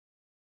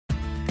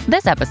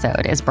This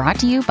episode is brought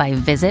to you by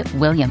Visit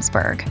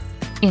Williamsburg.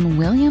 In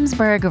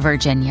Williamsburg,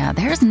 Virginia,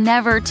 there's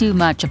never too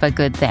much of a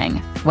good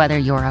thing. Whether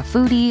you're a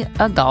foodie,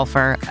 a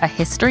golfer, a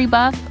history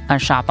buff, a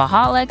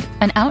shopaholic,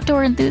 an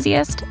outdoor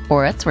enthusiast,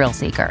 or a thrill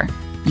seeker,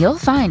 you'll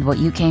find what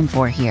you came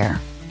for here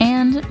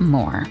and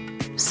more.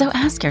 So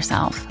ask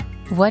yourself,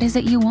 what is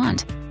it you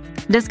want?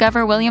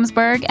 Discover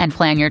Williamsburg and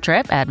plan your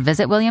trip at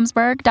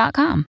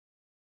visitwilliamsburg.com.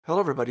 Hello,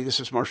 everybody.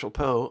 This is Marshall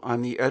Poe.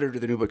 I'm the editor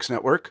of the New Books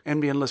Network.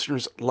 NBN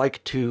listeners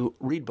like to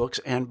read books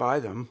and buy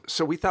them.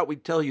 So we thought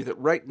we'd tell you that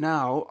right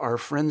now, our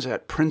friends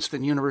at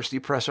Princeton University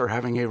Press are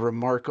having a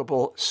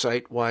remarkable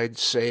site-wide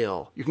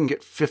sale. You can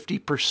get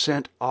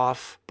 50%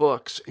 off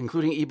books,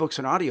 including ebooks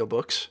and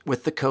audiobooks,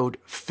 with the code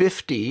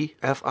 50,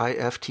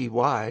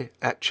 F-I-F-T-Y,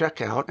 at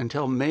checkout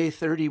until May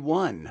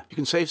 31. You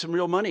can save some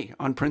real money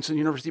on Princeton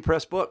University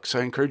Press books.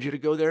 I encourage you to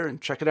go there and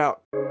check it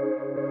out.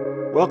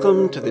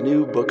 Welcome to the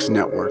New Books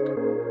Network.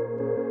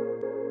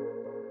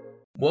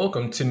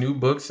 Welcome to New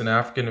Books in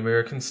African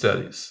American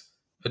Studies,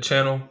 a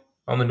channel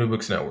on the New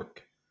Books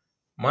Network.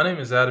 My name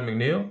is Adam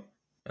McNeil,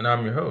 and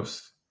I'm your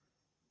host.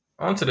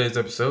 On today's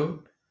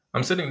episode,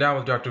 I'm sitting down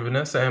with Dr.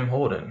 Vanessa M.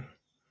 Holden,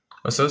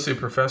 Associate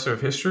Professor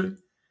of History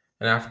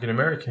and African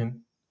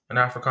American and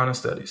Africana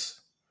Studies,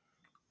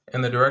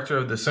 and the Director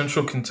of the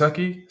Central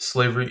Kentucky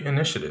Slavery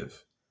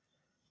Initiative.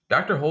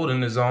 Dr.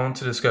 Holden is on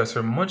to discuss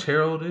her much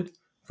heralded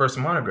first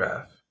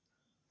monograph,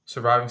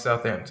 Surviving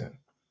Southampton,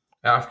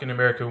 African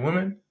American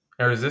Women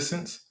and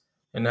Resistance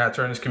in Nat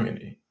Turner's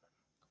Community,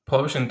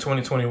 published in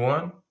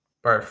 2021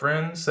 by our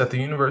friends at the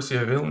University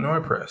of Illinois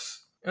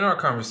Press. In our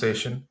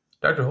conversation,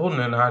 Dr. Holden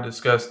and I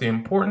discussed the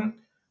important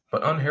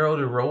but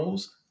unheralded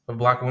roles of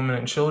Black women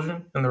and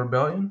children in the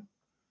rebellion,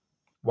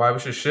 why we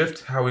should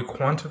shift how we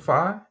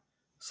quantify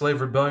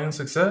slave rebellion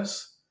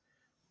success,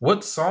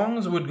 what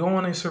songs would go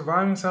on a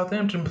Surviving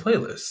Southampton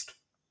playlist,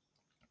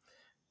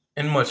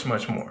 and much,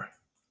 much more.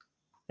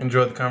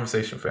 Enjoy the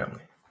conversation,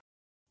 family.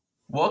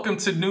 Welcome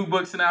to New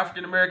Books in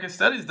African American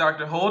Studies,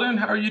 Dr. Holden.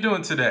 How are you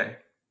doing today?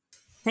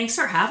 Thanks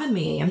for having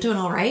me. I'm doing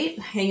all right.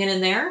 Hanging in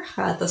there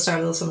at the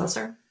start of the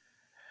semester.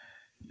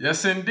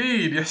 Yes,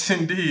 indeed. Yes,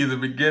 indeed. The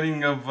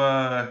beginning of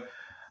a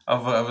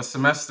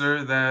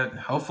semester that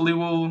hopefully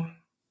will,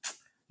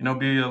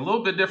 be a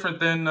little bit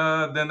different than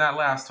that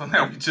last one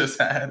that we just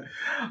had.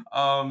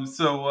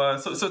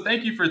 So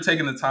thank you for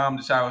taking the time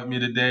to chat with me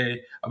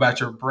today about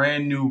your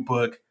brand new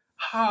book,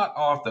 hot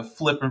off the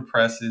flipping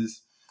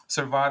presses,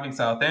 Surviving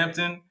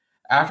Southampton,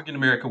 African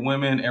American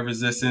Women and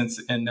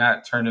Resistance in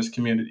Nat Turner's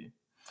Community.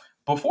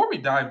 Before we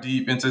dive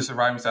deep into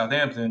Surviving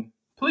Southampton,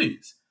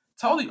 please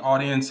tell the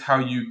audience how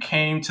you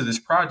came to this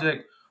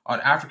project on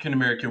African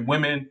American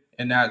women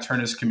in Nat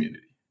Turner's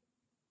Community.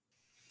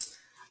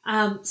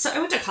 So I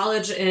went to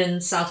college in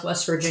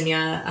Southwest Virginia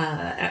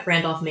at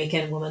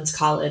Randolph-Macon Women's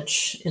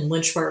College in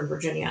Lynchburg,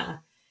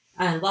 Virginia.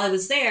 And while I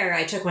was there,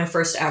 I took my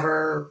first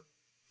ever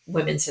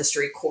women's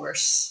history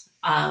course.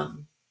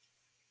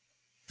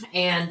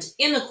 And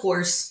in the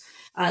course,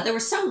 there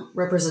was some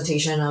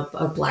representation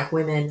of Black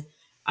women,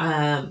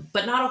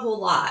 but not a whole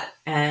lot.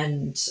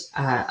 And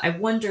I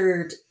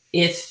wondered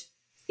if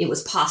it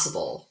was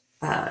possible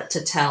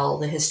to tell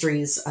the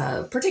histories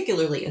of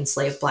particularly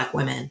enslaved Black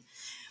women.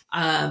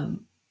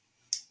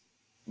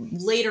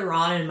 Later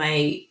on in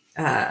my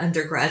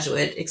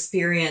undergraduate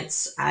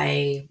experience,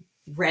 I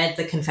read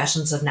the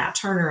Confessions of Nat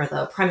Turner,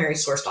 the primary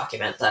source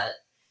document that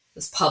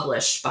was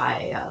published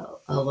by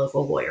a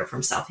local lawyer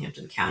from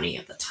Southampton County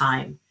at the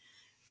time.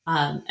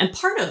 And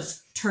part of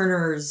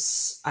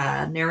Turner's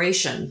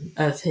narration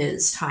of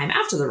his time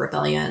after the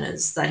rebellion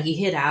is that he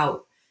hid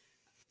out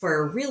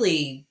for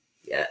really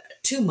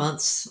 2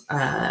 months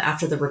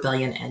after the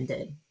rebellion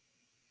ended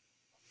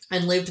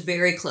and lived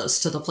very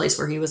close to the place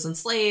where he was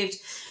enslaved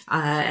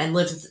and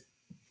lived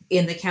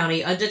in the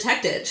county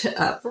undetected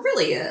for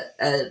really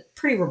a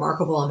pretty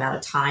remarkable amount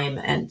of time.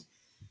 And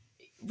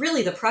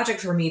really, the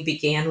project for me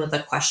began with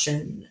a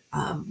question,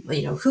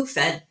 who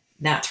fed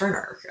Nat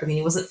Turner? I mean,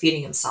 he wasn't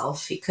feeding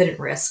himself. He couldn't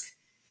risk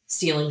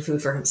stealing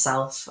food for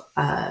himself.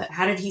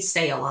 How did he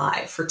stay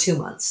alive for 2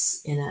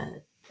 months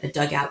in a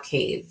dugout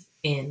cave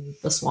in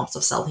the swamps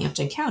of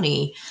Southampton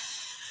County?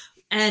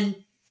 And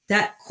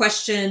that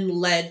question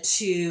led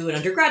to an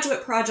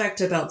undergraduate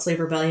project about slave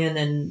rebellion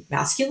and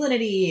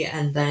masculinity.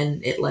 And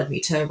then it led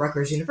me to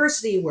Rutgers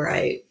University, where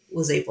I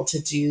was able to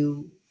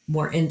do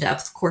more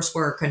in-depth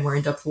coursework and more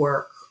in-depth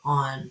work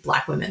on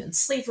Black women and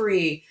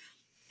slavery,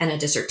 and a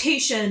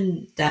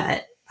dissertation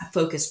that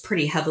focused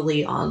pretty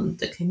heavily on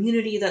the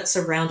community that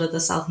surrounded the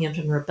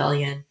Southampton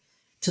Rebellion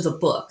to the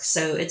book.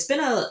 So it's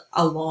been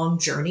a long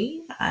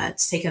journey.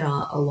 It's taken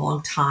a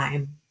long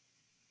time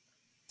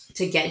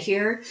to get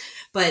here,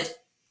 but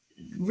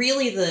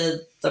really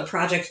the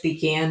project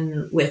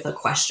began with a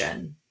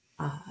question,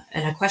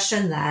 and a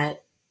question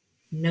that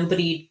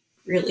nobody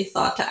really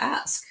thought to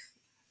ask,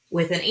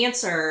 with an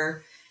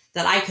answer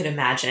that I could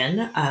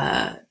imagine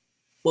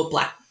what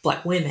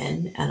Black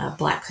women and a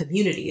Black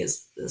community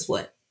is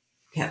what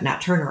kept Nat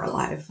Turner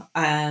alive,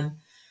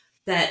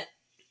 that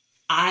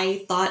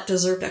I thought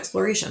deserved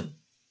exploration.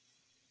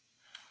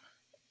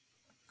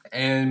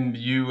 and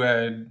you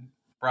had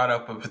brought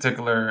up a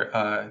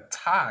particular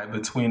tie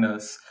between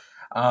us,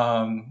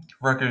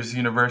 Rutgers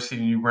University,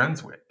 New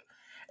Brunswick.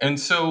 And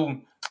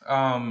so,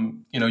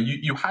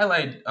 you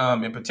highlight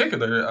in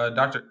particular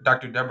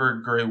Dr.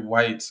 Deborah Gray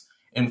White's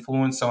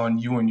influence on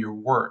you and your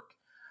work.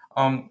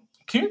 Can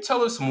you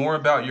tell us more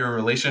about your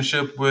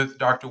relationship with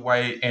Dr.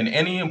 White and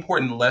any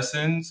important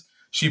lessons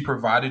she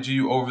provided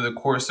you over the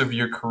course of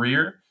your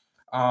career?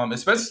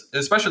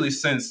 Especially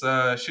since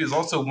she is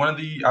also one of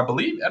the, I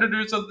believe,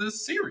 editors of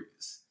this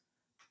series.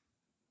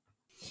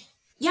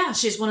 Yeah,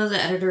 she's one of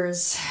the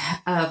editors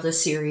of the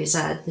series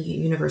at the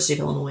University of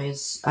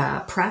Illinois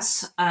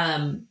Press.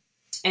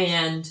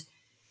 And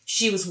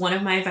she was one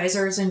of my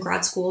advisors in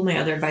grad school. My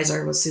other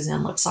advisor was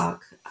Suzanne Lipsock.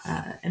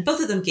 And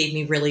both of them gave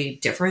me really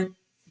different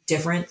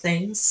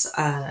things.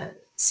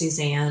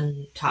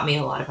 Suzanne taught me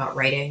a lot about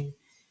writing,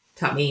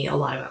 taught me a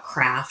lot about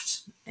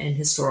craft and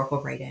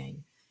historical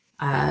writing.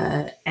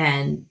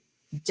 And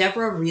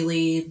Deborah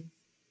really,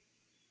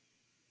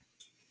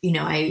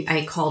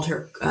 I called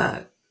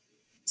her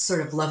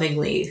sort of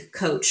lovingly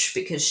coach,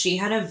 because she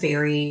had a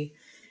very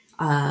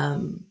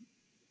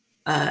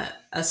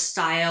a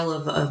style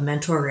of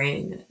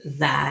mentoring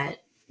that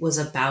was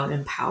about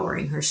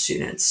empowering her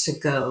students to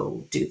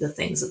go do the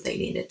things that they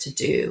needed to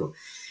do.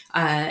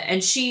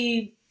 And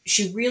she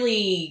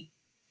really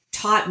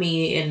taught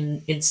me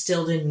and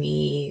instilled in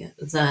me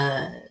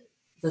the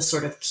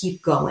sort of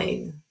keep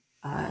going,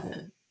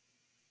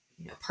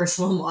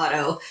 personal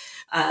motto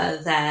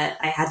that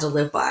I had to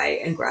live by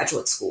in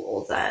graduate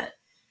school, that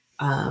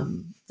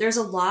there's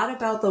a lot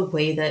about the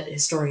way that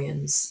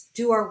historians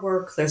do our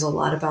work. There's a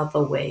lot about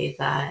the way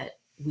that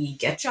we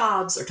get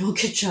jobs or don't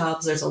get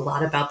jobs. There's a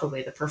lot about the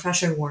way the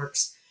profession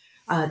works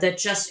that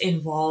just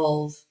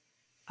involve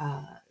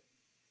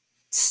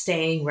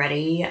staying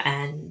ready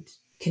and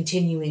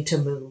continuing to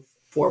move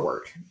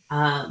forward.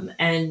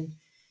 And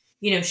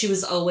she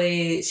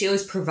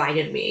always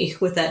provided me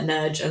with that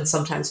nudge and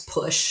sometimes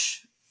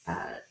push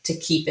to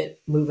keep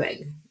it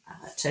moving,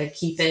 to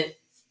keep it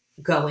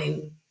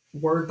going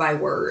word by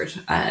word,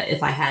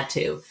 if I had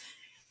to.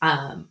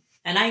 And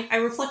I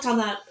reflect on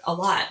that a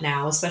lot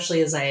now,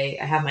 especially as I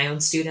have my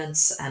own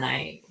students and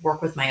I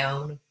work with my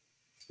own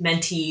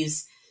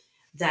mentees,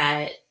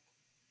 that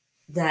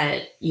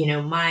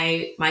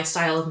my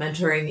style of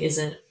mentoring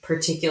isn't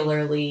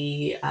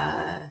particularly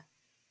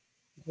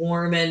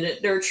warm and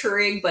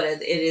nurturing, but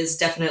it is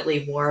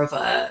definitely more of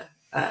a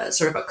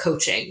sort of a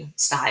coaching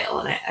style.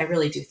 And I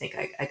really do think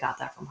I got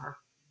that from her.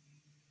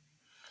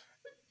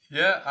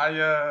 Yeah,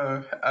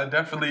 I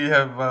definitely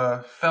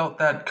have felt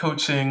that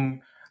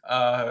coaching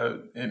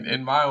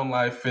in my own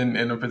life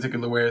in a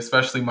particular way,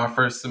 especially my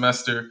first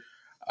semester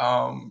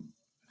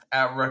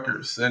at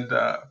Rutgers. And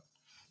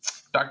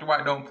Dr.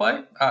 White don't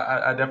play.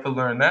 I definitely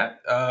learned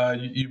that.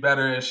 You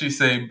better, as she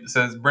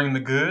says, bring the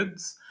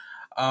goods.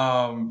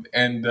 And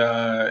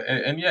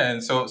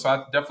so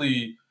I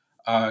definitely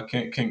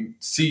can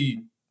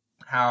see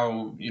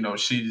how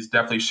she's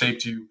definitely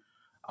shaped you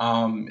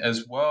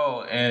as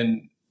well.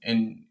 And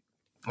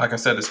like I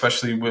said,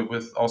 especially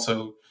with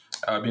also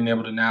being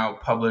able to now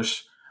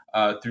publish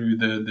through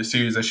the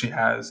series that she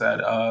has at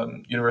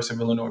University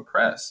of Illinois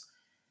Press.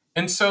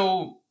 And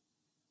so,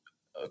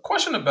 a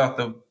question about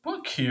the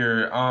book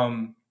here.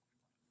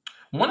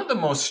 One of the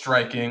most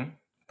striking,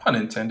 pun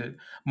intended,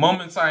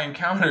 moments I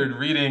encountered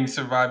reading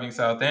Surviving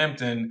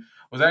Southampton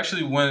was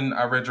actually when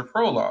I read your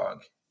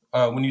prologue,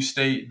 when you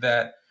state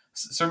that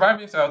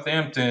Surviving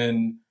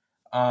Southampton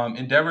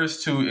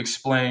endeavors to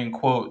explain,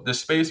 quote, the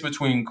space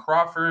between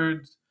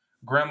Crawford's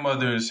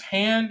grandmother's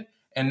hand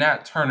and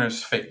Nat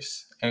Turner's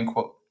face, end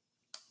quote.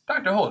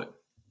 Dr. Holden,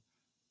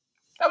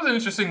 that was an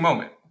interesting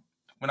moment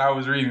when I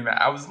was reading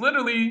that. I was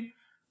literally,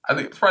 I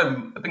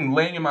think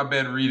laying in my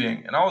bed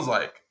reading, and I was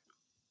like,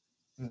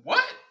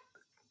 what?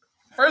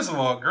 First of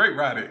all, great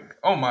writing.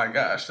 Oh my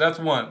gosh, that's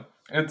one.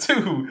 And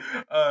two,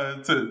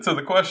 to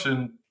the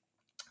question,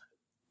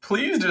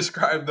 please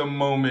describe the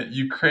moment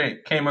you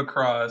came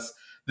across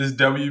this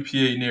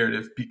WPA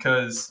narrative,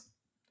 because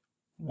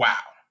wow.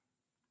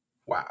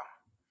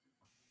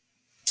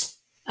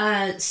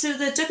 So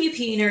the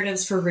WPA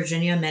narratives for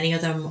Virginia, many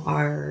of them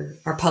are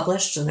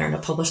published, and they're in a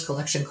published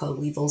collection called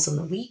Weevils in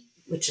the Wheat,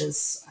 which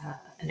is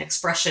an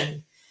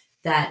expression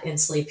that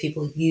enslaved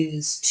people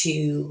used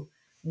to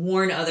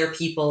warn other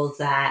people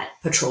that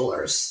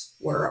patrollers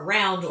were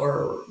around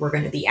or were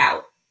going to be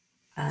out.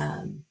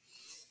 And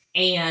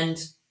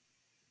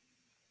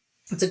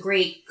it's a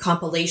great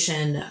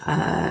compilation.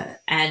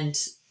 And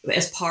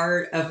as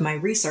part of my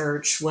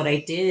research, what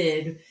I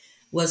did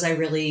was I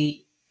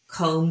really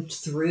combed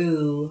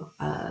through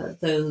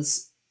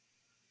those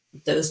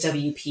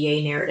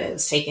WPA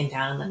narratives taken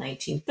down in the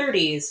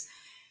 1930s.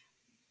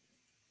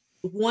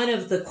 One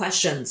of the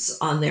questions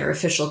on their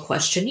official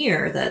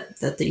questionnaire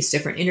that these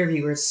different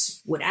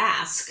interviewers would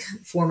ask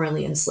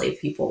formerly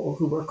enslaved people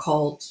who were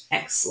called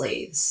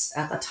ex-slaves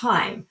at the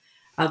time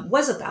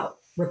was about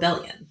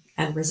rebellion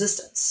and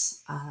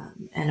resistance.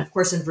 And of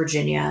course, in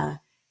Virginia,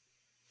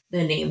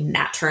 the name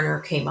Nat Turner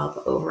came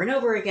up over and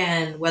over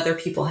again, whether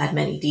people had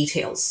many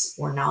details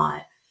or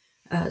not.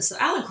 So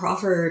Alan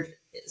Crawford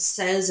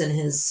says in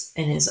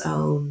his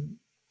own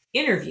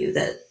interview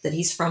that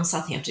he's from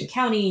Southampton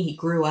County. He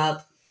grew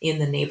up in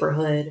the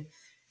neighborhood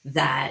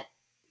that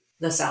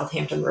the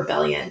Southampton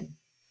Rebellion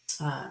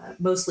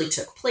mostly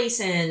took place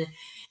in,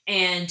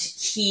 and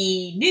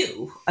he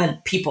knew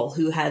people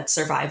who had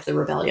survived the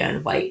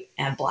rebellion, white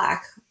and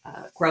black,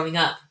 growing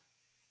up.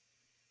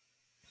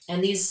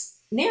 And these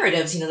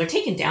narratives, they're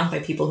taken down by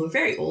people who are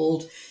very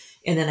old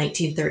in the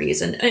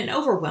 1930s and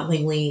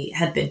overwhelmingly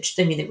had been,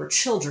 they were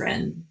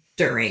children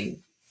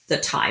during the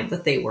time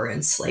that they were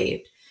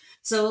enslaved.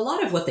 So a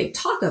lot of what they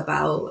talk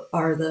about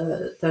are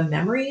the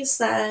memories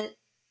that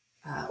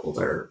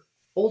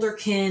older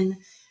kin,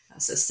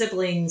 so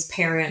siblings,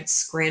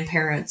 parents,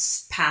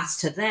 grandparents,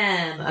 pass to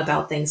them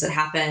about things that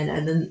happen.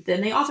 And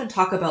then they often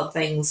talk about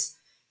things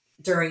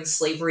during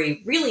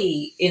slavery,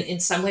 really in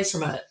some ways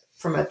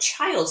from a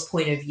child's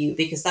point of view,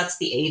 because that's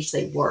the age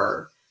they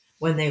were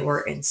when they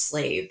were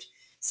enslaved.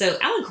 So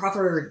Alan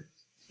Crawford,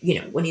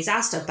 when he's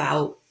asked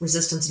about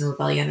resistance and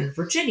rebellion in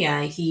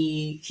Virginia,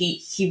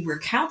 he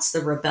recounts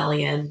the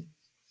rebellion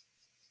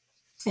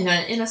in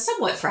a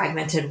somewhat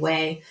fragmented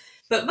way,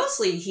 but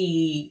mostly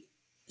he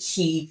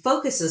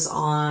focuses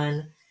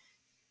on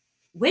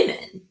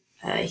women.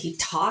 He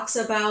talks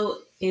about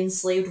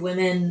enslaved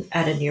women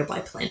at a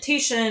nearby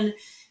plantation.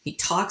 He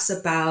talks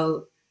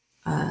about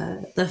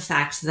the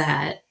fact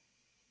that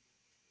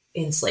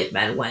enslaved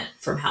men went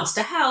from house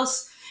to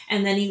house.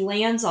 And then he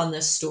lands on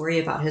this story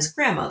about his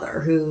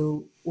grandmother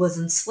who was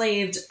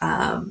enslaved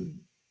at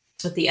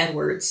the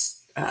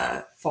Edwards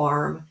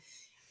farm,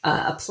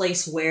 a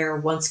place where,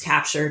 once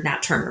captured,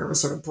 Nat Turner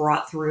was sort of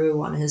brought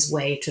through on his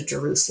way to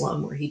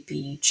Jerusalem, where he'd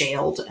be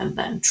jailed and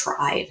then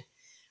tried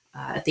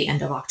at the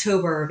end of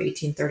October of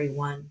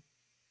 1831.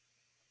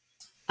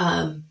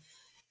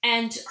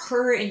 And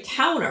her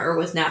encounter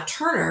with Nat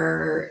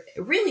Turner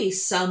really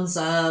sums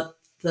up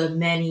the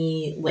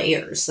many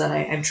layers that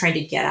I'm trying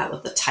to get at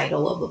with the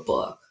title of the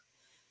book.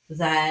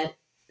 That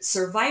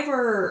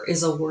survivor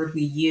is a word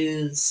we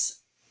use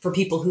for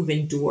people who've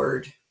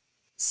endured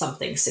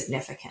something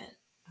significant,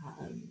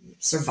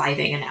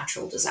 surviving a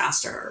natural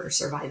disaster or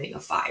surviving a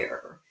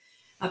fire.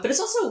 But it's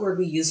also a word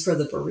we use for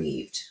the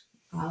bereaved.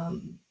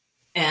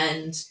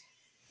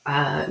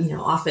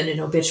 Often in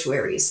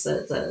obituaries,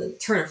 the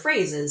turn of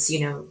phrase is,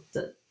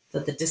 that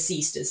the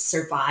deceased is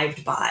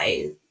survived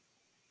by,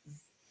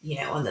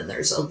 and then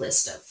there's a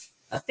list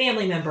of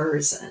family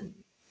members and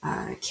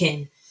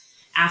kin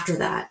after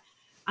that.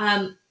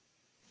 And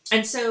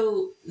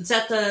so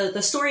that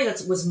the story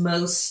that was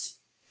most,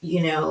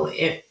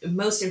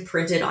 most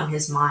imprinted on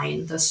his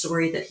mind, the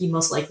story that he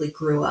most likely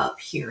grew up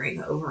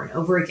hearing over and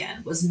over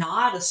again, was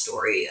not a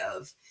story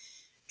of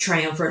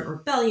triumphant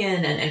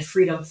rebellion and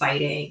freedom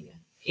fighting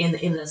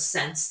in the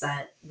sense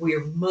that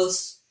we're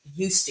most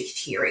used to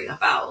hearing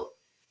about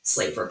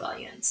slave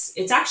rebellions.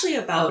 It's actually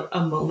about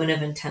a moment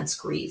of intense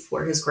grief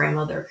where his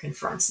grandmother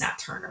confronts Nat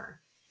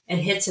Turner and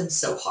hits him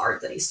so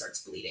hard that he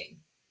starts bleeding.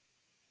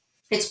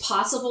 It's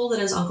possible that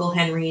his Uncle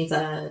Henry,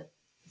 the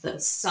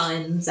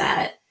son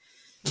that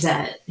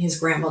his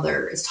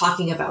grandmother is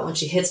talking about when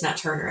she hits Nat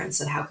Turner and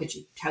said, how could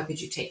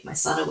you take my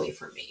son away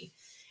from me?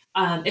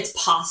 It's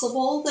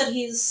possible that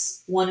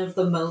he's one of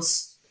the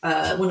most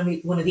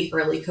one of the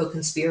early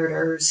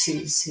co-conspirators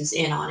who's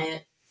in on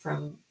it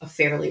from a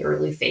fairly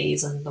early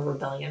phase in the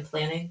rebellion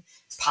planning.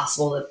 It's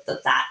possible that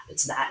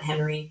it's that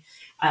Henry,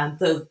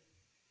 though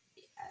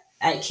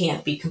I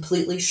can't be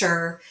completely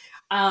sure.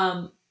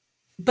 But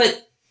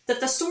that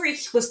the story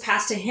was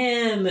passed to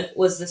him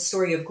was the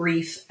story of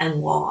grief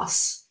and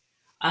loss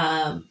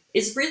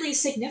is really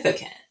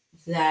significant.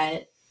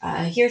 That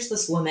here's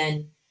this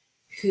woman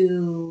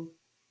who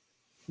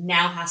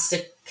now has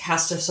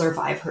to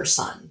survive her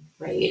son,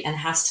 right? And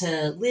has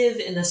to live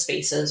in the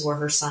spaces where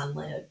her son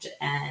lived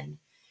and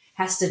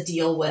has to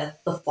deal with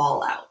the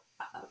fallout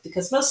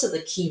because most of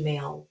the key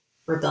male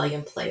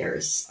rebellion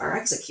players are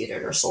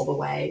executed or sold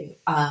away.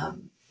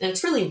 And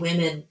it's really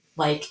women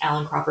like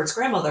Alan Crawford's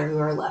grandmother who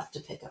are left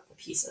to pick up the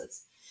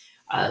pieces.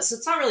 So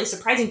it's not really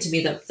surprising to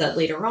me that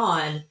later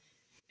on,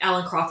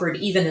 Alan Crawford,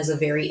 even as a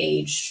very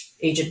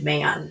aged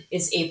man,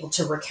 is able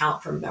to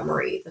recount from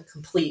memory the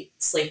complete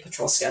slave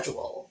patrol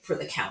schedule for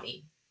the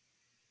county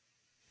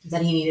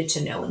that he needed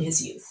to know in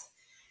his youth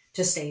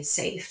to stay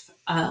safe.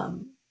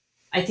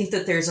 I think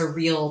that there's a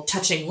real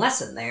touching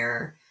lesson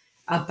there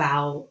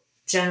about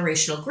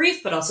generational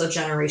grief, but also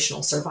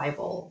generational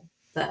survival.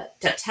 That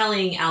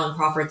telling Alan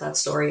Crawford that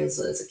story as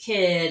a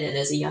kid and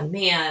as a young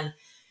man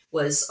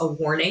was a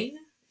warning,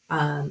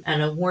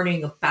 and a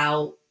warning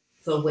about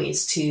the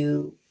ways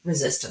to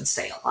resist and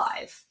stay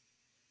alive.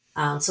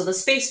 So the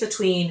space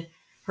between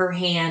her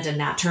hand and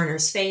Nat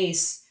Turner's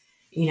face,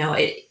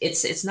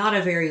 it's not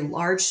a very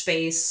large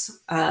space,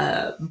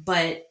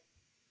 but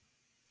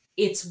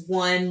it's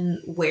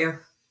one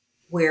where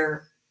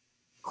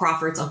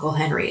Crawford's Uncle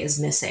Henry is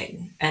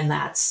missing, and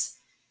that's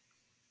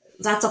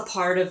a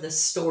part of the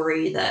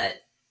story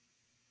that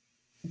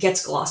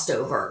gets glossed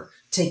over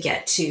to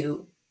get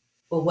to,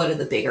 well, what are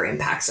the bigger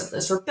impacts of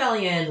this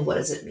rebellion? What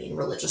does it mean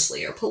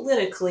religiously or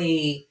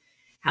politically?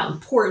 How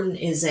important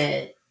is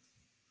it?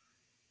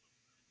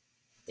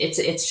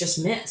 It's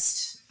just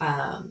missed.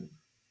 And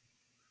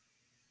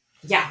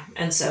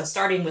so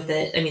starting with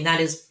it, I mean,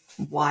 that is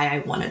why I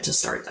wanted to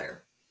start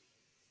there.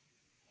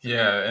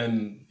 Yeah,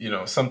 and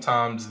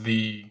sometimes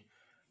the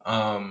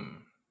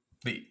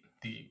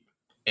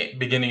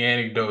beginning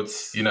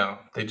anecdotes,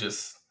 they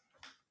just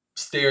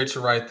stare at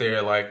you right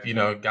there, like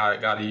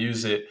got to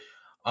use it.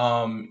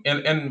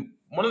 And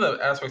one of the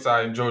aspects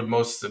I enjoyed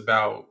most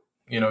about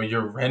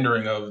your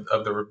rendering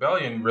of the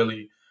rebellion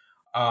really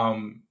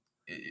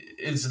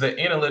is the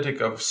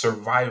analytic of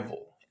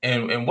survival,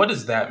 and what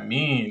does that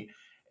mean?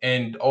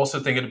 And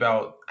also thinking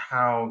about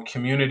how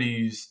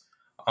communities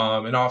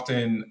and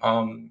often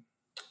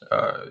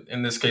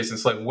in this case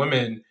enslaved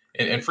women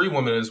and free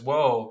women as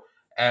well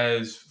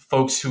as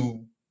folks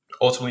who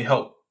ultimately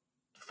help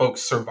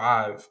folks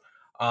survive,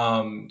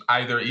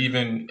 either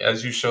even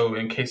as you show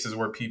in cases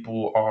where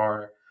people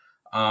are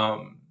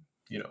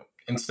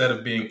instead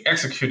of being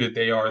executed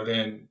they are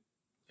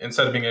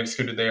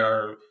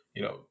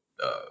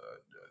uh,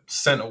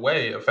 sent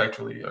away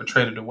effectively or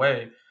traded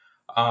away.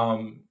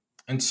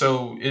 And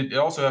so it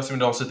also has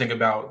to also think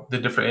about the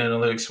different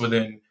analytics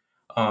within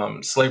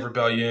slave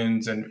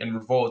rebellions and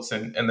revolts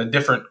and the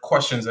different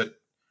questions that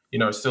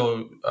are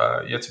still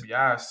yet to be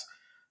asked.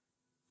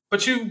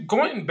 But you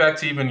going back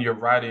to even your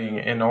writing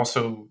and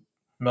also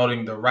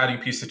melding the writing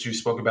piece that you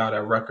spoke about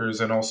at Rutgers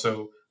and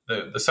also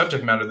the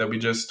subject matter that we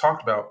just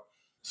talked about.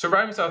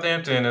 Surviving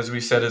Southampton, as we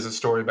said, is a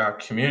story about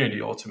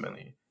community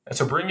ultimately. And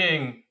so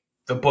bringing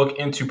the book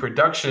into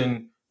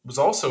production was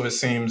also, it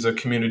seems, a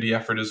community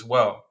effort as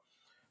well.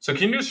 So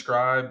can you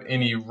describe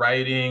any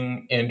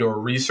writing and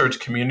or research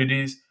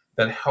communities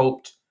that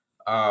helped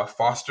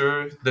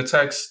foster the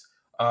text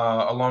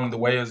along the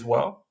way as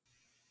well?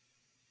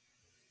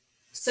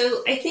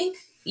 So I think,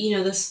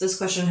 this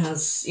question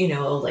has,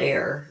 a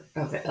layer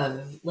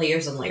of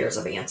layers and layers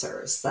of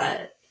answers.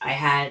 That I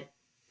had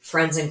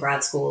friends in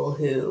grad school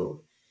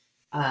who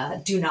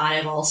do not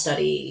at all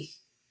study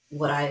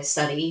what I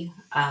study,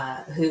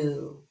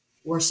 who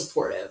were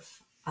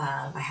supportive.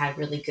 I had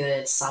really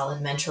good,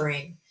 solid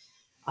mentoring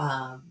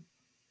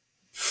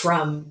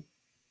from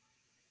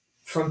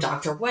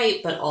Dr.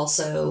 White, but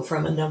also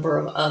from a number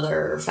of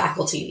other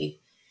faculty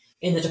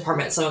in the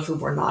department, some of whom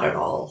were not at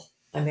all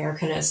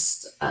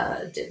Americanist,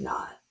 did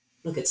not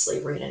look at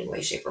slavery in any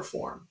way, shape, or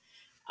form.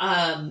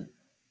 And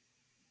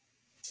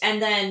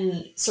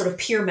then sort of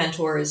peer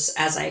mentors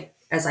as I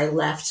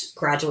left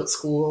graduate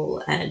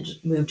school and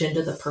moved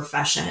into the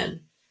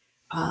profession.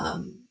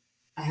 I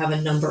have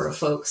a number of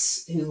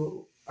folks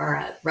who are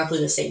at roughly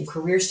the same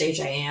career stage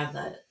I am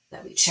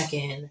that we check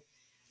in.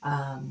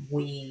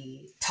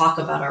 We talk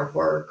about our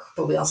work,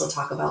 but we also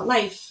talk about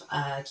life,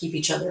 keep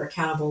each other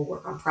accountable,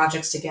 work on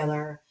projects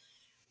together.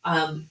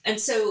 And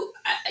so,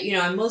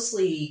 I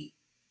mostly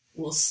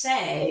will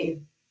say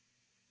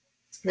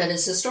that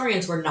as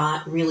historians, we're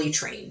not really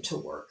trained to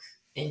work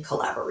in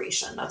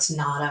collaboration. That's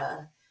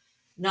not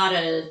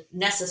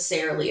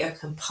necessarily a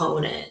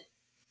component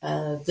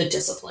of the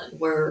discipline.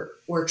 We're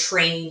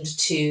trained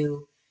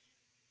to,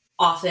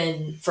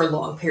 often for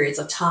long periods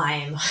of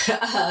time,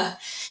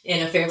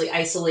 in a fairly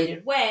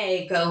isolated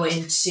way, go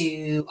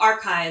into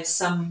archives,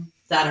 some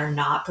that are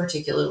not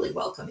particularly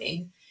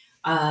welcoming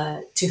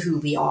to who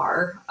we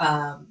are,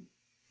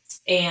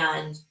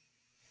 and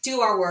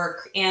do our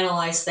work,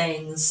 analyze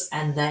things,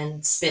 and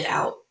then spit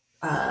out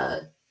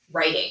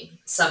writing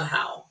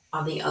somehow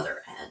on the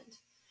other end.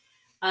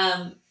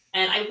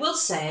 And I will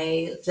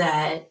say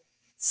that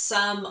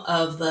some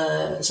of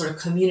the sort of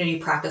community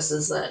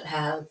practices that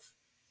have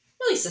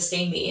really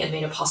sustained me and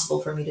made it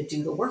possible for me to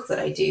do the work that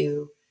I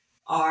do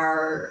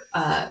are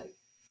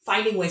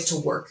finding ways to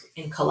work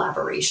in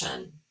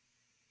collaboration.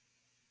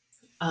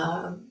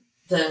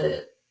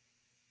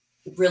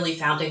 Really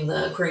founding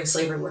the Queering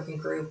Slavery Working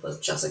Group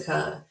with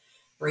Jessica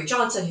Marie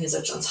Johnson, who's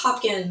at Johns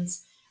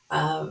Hopkins.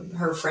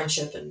 Her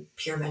friendship and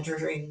peer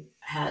mentoring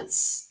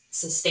has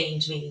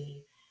sustained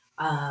me.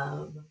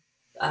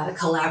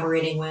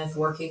 Collaborating with,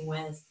 working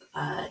with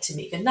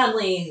Tamika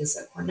Nunley, who's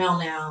at Cornell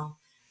now,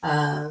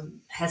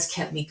 has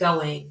kept me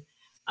going.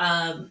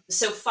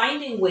 So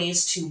finding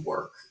ways to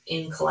work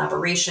in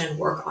collaboration,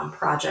 work on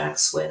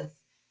projects with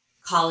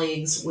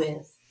colleagues,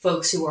 with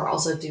folks who are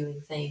also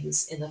doing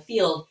things in the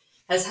field,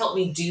 has helped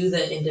me do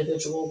the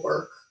individual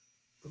work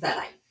that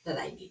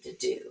I need to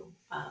do.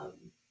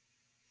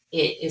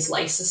 It is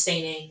life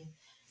sustaining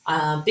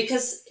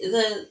because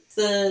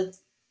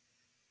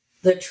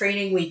the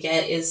training we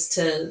get is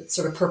to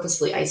sort of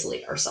purposefully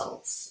isolate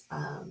ourselves.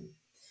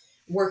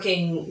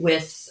 Working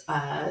with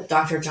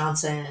Dr.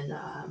 Johnson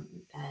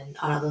and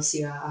Ana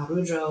Lucia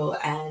Araujo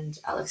and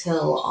Alex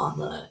Hill on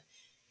the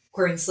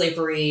Queering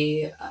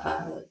Slavery,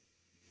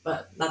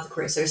 but not the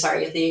Queering Slavery,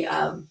 sorry, the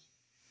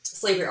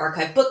Slavery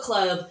Archive Book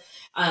Club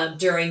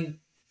during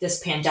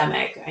this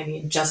pandemic. I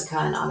mean, Jessica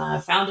and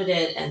Ana founded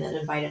it and then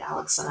invited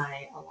Alex and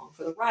I along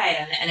for the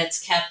ride, and it's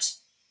kept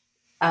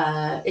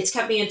it's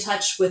kept me in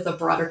touch with a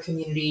broader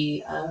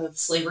community of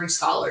slavery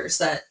scholars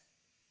that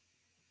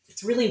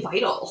it's really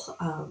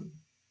vital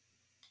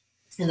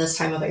in this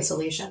time of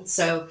isolation.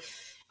 So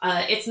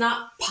it's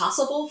not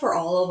possible for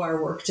all of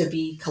our work to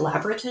be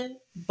collaborative,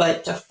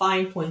 but to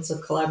find points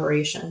of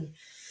collaboration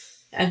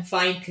and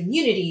find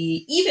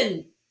community,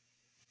 even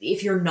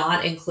if you're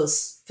not in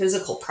close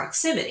physical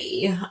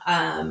proximity,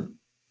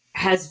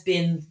 has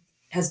been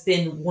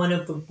one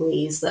of the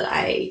ways that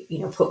I,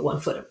 put one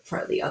foot in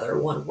front of the other,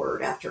 one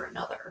word after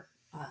another,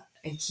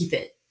 and keep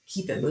it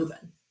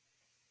moving.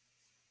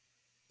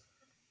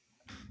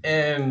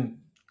 And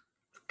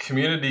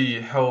community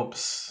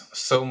helps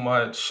so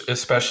much,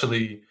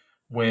 especially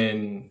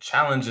when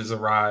challenges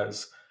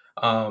arise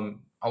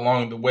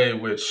along the way,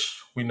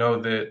 which we know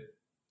that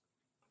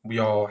we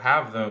all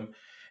have them.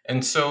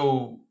 And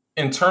so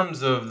in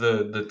terms of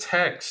the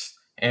text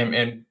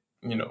and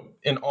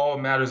in all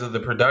matters of the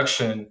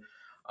production,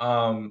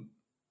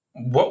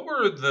 what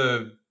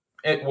were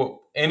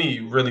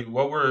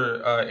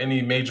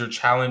any major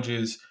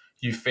challenges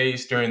you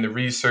faced during the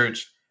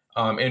research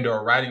and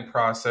or writing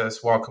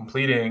process while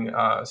completing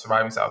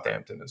Surviving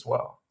Southampton as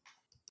well?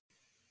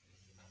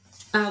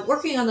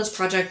 Working on this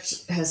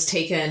project has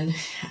taken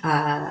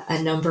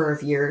a number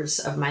of years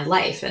of my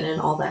life, and in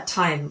all that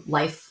time,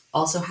 life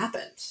also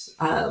happened.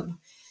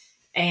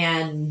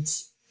 And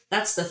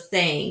that's the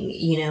thing,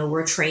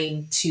 we're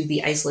trained to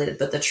be isolated,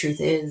 but the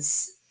truth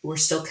is we're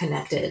still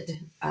connected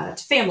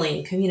to family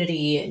and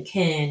community and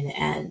kin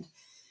and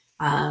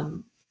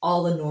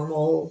all the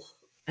normal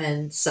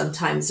and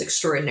sometimes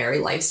extraordinary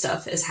life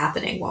stuff is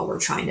happening while we're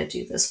trying to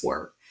do this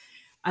work.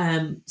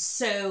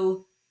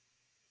 So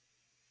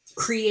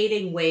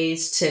creating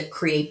ways to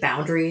create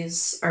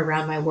boundaries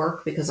around my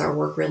work, because our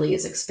work really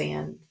is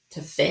expand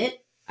to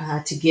fit,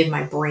 to give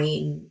my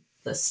brain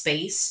the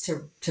space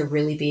to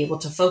really be able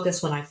to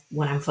focus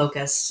when I'm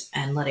focused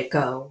and let it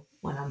go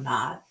when I'm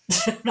not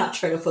not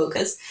trying to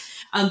focus.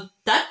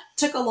 That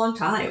took a long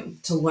time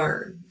to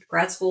learn.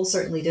 Grad school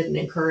certainly didn't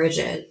encourage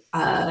it,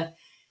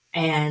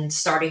 and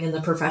starting in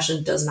the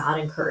profession does not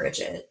encourage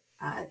it.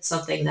 It's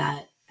something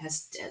that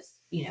has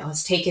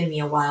taken me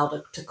a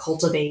while to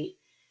cultivate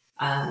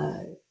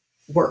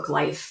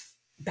work-life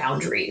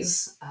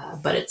boundaries,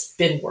 but it's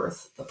been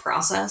worth the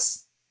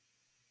process.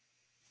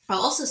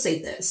 I'll also say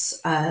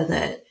this,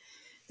 that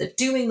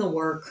doing the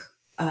work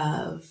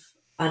of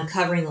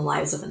uncovering the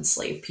lives of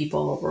enslaved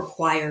people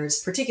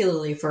requires,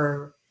 particularly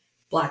for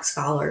Black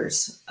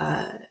scholars,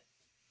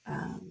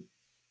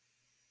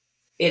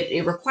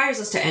 it requires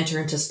us to enter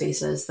into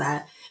spaces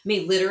that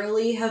may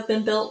literally have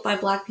been built by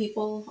Black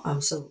people.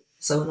 So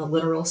in a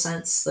literal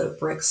sense, the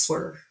bricks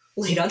were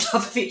laid on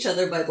top of each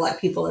other by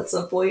Black people at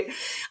some point,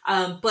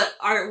 but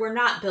we're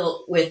not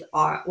built with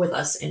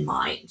us in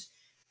mind.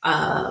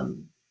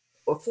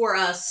 For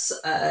us,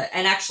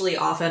 and actually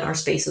often are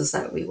spaces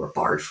that we were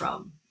barred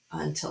from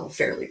until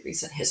fairly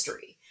recent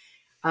history.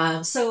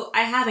 So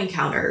I have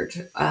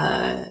encountered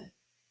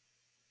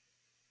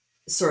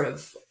sort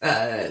of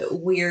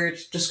weird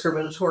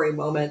discriminatory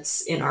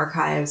moments in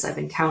archives. I've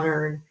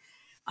encountered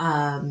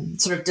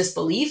sort of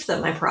disbelief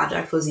that my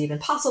project was even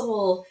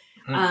possible.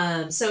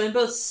 So in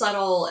both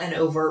subtle and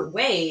overt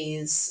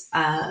ways,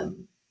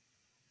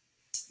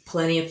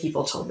 plenty of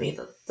people told me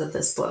that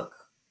this book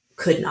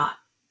could not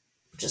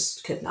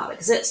exist, could not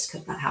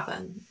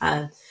happen.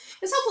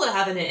 It's helpful to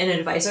have an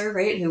advisor,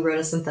 right, who wrote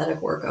a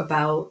synthetic work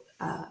about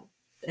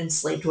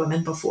enslaved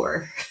women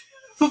before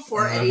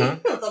any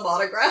of the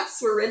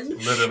monographs were written.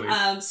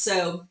 Literally.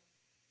 So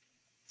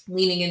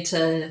leaning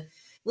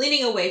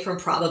away from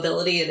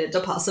probability and into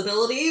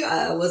possibility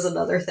was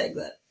another thing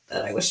that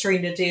I was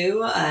trained to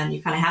do, and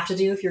you kind of have to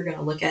do if you're going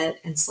to look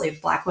at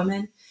enslaved Black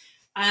women.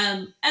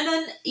 And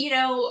then,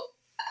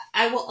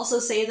 I will also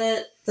say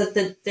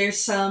that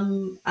there's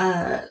some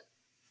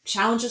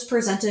challenges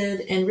presented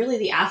in really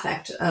the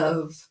affect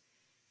of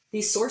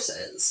these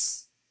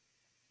sources.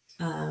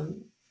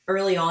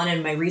 Early on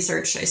in my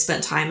research, I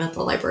spent time at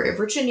the Library of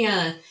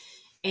Virginia,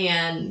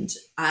 and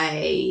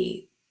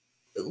I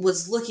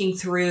was looking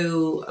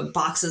through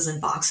boxes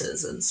and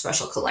boxes and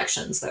special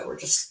collections that were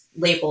just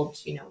labeled,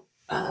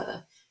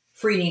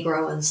 free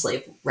Negro and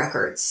slave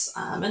records.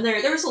 And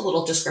there was a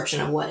little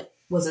description of what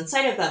was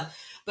inside of them,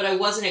 but I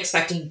wasn't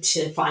expecting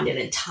to find an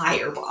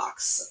entire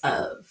box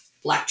of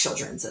Black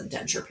children's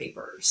indenture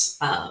papers.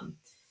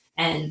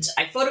 And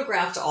I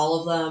photographed all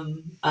of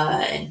them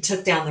and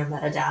took down their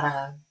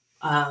metadata.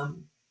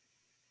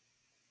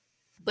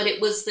 But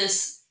it was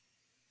this,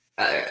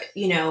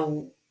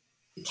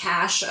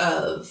 cache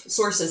of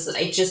sources that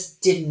I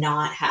just did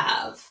not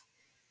have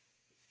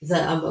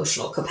the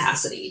emotional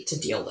capacity to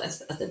deal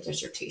with at the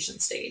dissertation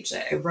stage.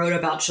 I wrote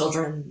about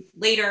children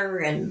later,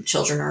 and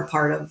children are a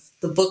part of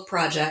the book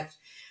project.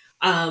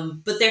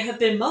 But there have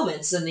been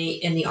moments in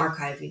the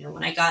archive,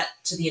 when I got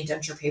to the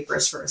indenture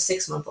papers for a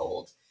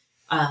 6-month-old,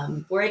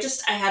 where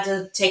I had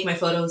to take my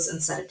photos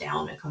and set it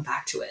down and come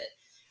back to it.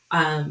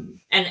 And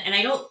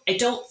I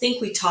don't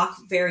think we talk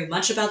very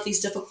much about these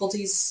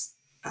difficulties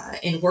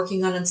in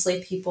working on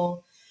enslaved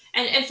people.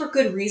 and for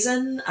good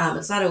reason.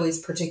 It's not always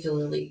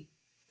particularly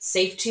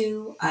safe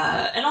to,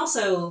 and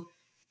also,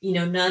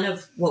 none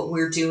of what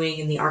we're doing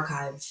in the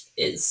archive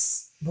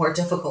is more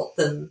difficult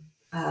than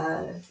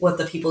what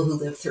the people who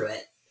lived through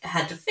it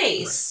had to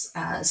face.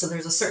 Right. So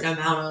there's a certain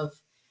amount of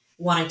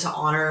wanting to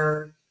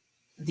honor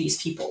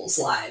these people's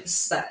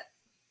lives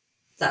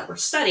that we're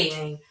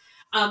studying.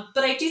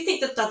 But I do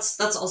think that that's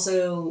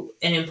also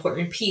an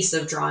important piece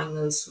of drawing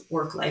those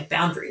work-life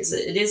boundaries.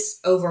 It is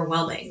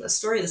overwhelming. The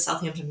story of the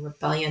Southampton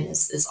Rebellion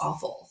is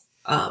awful.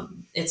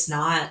 It's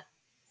not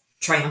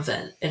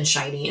triumphant and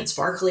shiny and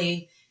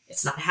sparkly.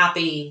 It's not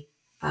happy.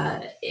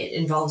 It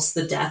involves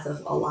the death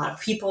of a lot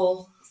of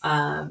people.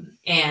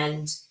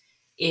 And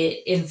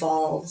it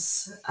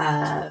involves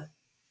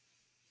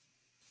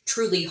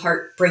truly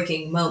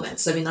heartbreaking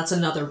moments. I mean, that's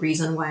another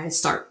reason why I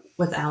start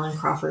with Alan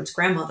Crawford's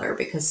grandmother,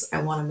 because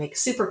I want to make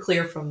super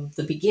clear from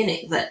the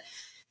beginning that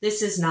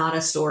this is not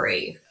a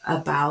story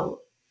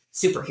about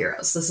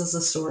superheroes. This is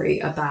a story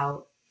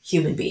about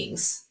human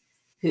beings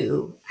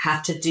who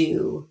have to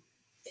do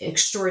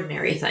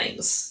extraordinary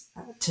things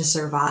to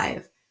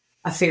survive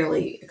a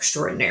fairly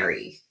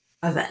extraordinary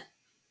event.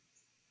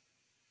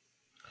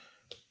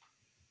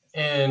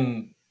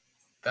 And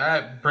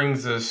that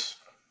brings us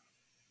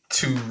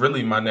to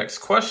really my next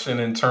question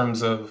in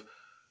terms of,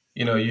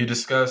 you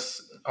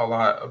discuss a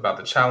lot about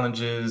the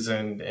challenges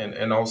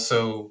and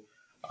also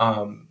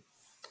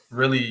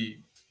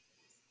really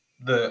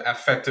the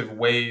effective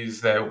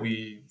ways that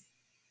we,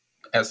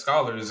 as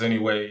scholars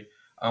anyway,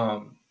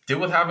 deal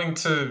with having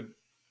to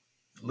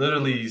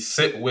literally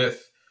sit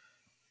with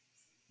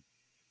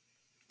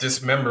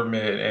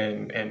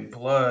dismemberment and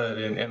blood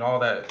and all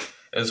that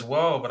as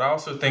well. But I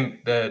also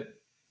think that,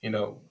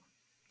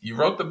 you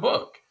wrote the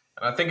book.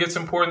 And I think it's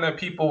important that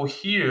people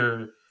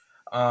hear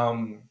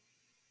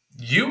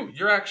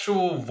your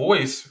actual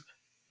voice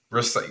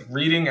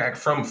reading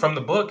from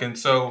the book. And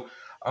so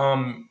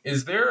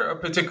is there a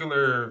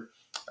particular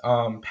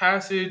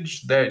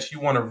passage that you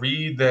want to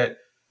read that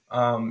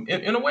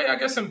in a way, I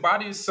guess,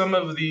 embodies some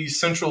of the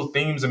central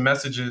themes and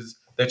messages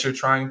that you're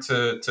trying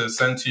to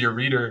send to your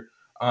reader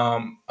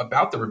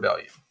about the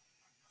rebellion?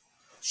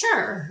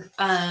 Sure.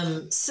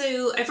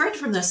 So I've read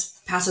from this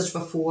passage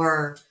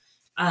before,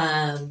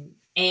 and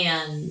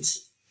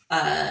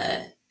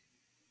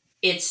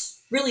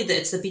it's really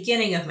it's the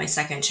beginning of my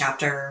second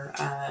chapter,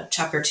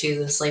 chapter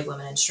 2, Enslaved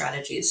Women and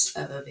Strategies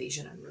of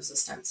Evasion and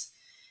Resistance.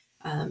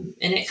 And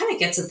it kind of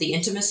gets at the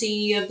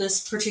intimacy of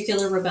this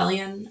particular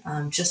rebellion,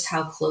 just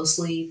how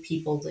closely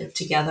people live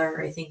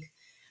together. I think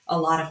a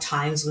lot of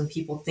times when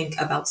people think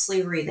about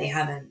slavery, they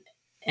have an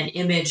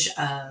image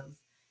of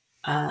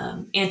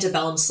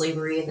antebellum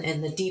slavery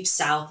in the deep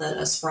South at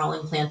a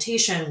sprawling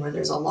plantation where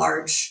there's a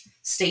large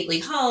stately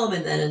home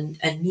and then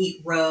a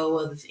neat row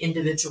of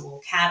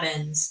individual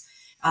cabins.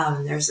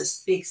 There's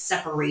this big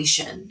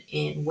separation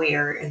in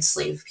where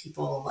enslaved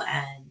people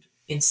and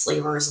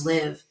enslavers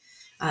live.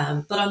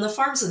 But on the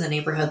farms in the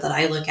neighborhood that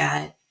I look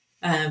at,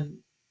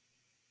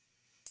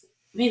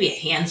 maybe a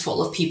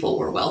handful of people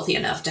were wealthy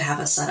enough to have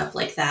a setup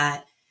like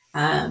that.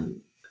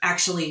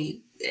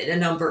 Actually, in a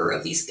number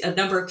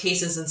of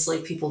cases,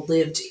 enslaved people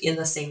lived in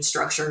the same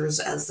structures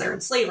as their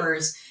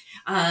enslavers,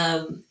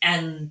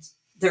 and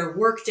their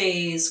work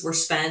days were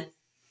spent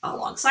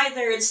alongside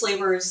their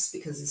enslavers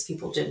because these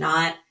people did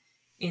not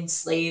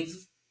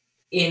enslave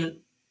in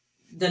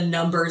the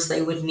numbers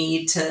they would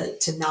need to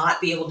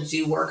not be able to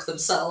do work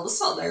themselves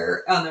on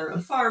their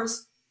own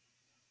farms.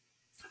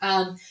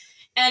 And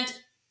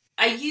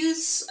I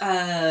use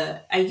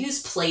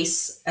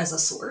place as a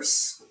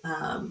source.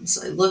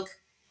 So I look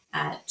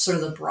at sort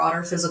of the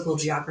broader physical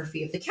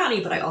geography of the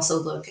county, but I also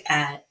look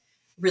at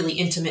really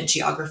intimate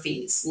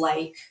geographies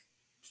like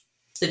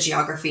the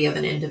geography of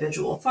an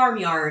individual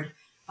farmyard,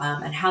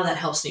 and how that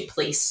helps me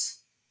place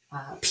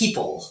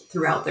people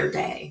throughout their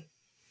day.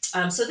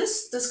 So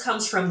this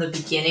comes from the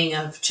beginning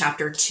of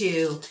chapter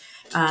 2,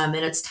 and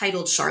it's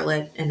titled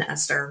Charlotte and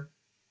Esther.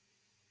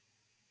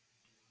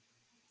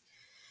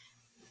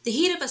 The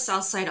heat of a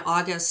Southside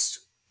August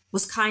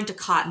was kind to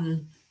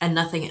cotton and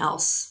nothing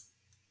else.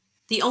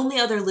 The only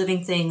other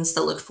living things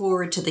that looked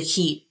forward to the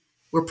heat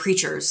were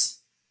preachers.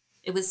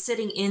 It was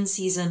sitting in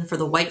season for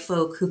the white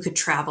folk who could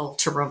travel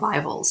to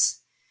revivals.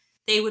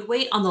 They would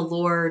wait on the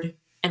Lord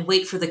and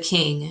wait for the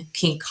King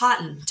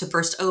Cotton, to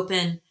burst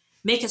open,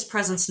 make his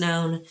presence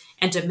known,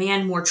 and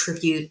demand more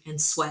tribute in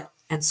sweat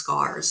and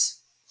scars.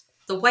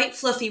 The white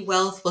fluffy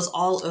wealth was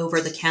all over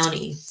the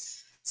county.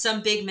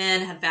 Some big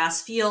men had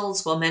vast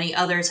fields, while many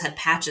others had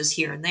patches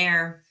here and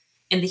there.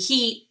 In the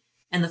heat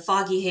and the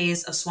foggy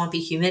haze of swampy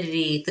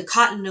humidity, the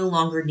cotton no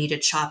longer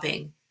needed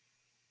chopping.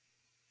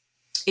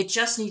 It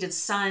just needed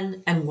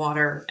sun and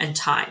water and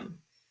time.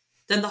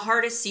 Then the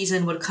hardest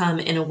season would come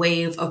in a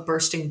wave of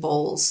bursting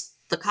bowls.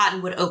 The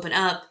cotton would open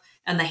up,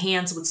 and the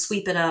hands would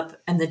sweep it up,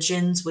 and the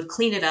gins would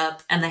clean it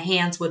up, and the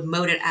hands would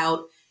moat it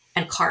out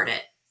and cart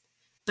it.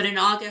 But in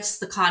August,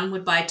 the cotton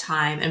would bide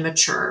time and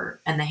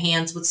mature, and the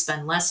hands would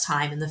spend less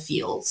time in the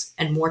fields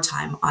and more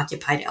time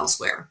occupied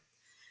elsewhere.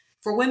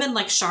 For women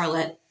like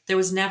Charlotte, there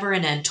was never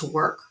an end to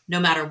work, no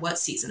matter what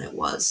season it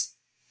was.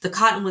 The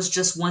cotton was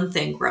just one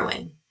thing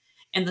growing.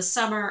 In the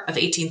summer of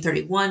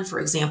 1831, for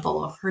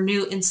example, her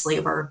new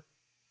enslaver,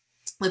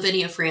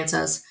 Lavinia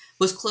Frances,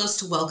 was close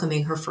to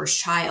welcoming her first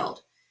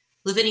child.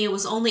 Lavinia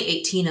was only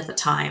 18 at the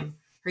time.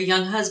 Her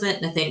young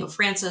husband, Nathaniel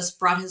Frances,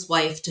 brought his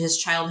wife to his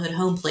childhood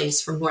home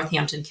place from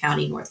Northampton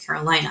County, North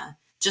Carolina,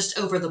 just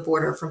over the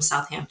border from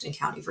Southampton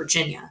County,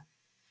 Virginia.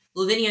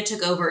 Lavinia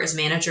took over as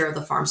manager of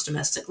the farm's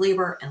domestic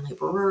labor and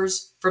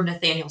laborers from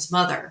Nathaniel's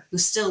mother, who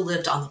still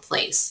lived on the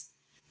place.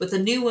 With the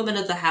new woman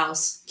of the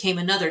house came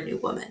another new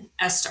woman,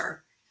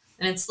 Esther.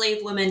 An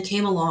enslaved woman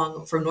came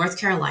along from North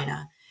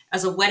Carolina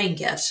as a wedding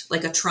gift,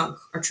 like a trunk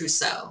or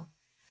trousseau.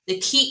 The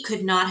heat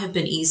could not have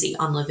been easy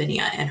on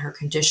Lavinia and her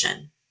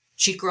condition.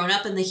 She'd grown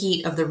up in the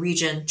heat of the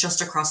region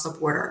just across the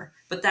border,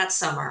 but that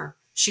summer,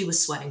 she was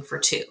sweating for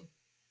two.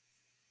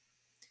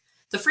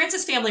 The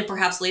Frances family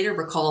perhaps later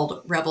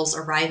recalled rebels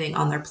arriving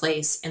on their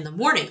place in the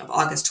morning of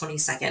August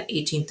 22nd,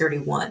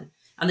 1831,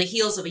 on the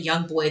heels of a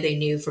young boy they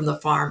knew from the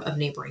farm of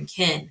neighboring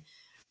kin.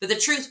 But the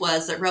truth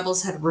was that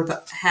rebels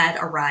had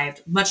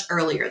arrived much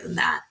earlier than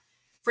that.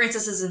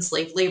 Frances's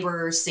enslaved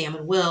laborers, Sam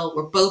and Will,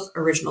 were both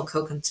original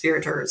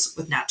co-conspirators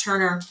with Nat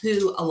Turner,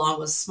 who, along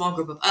with a small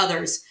group of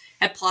others,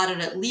 had plotted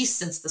at least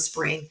since the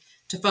spring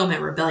to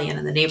foment rebellion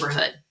in the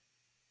neighborhood.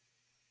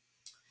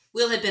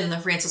 Will had been in the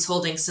Frances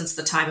holdings since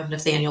the time of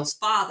Nathaniel's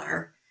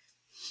father,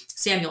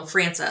 Samuel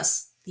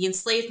Frances. The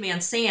enslaved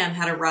man Sam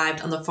had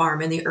arrived on the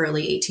farm in the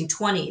early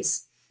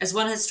 1820s. As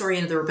one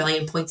historian of the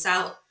rebellion points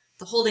out,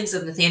 the holdings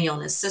of Nathaniel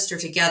and his sister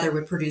together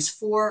would produce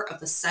 4 of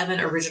the 7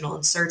 original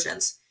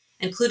insurgents,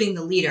 including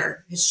the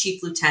leader, his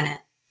chief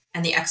lieutenant,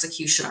 and the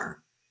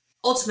executioner.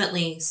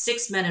 Ultimately,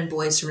 6 men and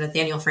boys from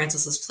Nathaniel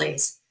Frances's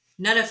place,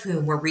 none of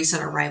whom were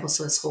recent arrivals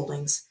to his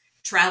holdings,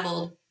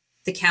 traveled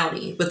the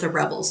county with the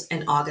rebels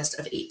in August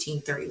of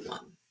 1831.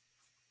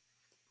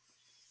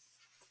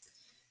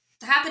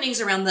 The happenings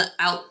around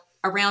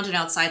and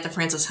outside the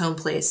Frances home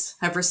place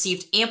have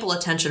received ample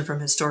attention from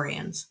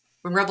historians.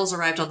 When rebels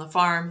arrived on the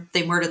farm,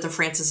 they murdered the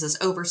Frances'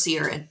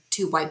 overseer and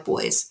 2 white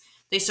boys.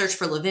 They searched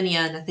for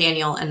Lavinia,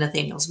 Nathaniel, and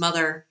Nathaniel's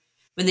mother.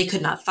 When they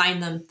could not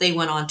find them, they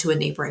went on to a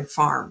neighboring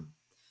farm.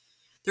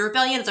 The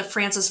rebellion at the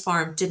Frances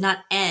farm did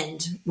not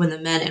end when the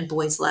men and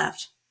boys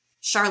left.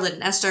 Charlotte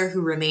and Esther,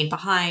 who remained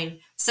behind,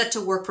 set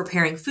to work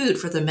preparing food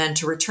for the men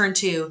to return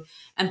to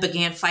and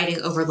began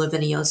fighting over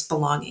Lavinia's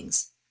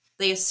belongings.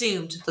 They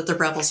assumed that the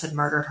rebels had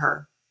murdered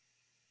her.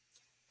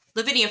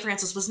 Lavinia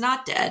Frances was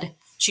not dead.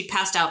 She'd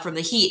passed out from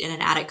the heat in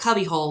an attic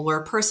cubbyhole where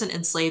a person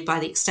enslaved by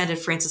the extended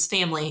Frances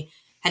family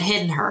had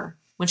hidden her.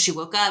 When she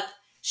woke up,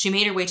 she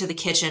made her way to the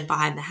kitchen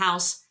behind the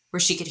house where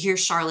she could hear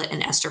Charlotte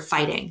and Esther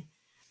fighting.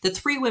 The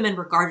 3 women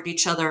regarded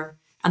each other,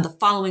 and the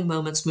following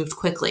moments moved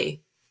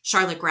quickly.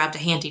 Charlotte grabbed a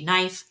handy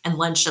knife and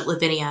lunged at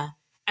Lavinia.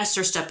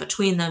 Esther stepped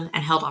between them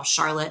and held off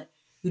Charlotte,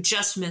 who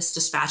just missed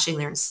dispatching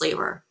their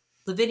enslaver.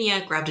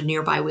 Lavinia grabbed a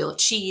nearby wheel of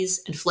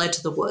cheese and fled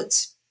to the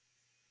woods.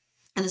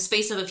 In the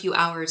space of a few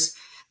hours,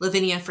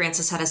 Lavinia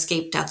Frances had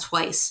escaped death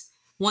twice,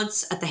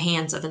 once at the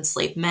hands of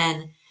enslaved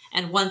men,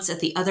 and once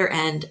at the other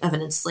end of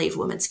an enslaved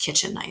woman's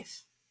kitchen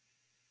knife.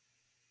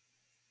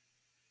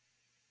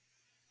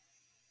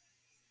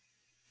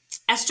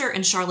 Esther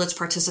and Charlotte's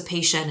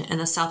participation in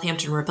the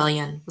Southampton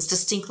Rebellion was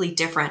distinctly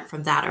different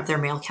from that of their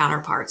male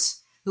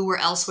counterparts, who were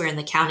elsewhere in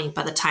the county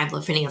by the time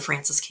Lavinia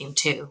Frances came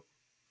to.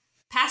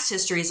 Past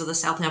histories of the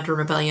Southampton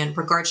Rebellion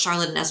regard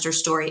Charlotte and Esther's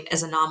story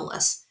as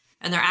anomalous,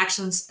 and their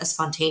actions as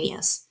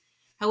spontaneous.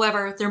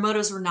 However, their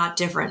motives were not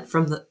different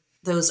from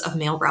those of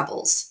male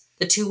rebels.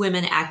 The 2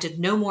 women acted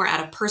no more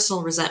out of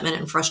personal resentment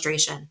and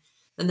frustration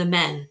than the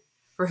men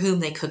for whom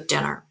they cooked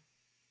dinner.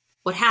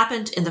 What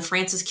happened in the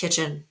Frances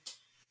kitchen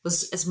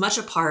was as much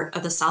a part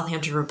of the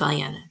Southampton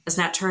Rebellion as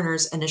Nat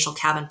Turner's initial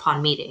Cabin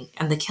Pond meeting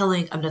and the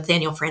killing of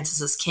Nathaniel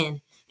Frances's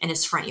kin in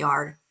his front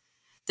yard.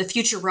 The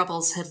future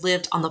rebels had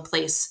lived on the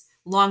place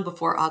long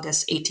before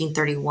August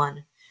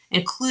 1831,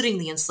 including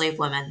the enslaved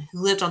women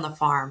who lived on the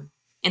farm.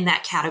 In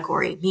that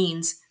category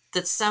means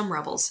that some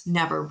rebels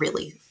never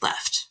really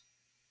left.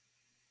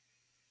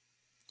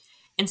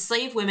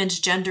 Enslaved women's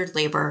gendered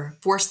labor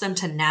forced them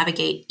to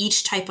navigate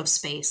each type of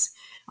space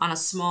on a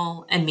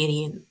small and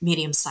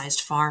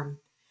medium-sized farm.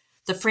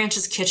 The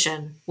Frances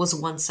kitchen was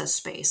one such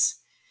space,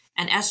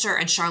 and Esther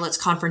and Charlotte's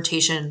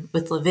confrontation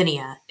with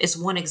Lavinia is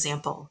one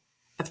example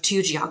of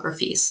 2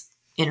 geographies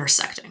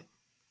intersecting.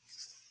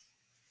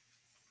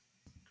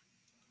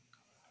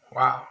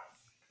 Wow.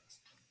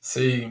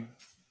 See,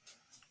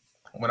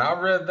 when I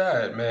read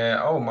that, man,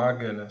 oh my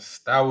goodness,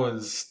 that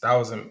was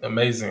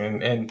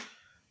amazing. And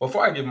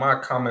before I give my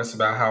comments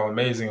about how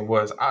amazing it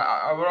was,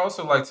 I would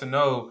also like to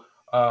know,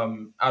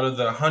 out of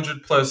the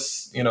 100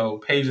 plus,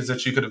 pages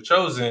that you could have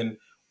chosen,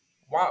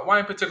 why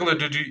in particular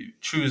did you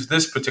choose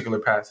this particular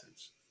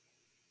passage?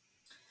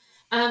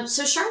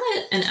 So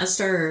Charlotte and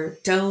Esther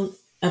don't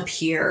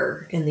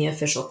appear in the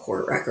official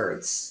court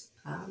records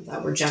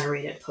that were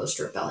generated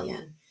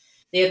post-rebellion.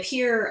 They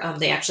appear,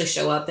 they actually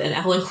show up in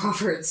Ellen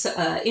Crawford's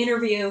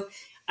interview,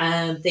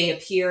 They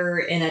appear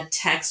in a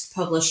text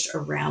published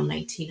around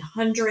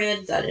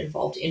 1900 that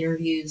involved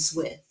interviews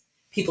with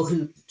people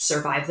who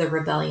survived the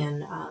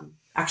rebellion,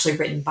 actually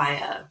written by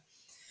a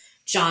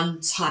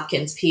Johns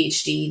Hopkins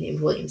PhD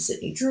named William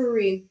Sidney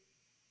Drury.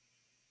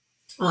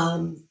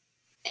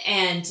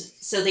 And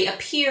so they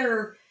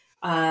appear,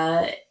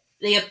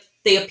 they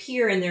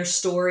appear, and their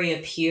story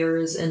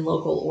appears in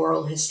local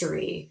oral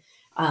history,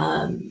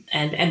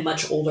 and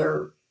much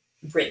older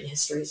written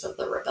histories of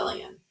the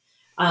rebellion.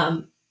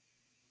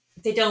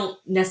 They don't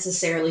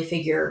necessarily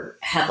figure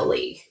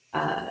heavily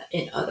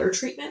in other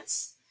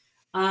treatments.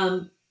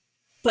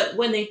 But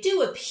when they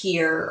do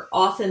appear,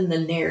 often the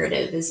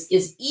narrative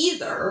is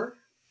either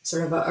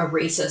sort of a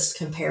racist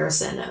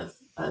comparison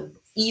of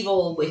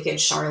evil, wicked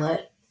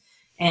Charlotte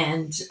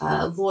and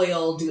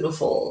loyal,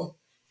 dutiful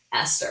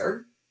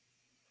Esther,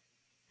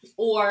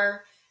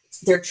 or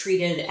they're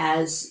treated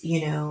as,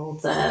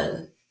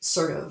 the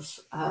sort of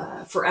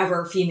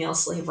forever female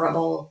slave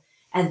rebel,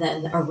 and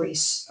then a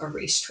race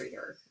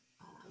traitor.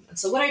 And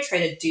so what I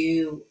try to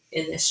do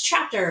in this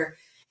chapter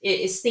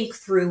is think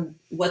through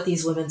what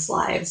these women's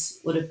lives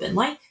would have been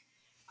like,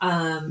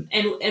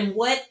 and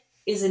what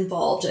is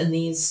involved in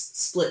these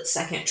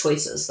split-second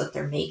choices that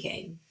they're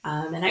making.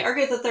 And I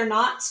argue that they're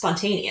not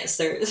spontaneous.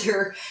 They're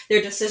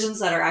decisions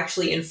that are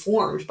actually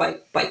informed by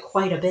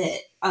quite a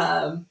bit.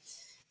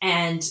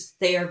 And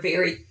they are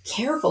very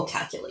careful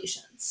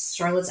calculations.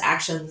 Charlotte's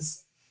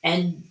actions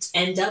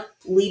end up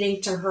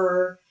leading to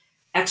her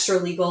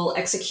extra-legal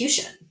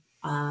execution.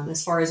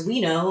 As far as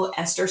we know,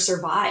 Esther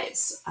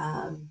survives.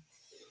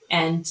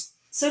 And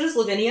so does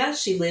Lavinia.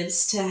 She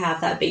lives to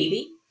have that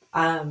baby.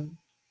 And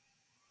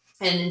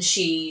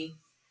she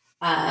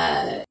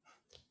lives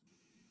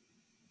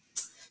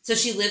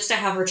to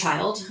have her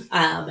child,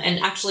 and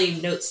actually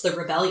notes the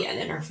rebellion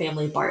in her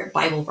family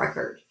Bible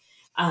record.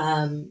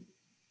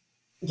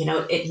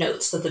 It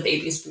notes that the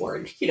baby's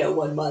born,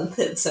 1 month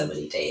and so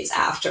many days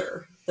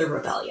after the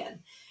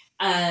rebellion.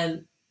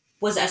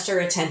 Was Esther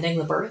attending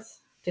the birth?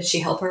 Did she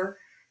help her?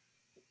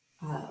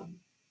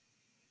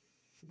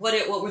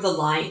 What were the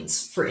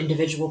lines for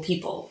individual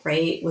people,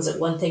 right? Was it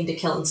one thing to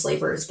kill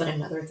enslavers, but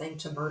another thing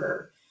to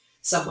murder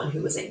someone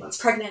who was 8 months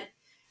pregnant?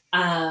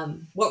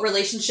 What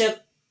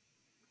relationship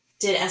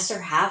did Esther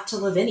have to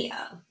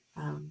Lavinia?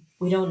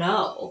 We don't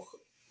know.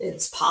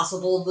 It's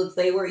possible that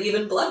they were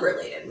even blood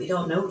related. We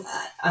don't know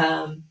that.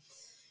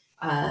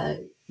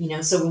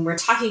 So when we're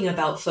talking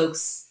about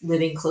folks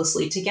living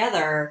closely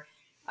together,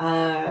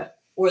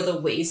 or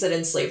the ways that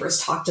enslavers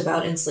talked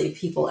about enslaved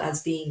people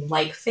as being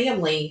like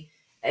family,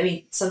 I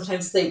mean,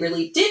 sometimes they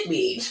really did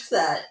mean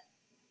that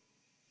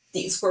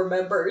these were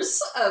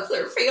members of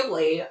their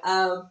family.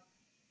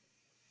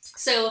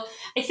 So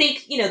I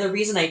think, the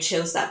reason I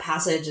chose that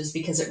passage is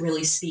because it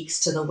really speaks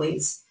to the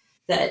ways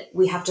that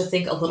we have to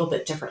think a little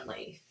bit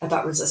differently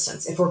about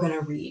resistance if we're going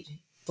to read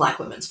Black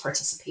women's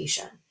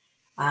participation.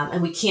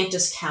 And we can't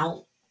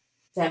discount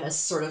them as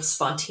sort of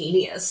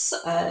spontaneous.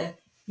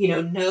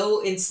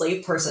 No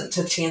enslaved person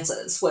took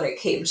chances when it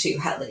came to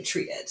how they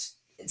treated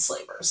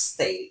enslavers.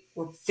 They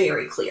were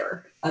very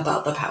clear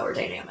about the power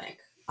dynamic.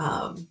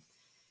 And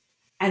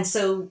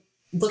so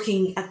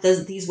looking at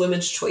these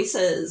women's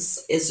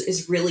choices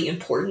is really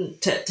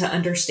important to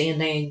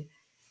understanding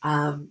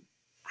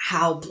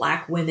how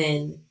Black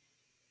women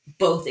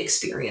both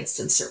experienced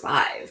and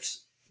survived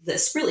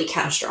this really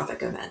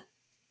catastrophic event.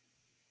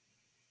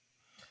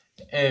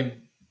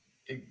 And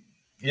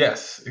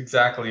yes,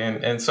 exactly.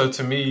 And so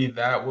to me,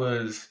 that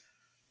was,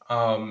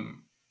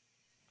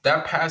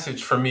 that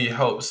passage for me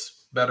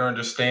helps better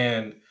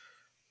understand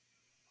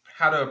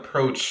how to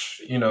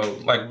approach,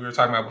 like we were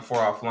talking about before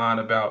offline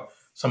about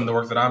some of the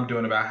work that I'm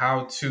doing about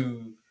how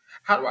do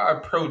I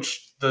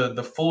approach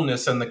the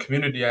fullness and the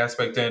community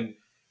aspect and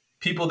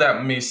people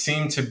that may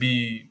seem to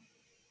be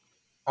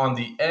on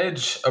the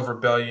edge of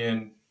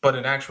rebellion, but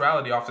in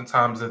actuality,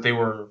 oftentimes that they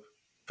were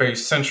very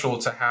central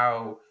to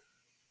how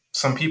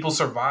some people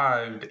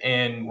survived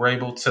and were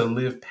able to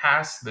live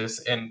past this,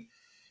 and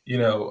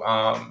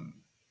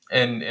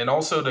and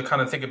also to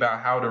kind of think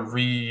about how to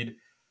read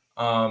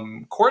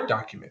court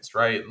documents,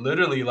 right?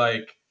 Literally,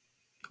 like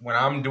when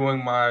I'm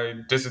doing my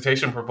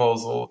dissertation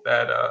proposal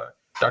that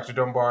Dr.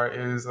 Dunbar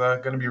is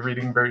going to be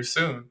reading very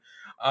soon,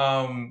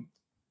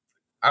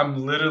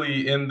 I'm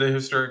literally in the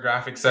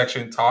historiographic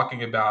section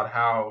talking about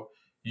how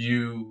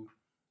you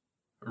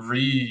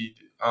read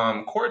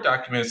court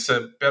documents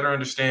to better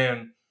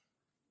understand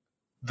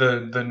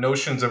the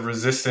notions of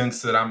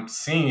resistance that I'm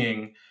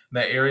seeing,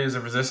 the areas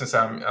of resistance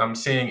I'm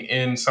seeing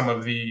in some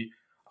of the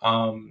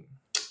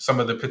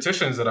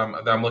petitions that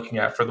I'm looking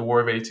at for the War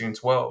of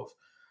 1812.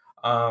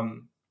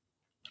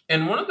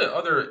 And one of the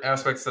other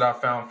aspects that I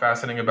found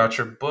fascinating about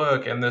your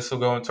book, and this will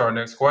go into our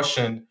next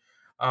question,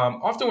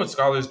 often when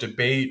scholars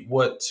debate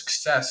what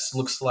success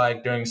looks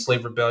like during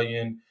slave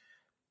rebellion,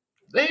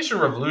 the Haitian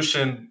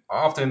Revolution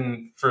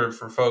often for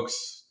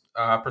folks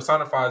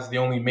personifies the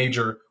only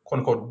major quote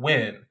unquote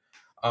win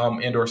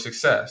and or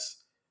success.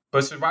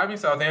 But Surviving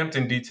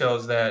Southampton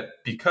details that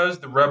because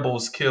the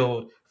rebels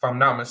killed, if I'm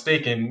not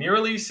mistaken,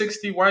 nearly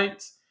 60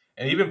 whites,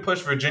 and even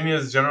pushed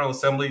Virginia's General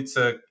Assembly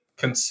to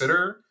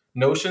consider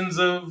notions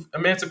of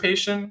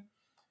emancipation.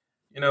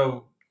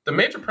 The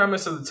major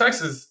premise of the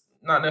text is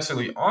not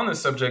necessarily on the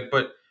subject,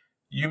 but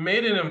you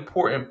made an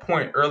important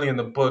point early in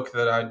the book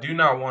that I do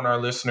not want our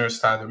listeners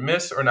to either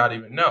miss or not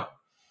even know.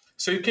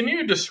 So can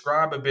you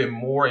describe a bit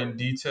more in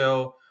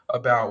detail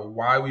about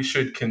why we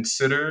should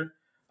consider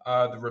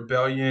the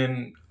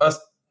rebellion a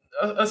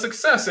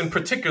success in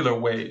particular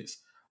ways,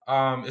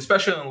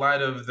 especially in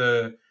light of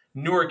the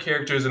newer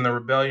characters in the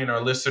rebellion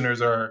our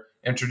listeners are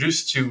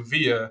introduced to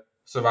via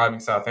Surviving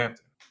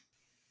Southampton?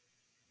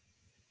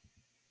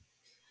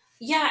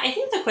 Yeah, I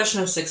think the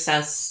question of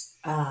success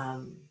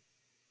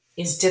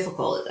is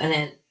difficult,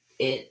 and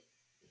it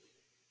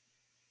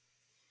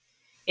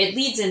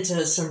leads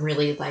into some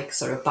really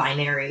sort of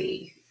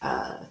binary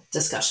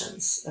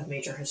discussions of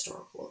major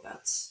historical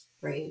events,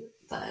 right?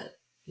 That,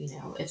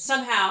 if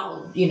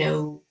somehow,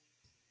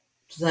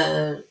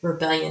 the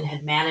rebellion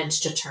had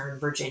managed to turn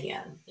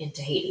Virginia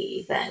into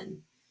Haiti,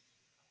 then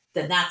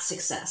that's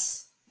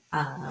success.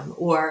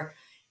 Or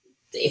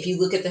if you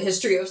look at the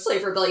history of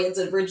slave rebellions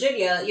in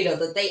Virginia,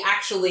 that they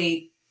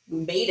actually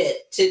made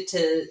it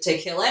to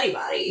kill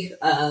anybody.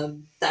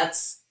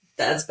 That's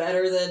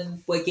better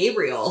than what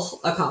Gabriel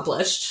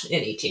accomplished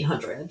in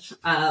 1800.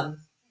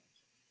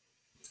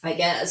 I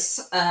guess.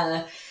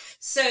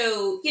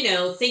 So,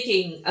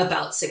 thinking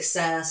about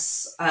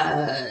success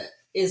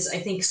is, I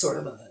think,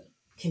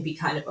 can be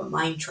kind of a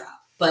mind trap.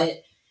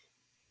 But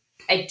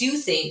I do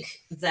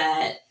think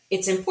that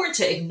it's important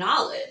to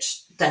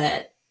acknowledge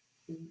that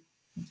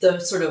the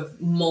sort of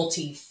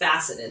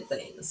multifaceted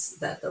things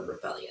that the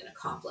rebellion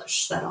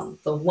accomplished, that on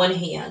the one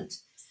hand,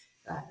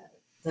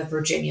 the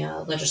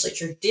Virginia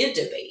legislature did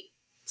debate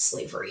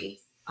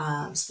slavery.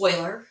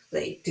 Spoiler,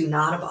 they do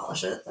not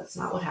abolish it. That's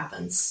not what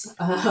happens.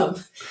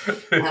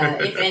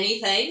 If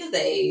anything,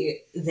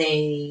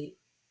 they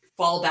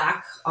fall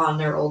back on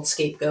their old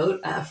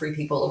scapegoat, free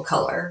people of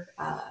color,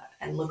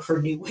 and look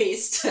for new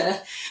ways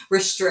to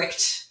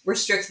restrict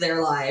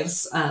their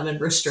lives and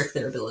restrict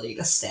their ability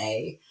to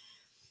stay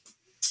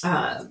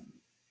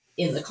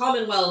in the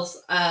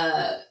Commonwealth.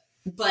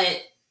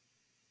 But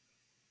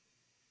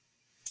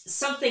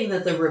something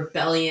that the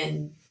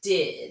rebellion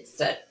did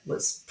that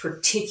was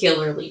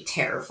particularly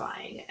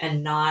terrifying,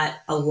 and not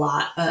a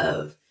lot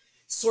of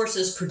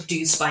sources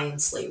produced by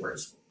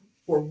enslavers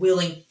were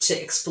willing to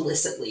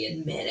explicitly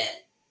admit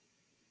it,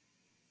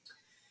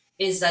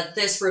 is that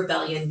this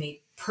rebellion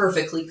made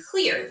perfectly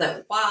clear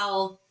that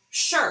while,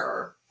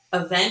 sure,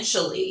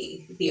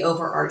 eventually the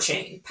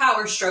overarching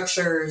power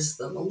structures,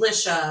 the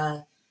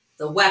militia,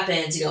 the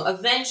weapons,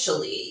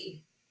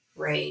 eventually,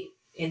 right,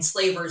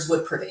 enslavers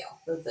would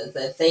prevail,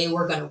 that they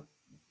were going to,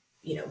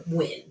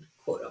 win,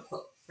 quote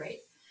unquote, right?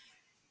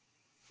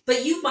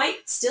 But you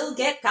might still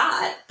get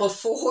got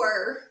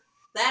before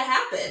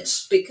that happened,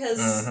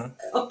 because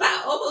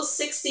about almost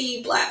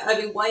 60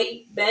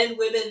 white men,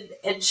 women,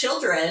 and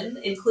children,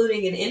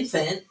 including an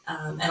infant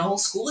and a whole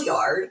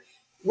schoolyard,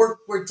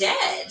 were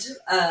dead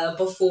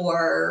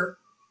before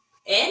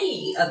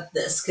any of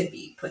this could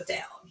be put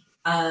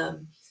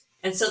down.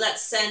 And so that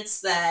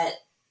sense that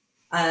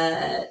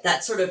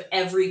that sort of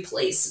every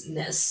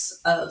placeness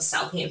of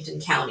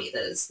Southampton County,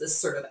 that is this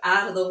sort of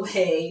out of the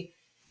way,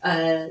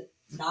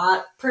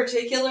 not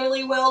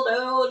particularly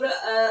well-known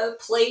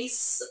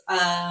place,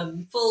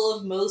 full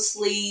of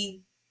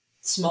mostly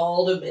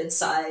small to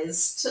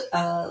mid-sized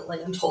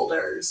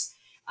landholders,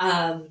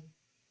 that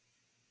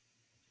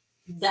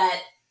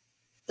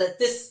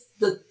this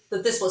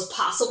was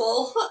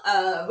possible,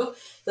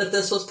 that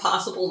this was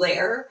possible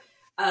there.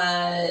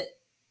 That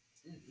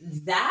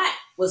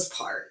was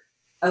part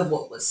of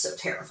what was so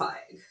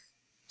terrifying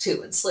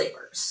to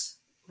enslavers,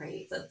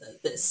 right?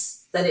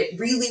 That it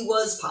really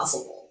was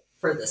possible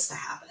for this to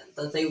happen,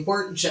 that they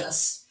weren't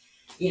just,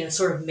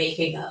 sort of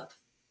making up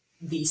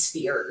these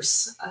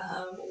fears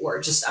or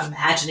just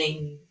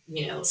imagining,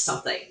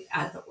 something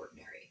out of the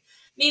ordinary.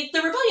 I mean,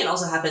 the rebellion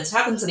also happens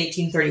in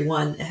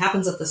 1831. It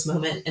happens at this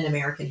moment in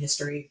American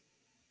history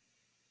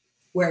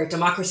where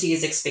democracy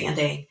is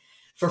expanding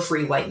for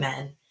free white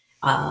men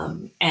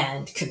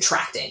and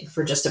contracting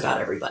for just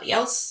about everybody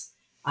else.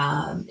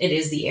 It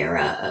is the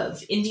era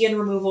of Indian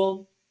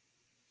removal.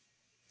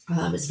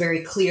 It's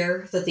very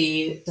clear that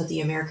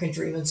the American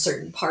dream in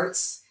certain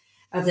parts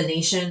of the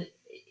nation,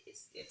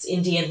 it's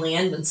Indian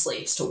land and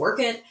slaves to work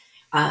it.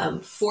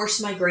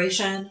 Forced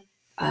migration,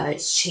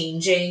 it's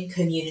changing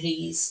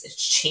communities,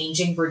 it's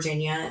changing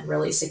Virginia in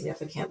really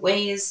significant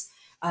ways.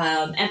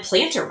 And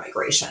planter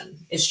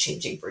migration is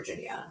changing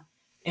Virginia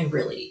in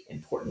really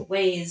important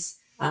ways.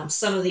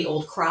 Some of the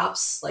old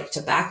crops, like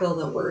tobacco,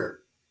 that were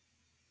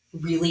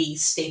really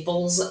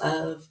staples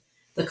of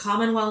the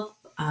Commonwealth,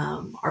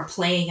 are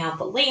playing out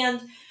the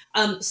land.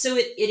 So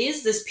it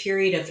is this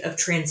period of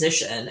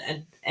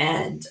transition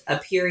and a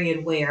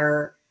period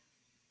where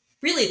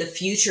really the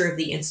future of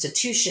the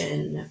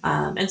institution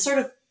and sort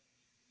of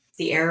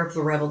the era of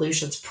the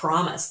revolution's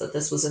promise that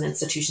this was an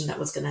institution that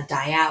was going to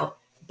die out,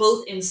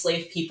 both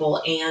enslaved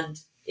people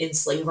and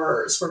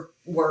enslavers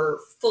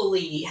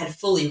had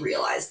fully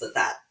realized that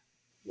that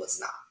was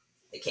not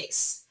the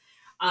case.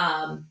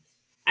 And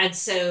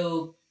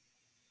so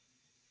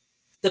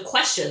the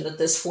question that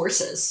this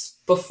forces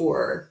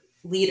before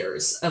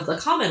leaders of the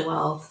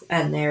Commonwealth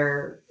and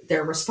their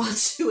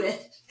response to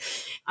it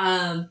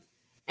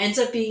ends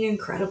up being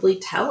incredibly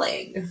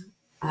telling.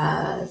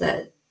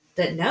 That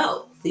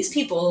no, these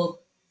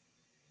people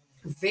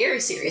were very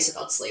serious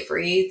about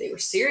slavery. They were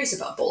serious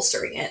about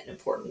bolstering it in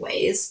important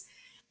ways,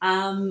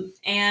 and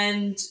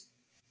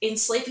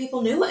enslaved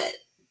people knew it.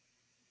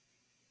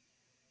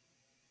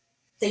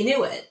 They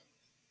knew it.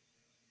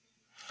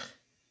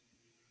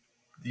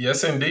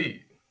 Yes,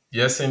 indeed.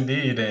 Yes,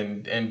 indeed.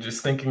 And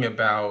just thinking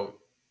about,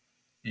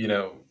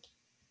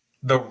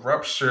 the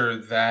rupture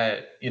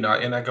that,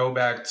 and I go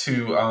back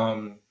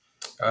to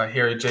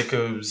Harriet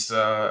Jacobs'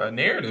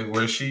 narrative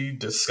where she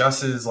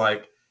discusses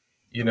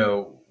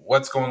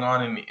what's going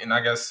on in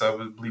I guess I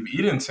would believe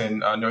Edenton,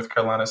 North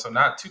Carolina, so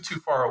not too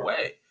far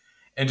away.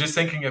 And just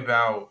thinking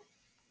about,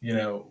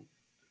 the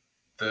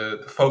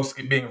folks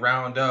being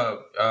round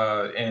up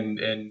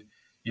and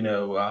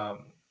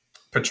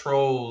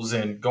patrols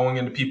and going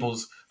into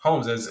people's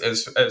homes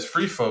as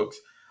free folks,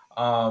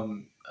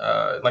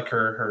 like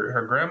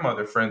her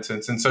grandmother, for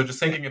instance. And so just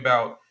thinking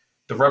about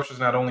the ruptures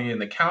not only in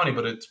the county,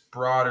 but its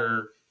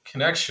broader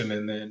connection.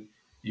 And then,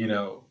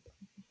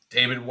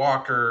 David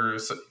Walker,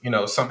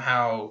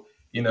 somehow,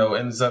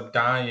 ends up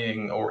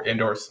dying or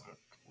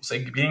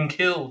say being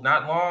killed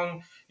not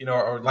long,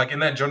 or like in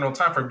that general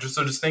time frame.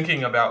 Just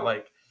thinking about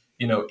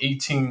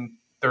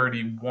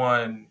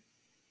 1831,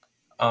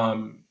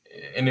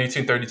 in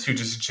 1832,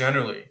 just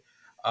generally,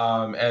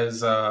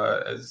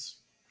 as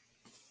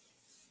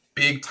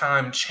big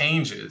time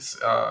changes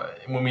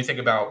when we think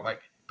about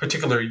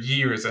particular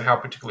years and how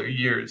particular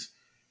years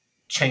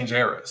change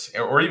eras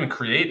or even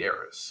create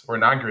eras or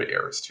inaugurate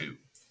eras too.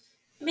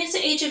 I mean, it's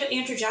the age of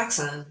Andrew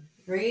Jackson,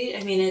 right?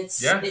 I mean,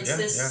 it's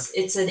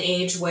an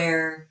age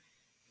where,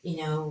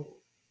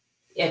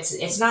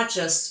 it's not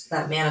just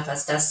that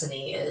manifest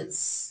destiny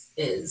is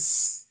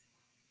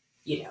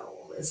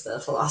the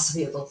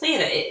philosophy of the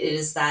planet. It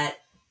is that,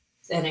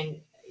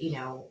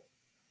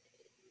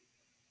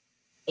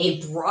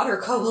 a broader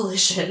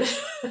coalition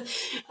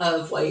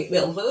of white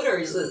male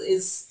voters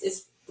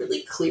is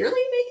really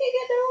clearly making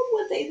it known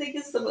what they think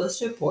is the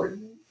most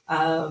important.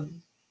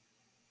 And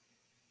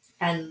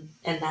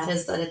that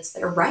is that it's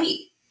their right,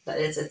 that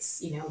it's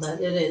that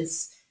it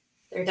is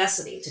their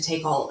destiny to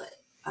take all of it,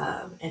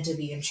 and to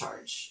be in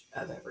charge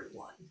of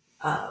everyone.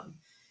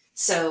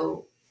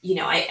 So,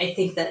 I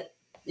think that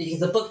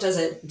the book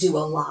doesn't do a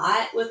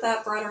lot with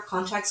that broader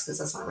context because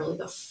that's not really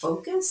the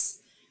focus.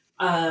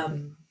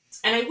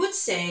 And I would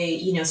say,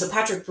 so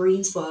Patrick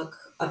Breen's book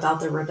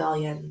about the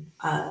rebellion,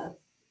 The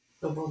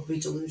World We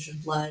Deluge in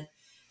Blood,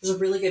 does a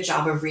really good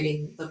job of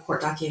reading the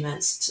court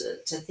documents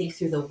to think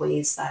through the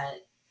ways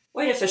that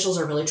white officials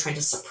are really trying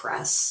to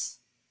suppress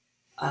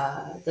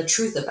the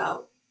truth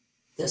about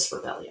this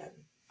rebellion.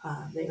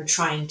 They are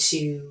trying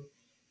to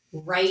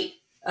write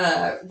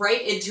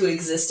into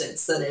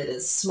existence that it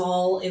is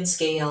small in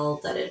scale,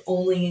 that it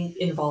only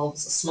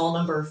involves a small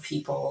number of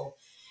people,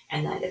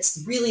 and that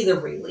it's really the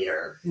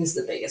ringleader who's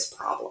the biggest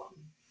problem.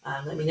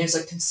 There's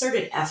a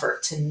concerted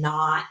effort to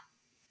not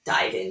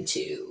dive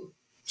into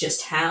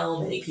just how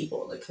many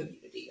people in the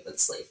community of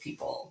enslaved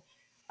people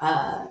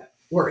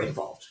were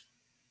involved.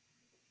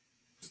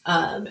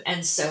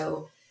 And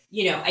so,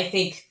 I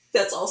think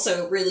that's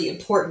also really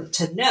important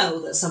to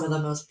know that some of the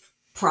most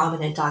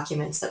prominent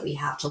documents that we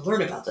have to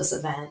learn about this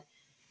event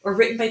were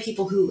written by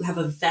people who have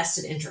a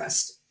vested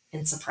interest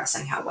in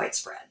suppressing how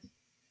widespread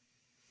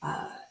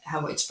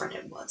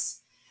it was.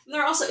 And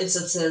there are also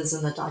instances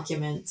in the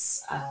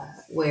documents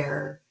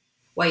where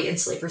white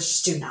enslavers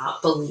just do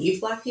not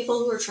believe Black people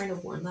who are trying to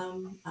warn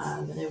them.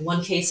 And in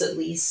one case, at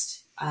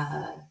least,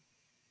 the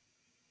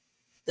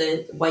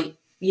white,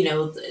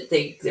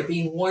 they're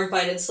being warned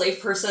by an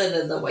enslaved person,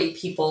 and the white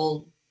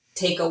people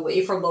take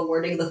away from the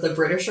warning that the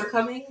British are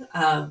coming.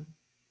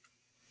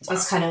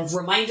 As kind of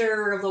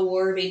reminder of the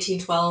War of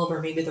 1812,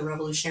 or maybe the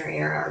Revolutionary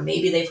Era, or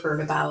maybe they've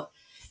heard about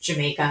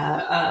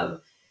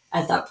Jamaica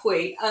at that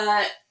point.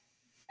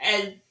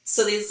 And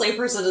so the enslaved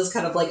person is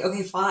kind of like,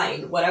 okay,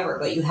 fine, whatever,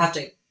 but you have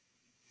to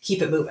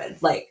keep it moving.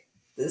 Like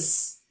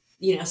this,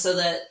 so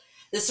that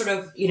this sort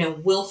of,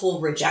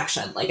 willful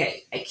rejection,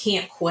 like I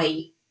can't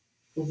quite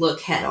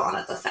look head on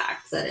at the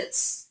fact that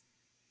it's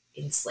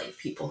enslaved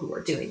people who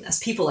are doing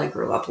this, people I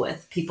grew up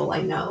with, people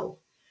I know,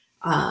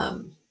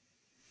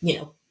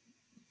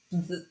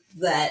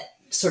 that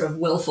sort of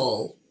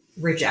willful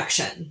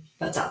rejection,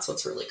 but that's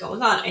what's really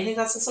going on. I think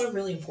that's also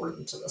really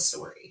important to the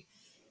story.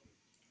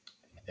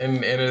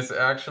 And it's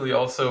actually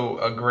also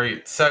a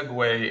great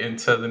segue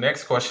into the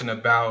next question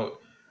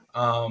about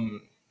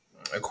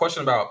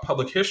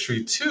public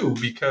history too,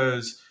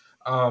 because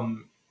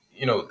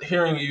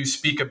hearing you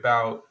speak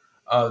about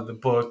the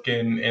book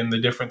and the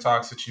different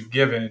talks that you've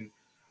given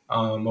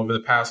over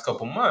the past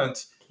couple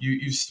months,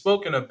 you've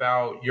spoken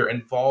about your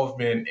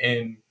involvement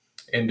in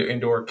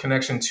and or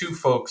connection to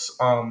folks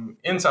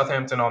in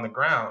Southampton on the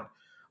ground.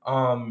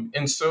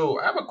 And so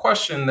I have a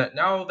question that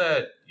now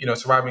that,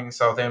 Surviving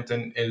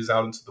Southampton is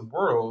out into the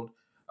world,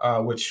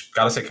 which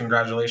gotta say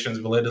congratulations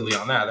belatedly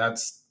on that.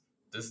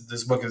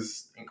 This book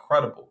is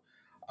incredible.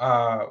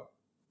 But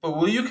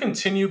will you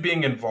continue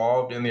being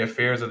involved in the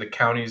affairs of the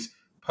county's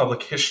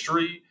public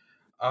history,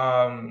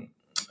 and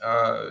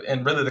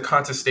really the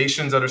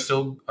contestations that are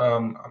still,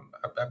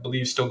 I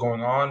believe, still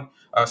going on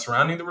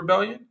surrounding the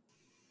rebellion?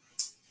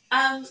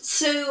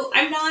 So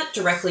I'm not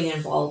directly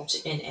involved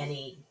in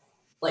any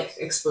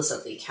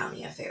explicitly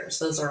county affairs.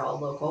 Those are all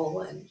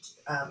local, and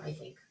I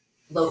think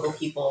local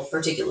people,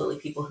 particularly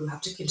people who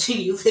have to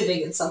continue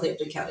living in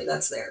Southampton County,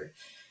 that's their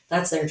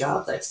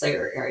job, that's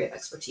their area of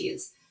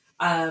expertise.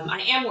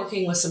 I am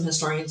working with some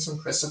historians from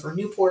Christopher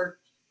Newport,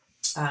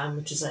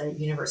 which is a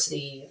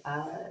university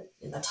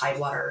in the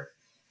Tidewater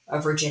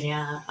of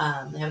Virginia.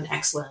 They have an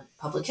excellent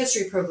public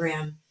history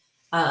program.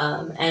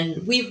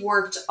 And we've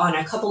worked on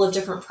a couple of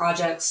different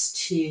projects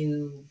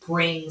to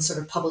bring sort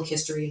of public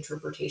history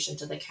interpretation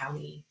to the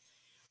county.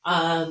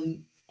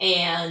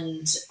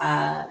 And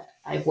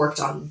I've worked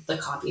on the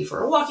copy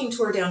for a walking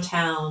tour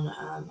downtown.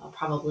 I'll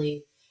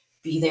probably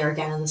be there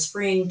again in the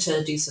spring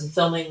to do some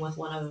filming with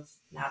one of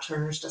Nat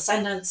Turner's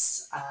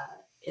descendants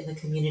in the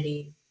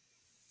community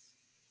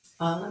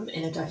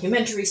in a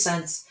documentary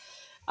sense.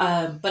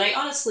 But I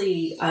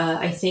honestly,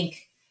 I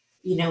think,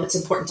 it's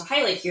important to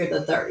highlight here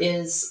that there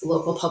is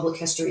local public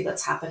history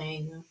that's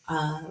happening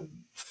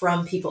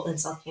from people in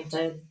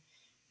Southampton.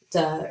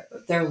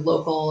 Their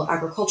local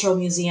agricultural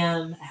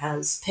museum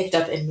has picked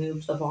up and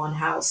moved the Vaughan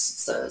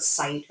House, the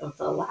site of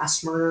the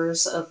last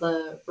murders of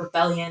the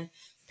rebellion,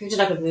 picked it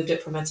up and moved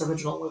it from its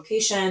original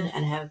location,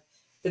 and have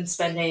been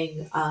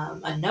spending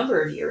a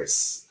number of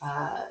years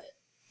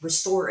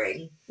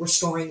restoring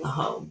the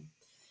home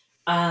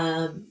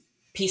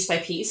piece by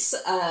piece.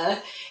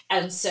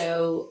 And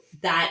so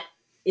that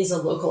is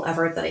a local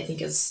effort that I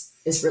think is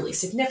really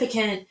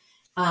significant.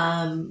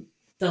 The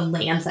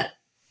land that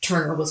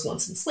Turner was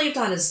once enslaved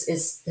on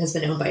has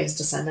been owned by his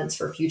descendants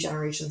for a few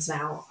generations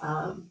now.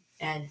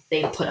 And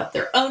they put up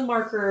their own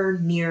marker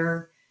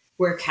near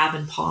where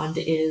Cabin Pond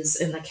is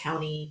in the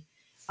county.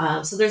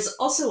 So there's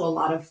also a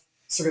lot of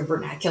sort of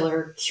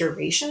vernacular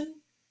curation.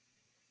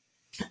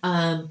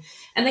 And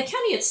the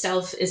county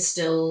itself is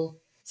still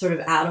sort of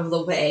out of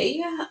the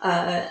way.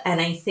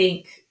 And I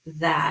think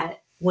that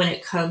when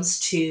it comes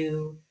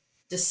to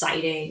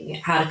deciding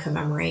how to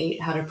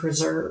commemorate, how to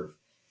preserve,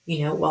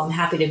 I'm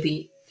happy to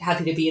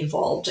be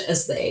involved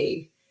as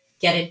they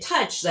get in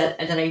touch, that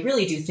I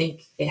really do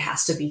think it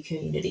has to be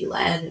community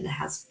led, and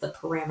the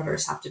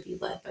parameters have to be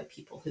led by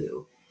people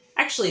who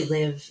actually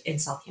live in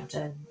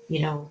Southampton.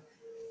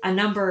 A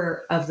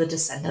number of the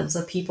descendants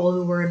of people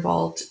who were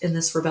involved in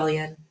this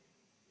rebellion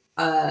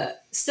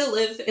still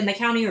live in the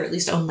county, or at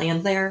least own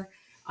land there.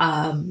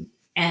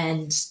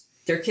 And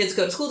their kids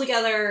go to school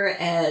together,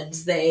 and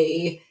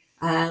they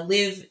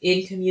live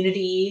in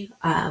community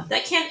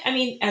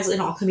that as in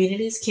all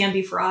communities, can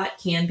be fraught,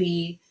 can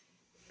be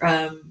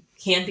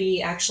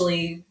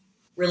actually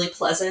really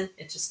pleasant.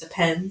 It just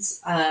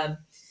depends.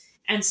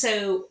 And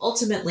so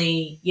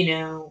ultimately,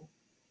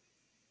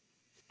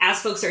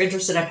 as folks are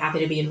interested, I'm happy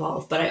to be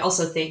involved. But I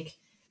also think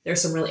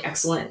there's some really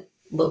excellent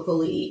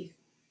locally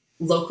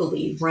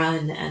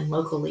run and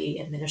locally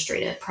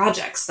administrated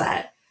projects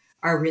that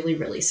are really,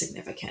 really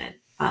significant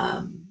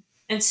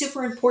and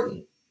super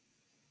important.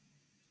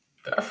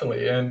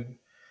 Definitely. And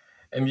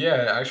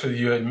yeah, actually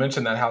you had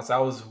mentioned that house.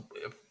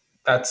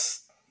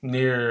 That's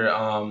near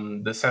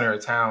the center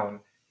of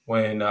town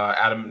when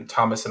Adam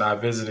Thomas and I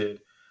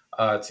visited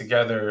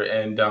together,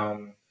 and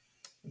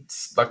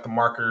it's like the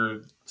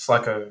marker, it's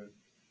like a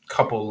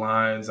couple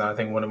lines. I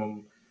think one of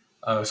them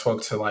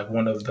spoke to like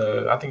one of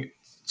the, I think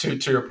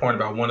to your point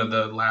about one of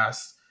the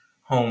last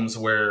homes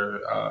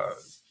where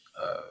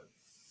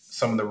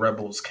some of the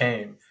rebels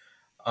came.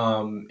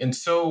 And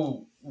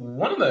so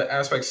one of the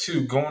aspects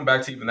too, going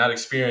back to even that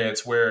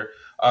experience where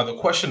the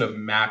question of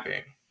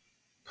mapping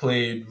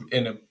played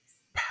an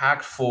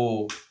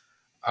impactful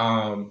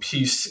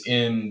piece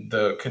in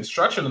the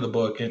construction of the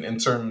book, in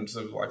terms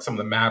of like some of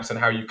the maps and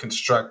how you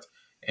construct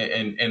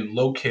and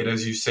locate,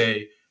 as you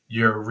say,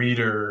 your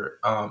reader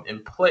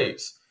in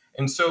place.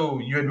 And so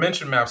you had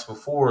mentioned maps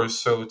before.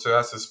 So to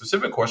ask a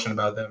specific question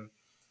about them,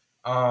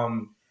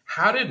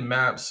 how did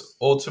maps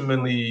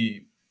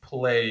ultimately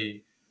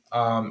play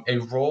a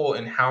role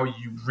in how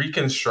you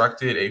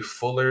reconstructed a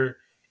fuller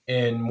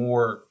and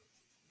more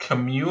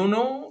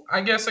communal,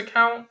 I guess,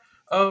 account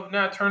of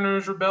Nat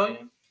Turner's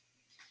rebellion?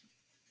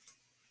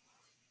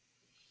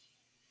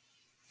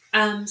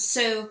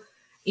 So,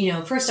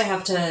 first I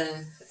have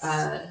to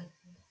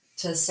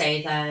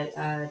say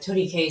that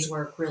Tony Kaye's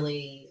work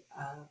really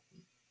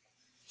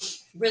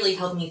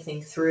helped me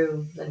think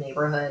through the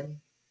neighborhood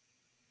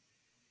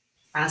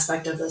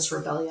aspect of this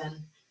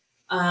rebellion.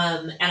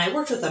 And I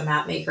worked with a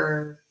map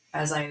maker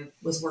as I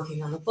was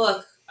working on the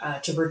book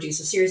to produce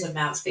a series of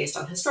maps based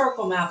on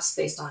historical maps,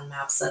 based on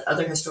maps that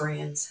other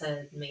historians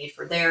had made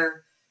for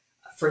their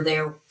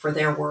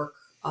work.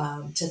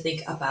 to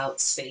think about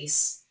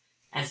space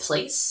and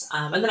place.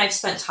 And then I've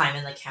spent time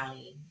in the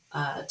county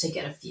to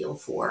get a feel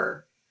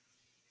for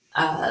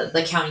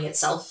the county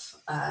itself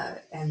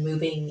and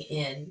moving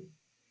in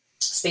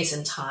space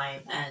and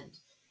time.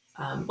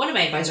 And one of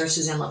my advisors,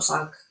 Suzanne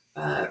Lepsok,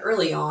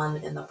 early on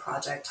in the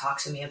project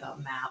talked to me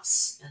about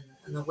maps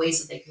and the ways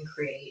that they can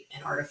create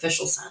an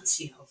artificial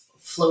sense,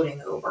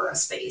 floating over a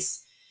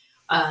space.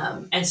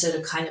 And so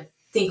to kind of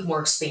think more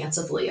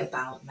expansively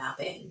about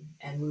mapping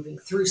and moving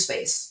through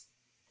space.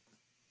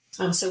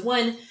 So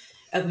one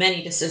of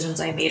many decisions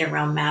I made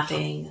around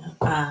mapping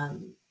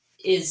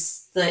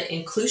is the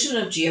inclusion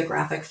of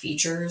geographic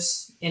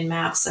features in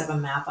maps. I have a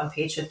map on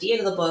page 58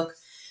 of the book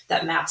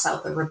that maps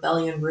out the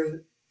rebellion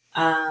route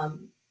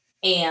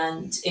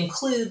and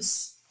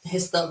includes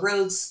the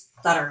roads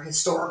that are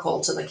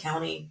historical to the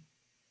county.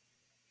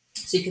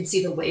 So you can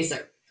see the ways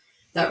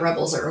that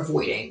rebels are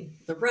avoiding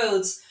the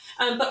roads,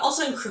 but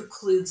also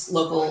includes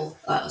local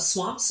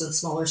swamps and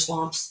smaller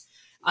swamps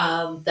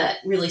that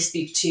really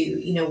speak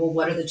to,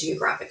 what are the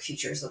geographic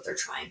features that they're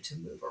trying to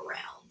move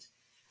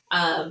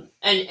around.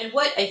 And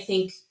what I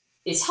think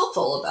is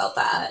helpful about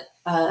that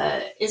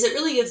is it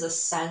really gives a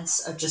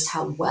sense of just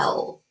how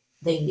well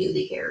they knew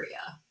the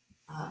area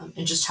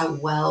and just how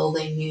well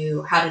they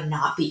knew how to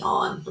not be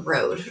on the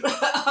road.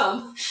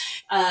 And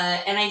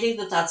I think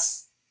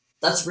that's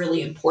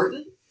really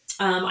important.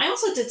 I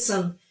also did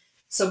some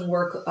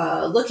work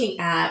looking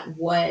at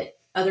what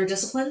other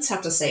disciplines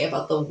have to say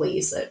about the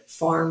ways that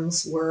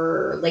farms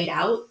were laid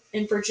out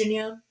in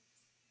Virginia.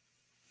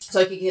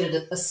 So I could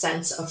get a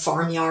sense of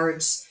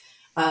farmyards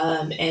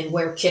and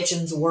where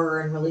kitchens were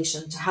in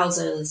relation to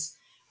houses,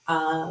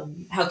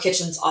 how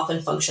kitchens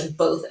often function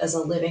both as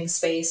a living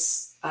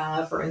space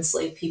for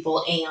enslaved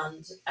people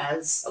and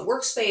as a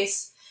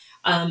workspace,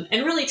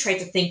 and really tried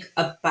to think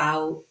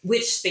about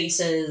which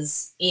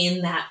spaces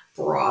in that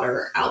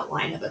broader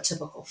outline of a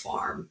typical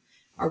farm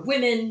are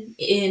women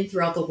in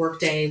throughout the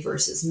workday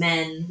versus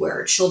men, where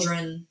are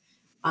children,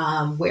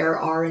 where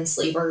are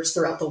enslavers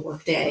throughout the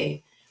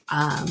workday.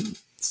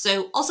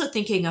 So also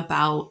thinking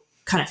about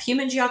kind of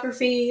human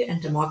geography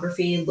and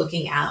demography,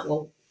 looking at,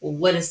 well,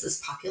 what is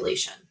this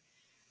population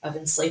of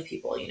enslaved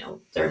people?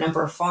 There are a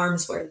number of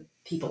farms where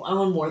people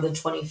own more than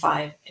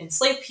 25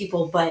 enslaved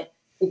people, but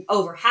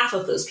over half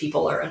of those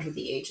people are under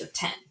the age of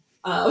 10.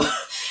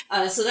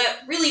 So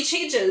that really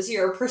changes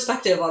your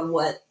perspective on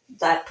what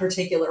that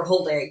particular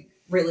holding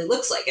really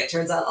looks like. It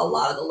turns out a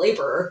lot of the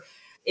labor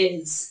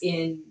is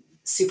in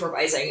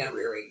supervising and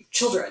rearing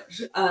children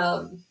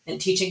and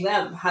teaching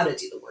them how to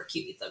do the work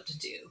you need them to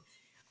do.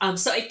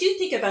 So I do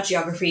think about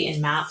geography in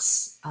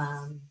maps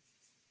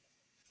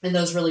in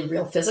those really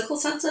real physical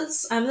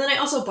senses. And then I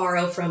also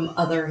borrow from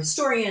other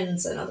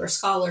historians and other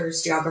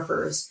scholars,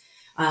 geographers,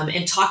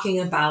 and talking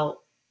about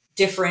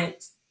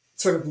different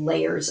sort of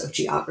layers of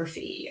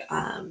geography.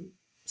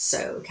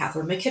 So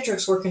Catherine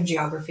McKittrick's work in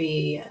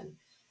geography and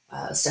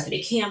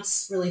Stephanie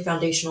Camp's really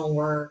foundational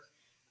work,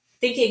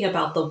 thinking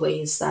about the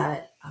ways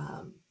that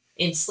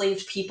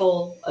enslaved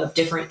people of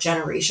different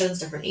generations,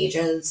 different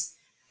ages,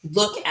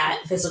 look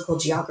at physical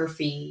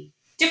geography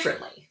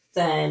differently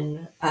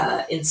than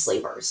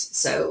enslavers.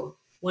 So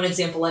one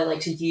example I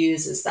like to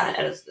use is that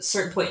at a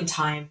certain point in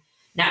time,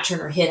 Nat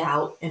Turner hid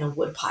out in a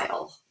wood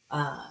pile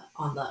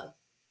on the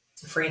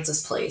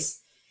Francis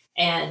Place.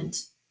 And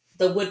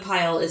the wood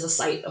pile is a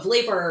site of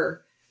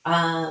labor,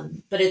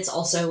 but it's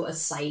also a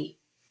site,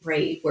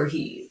 right, where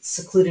he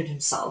secluded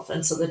himself.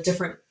 And so the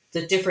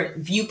different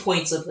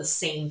viewpoints of the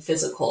same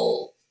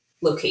physical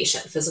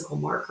location, physical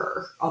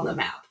marker on the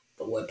map,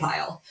 the wood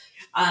pile,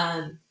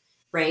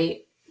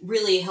 right,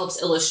 really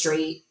helps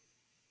illustrate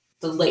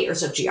the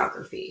layers of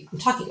geography I'm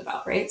talking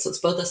about, right? So it's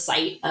both a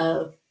site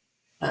of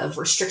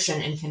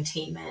restriction and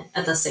containment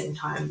at the same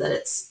time that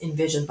it's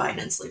envisioned by an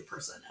enslaved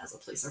person as a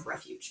place of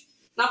refuge.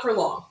 Not for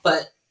long,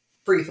 but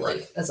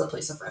briefly as a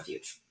place of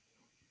refuge.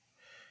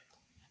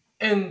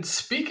 And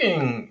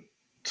speaking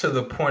to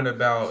the point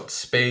about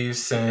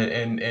space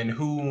and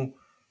who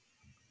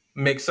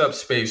makes up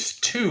space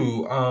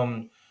too,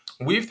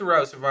 weave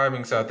throughout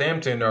Surviving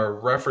Southampton are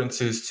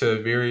references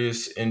to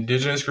various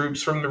indigenous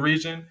groups from the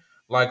region,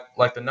 like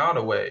the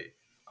Nottoway.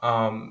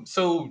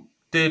 So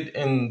did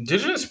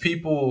indigenous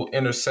people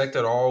intersect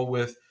at all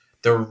with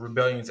the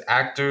rebellion's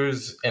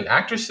actors and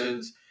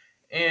actresses?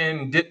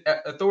 And did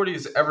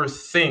authorities ever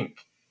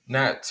think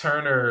Nat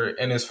Turner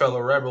and his fellow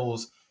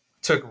rebels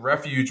took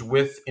refuge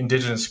with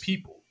indigenous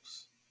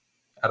peoples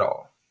at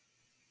all?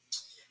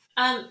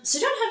 So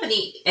I don't have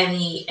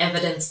any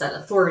evidence that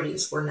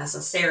authorities were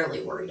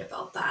necessarily worried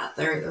about that.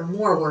 They're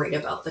more worried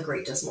about the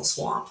Great Dismal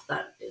Swamp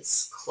that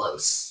is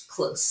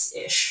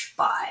close-ish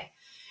by.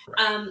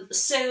 Right.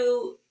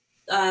 So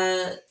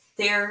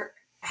there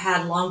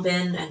had long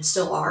been and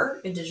still are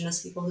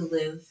indigenous people who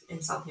live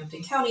in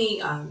Southampton County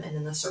and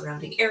in the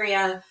surrounding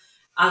area.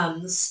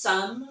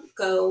 Some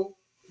go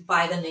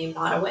by the name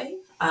Nottoway,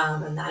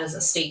 and that is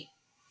a state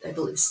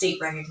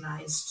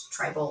recognized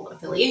tribal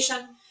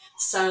affiliation.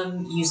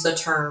 Some use the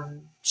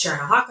term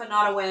Sharonahaka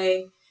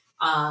Nottoway,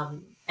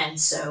 and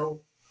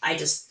so I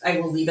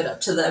will leave it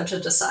up to them to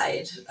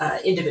decide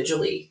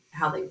individually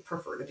how they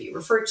prefer to be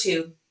referred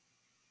to.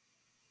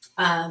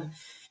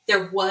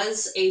 There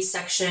was a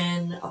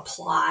section, a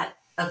plot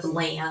of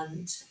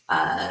land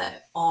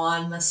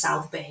on the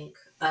south bank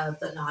of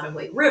the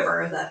Nottoway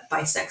River that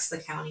bisects the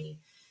county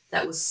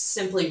that was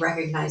simply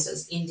recognized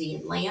as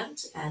Indian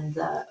land, and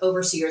the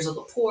overseers of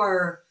the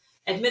poor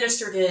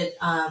administered it,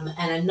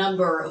 and a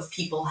number of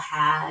people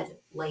had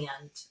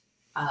land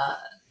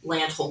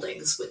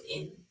holdings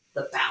within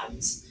the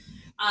bounds.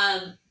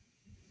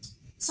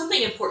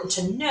 Something important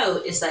to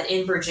note is that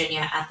in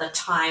Virginia at the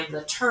time,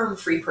 the term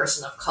free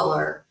person of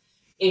color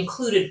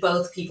included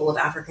both people of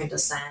African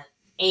descent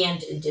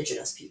and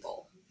indigenous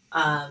people.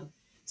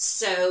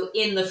 So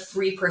in the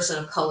free person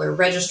of color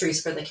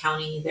registries for the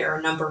county, there are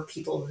a number of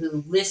people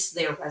who list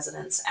their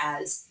residence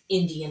as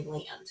Indian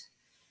land.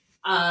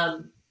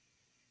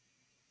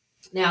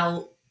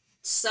 Now,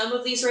 some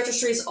of these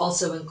registries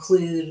also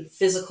include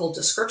physical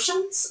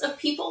descriptions of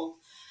people,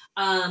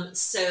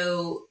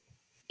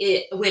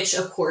 which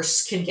of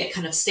course can get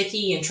kind of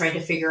sticky and trying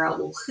to figure out,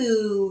 well,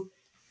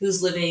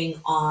 who's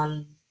living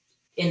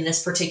in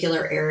this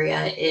particular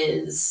area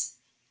is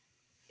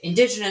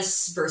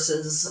indigenous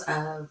versus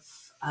of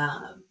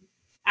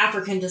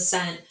African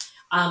descent.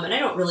 And I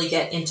don't really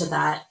get into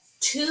that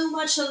too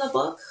much in the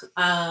book,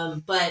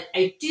 but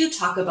I do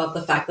talk about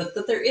the fact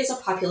that there is a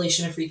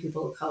population of free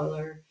people of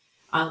color,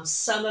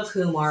 some of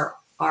whom are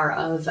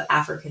of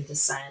African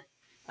descent,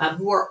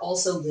 who are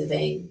also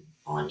living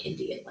on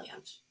Indian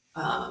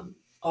land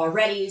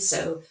already.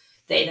 So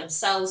they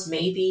themselves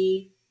may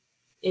be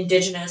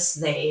indigenous.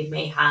 They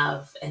may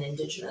have an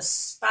indigenous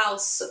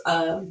spouse.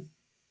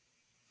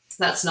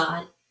 That's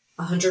not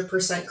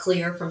 100%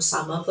 clear from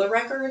some of the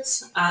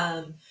records,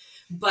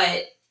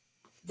 but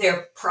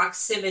their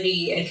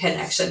proximity and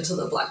connection to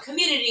the Black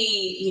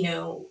community,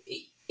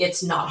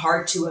 it's not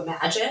hard to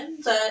imagine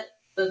that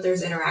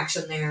there's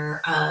interaction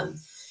there,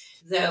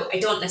 though I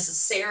don't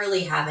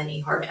necessarily have any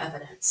hard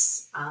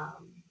evidence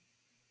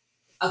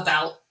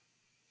about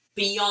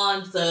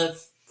beyond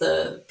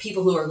the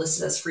people who are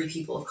listed as free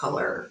people of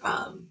color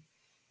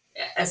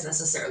as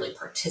necessarily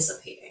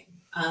participating.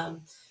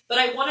 But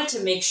I wanted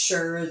to make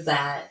sure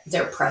that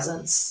their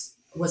presence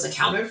was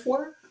accounted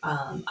for.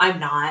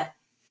 I'm not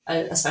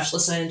a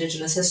specialist in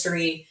Indigenous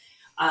history,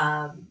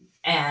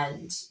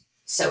 and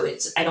so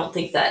I don't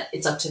think that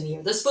it's up to me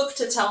or this book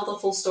to tell the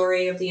full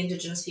story of the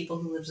Indigenous people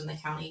who lived in the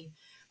county.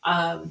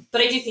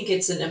 But I do think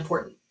it's an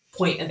important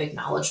point of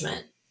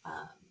acknowledgement,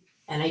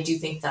 and I do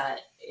think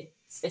that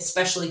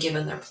especially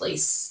given their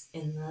place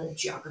in the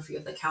geography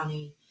of the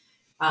county,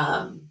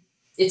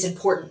 it's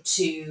important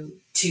to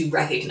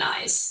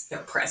recognize their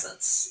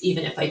presence,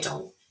 even if I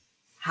don't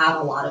have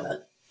a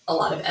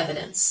lot of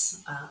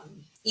evidence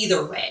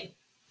either way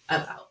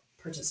about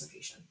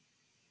participation.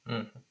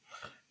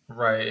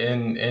 Right,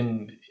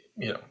 and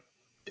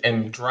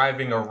and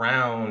driving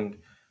around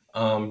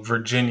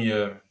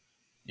Virginia,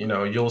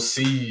 you'll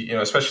see,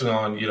 especially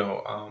on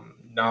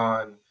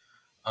non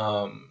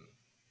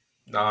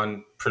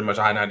pretty much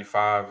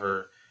I-95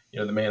 or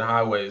the main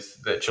highways,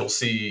 that you'll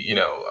see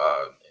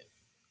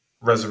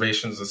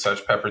reservations and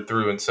such peppered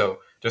through. And so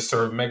just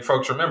to make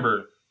folks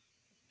remember,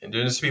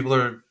 indigenous people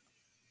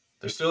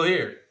they're still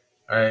here.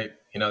 All right.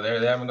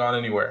 They haven't gone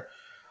anywhere.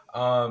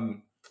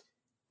 And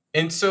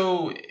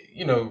so,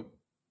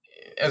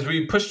 as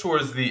we push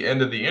towards the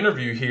end of the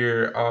interview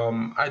here,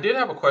 I did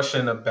have a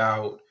question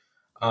about,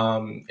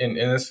 and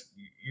this,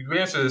 you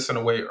answered this in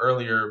a way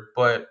earlier,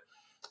 but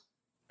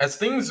as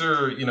things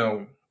are,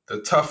 the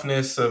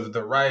toughness of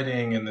the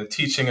writing and the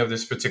teaching of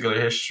this particular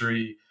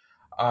history,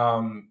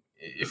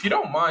 if you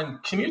don't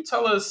mind, can you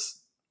tell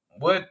us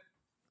what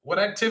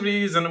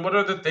activities and what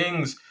other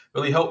things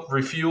really help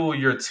refuel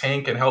your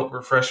tank and help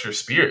refresh your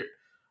spirit,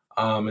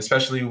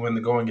 especially when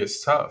the going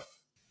gets tough?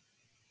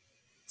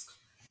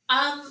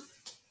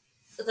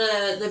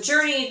 The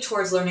journey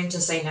towards learning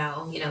to say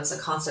no, is a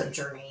constant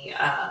journey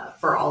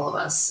for all of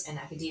us in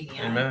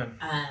academia. Amen.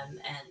 And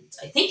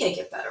I think I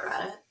get better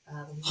at it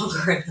the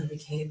longer I'm in the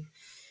game.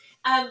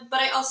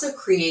 But I also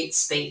create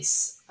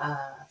space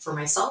for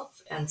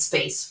myself and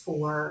space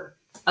for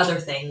other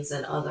things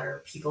and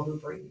other people who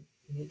bring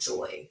me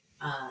joy,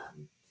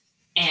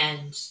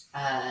 and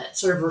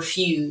sort of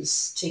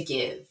refuse to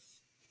give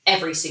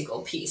every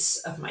single piece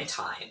of my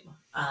time.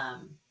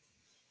 And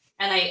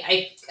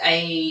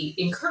I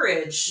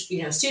encourage,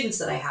 students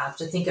that I have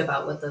to think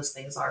about what those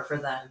things are for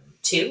them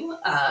too.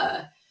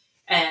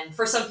 And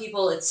for some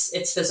people,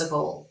 it's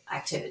physical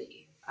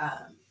activity.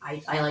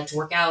 I like to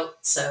work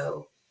out,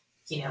 so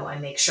I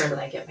make sure that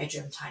I get my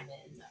gym time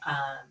in.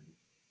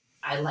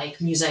 I like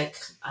music,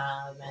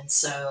 and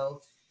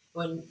so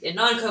when in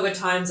non-COVID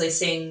times I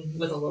sing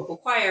with a local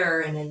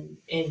choir, and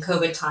in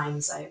COVID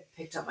times I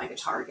picked up my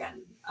guitar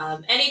again.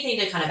 Anything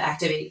to kind of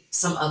activate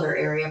some other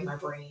area of my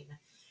brain.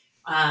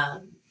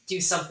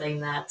 Do something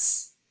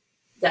that's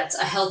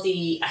a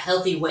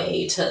healthy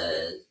way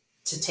to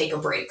take a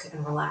break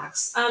and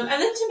relax, and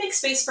then to make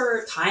space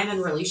for time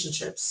and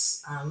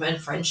relationships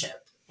and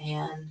friendship.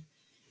 And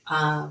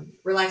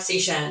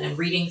relaxation and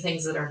reading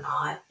things that are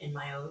not in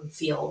my own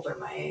field or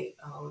my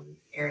own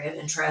area of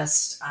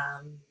interest,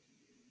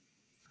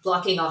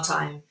 blocking off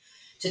time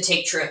to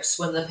take trips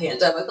when the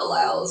pandemic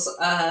allows,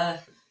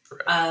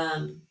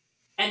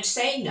 and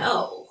say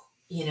no.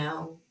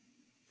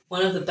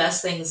 One of the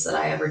best things that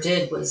I ever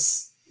did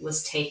was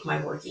take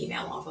my work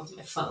email off of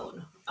my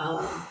phone,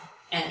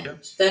 and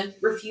then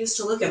refuse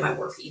to look at my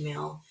work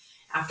email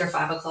after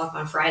 5:00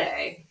 on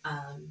Friday.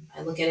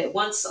 I look at it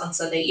once on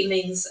Sunday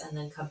evenings and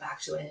then come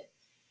back to it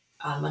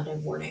on Monday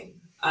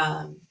morning.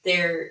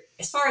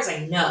 As far as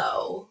I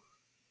know,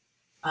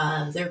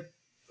 there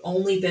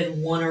only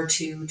been 1 or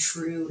 2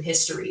 true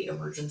history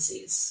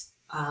emergencies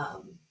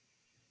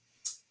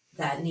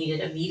that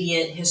needed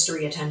immediate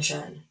history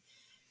attention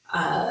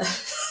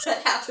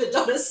that happened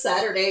on a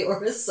Saturday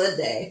or a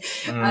Sunday.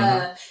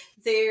 Mm-hmm.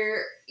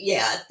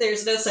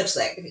 There's no such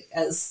thing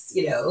as,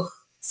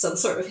 some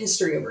sort of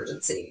history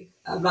emergency.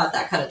 I'm not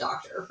that kind of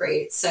doctor,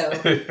 right? So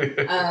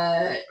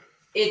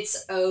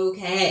it's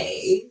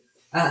okay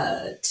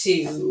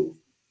to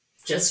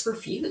just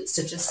refuse,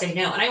 to just say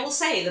no. And I will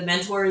say the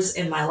mentors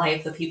in my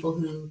life, the people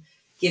who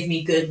give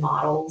me good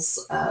models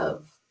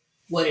of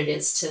what it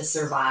is to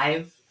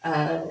survive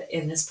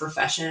in this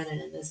profession and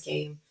in this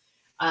game,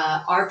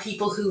 are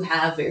people who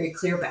have very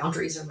clear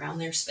boundaries around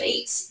their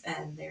space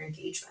and their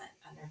engagement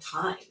and their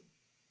time.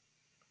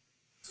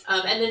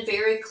 And then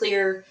very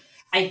clear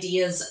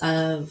ideas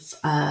of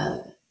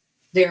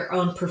their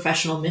own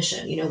professional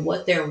mission,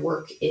 what their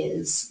work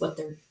is,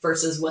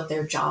 versus what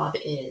their job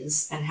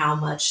is, and how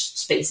much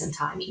space and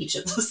time each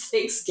of those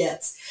things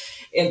gets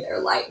in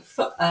their life.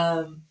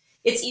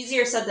 It's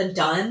easier said than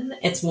done.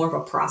 It's more of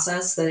a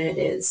process than it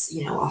is,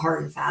 a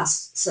hard and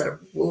fast set of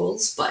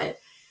rules. But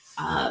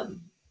I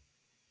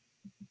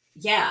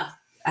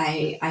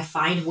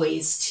find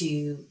ways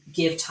to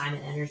give time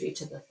and energy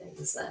to the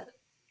things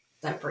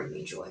that bring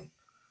me joy.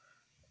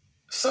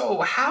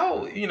 So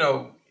how, we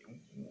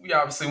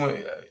obviously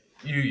went,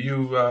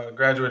 you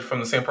graduated from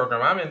the same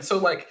program I'm in. So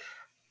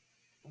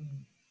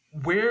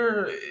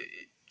where,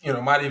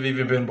 might have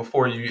even been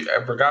before you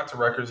ever got to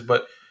Rutgers,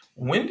 but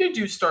when did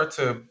you start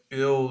to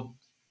build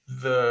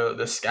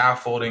the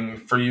scaffolding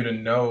for you to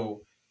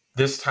know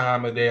this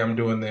time of day I'm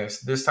doing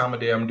this time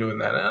of day I'm doing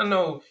that? And I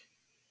know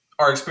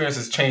our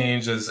experiences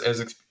change as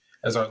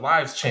our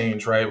lives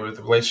change, right, with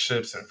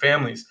relationships and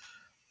families.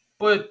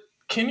 But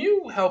can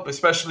you help,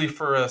 especially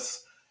for us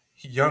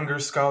younger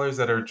scholars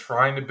that are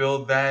trying to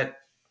build that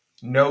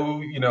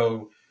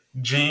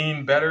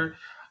gene better,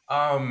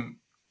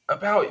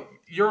 about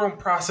your own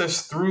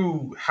process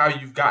through how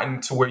you've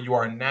gotten to where you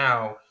are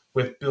now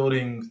with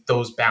building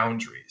those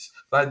boundaries?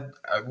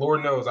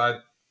 Lord knows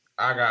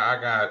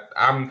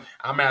I'm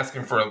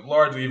asking for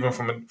largely even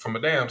from a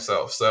damn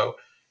self. So,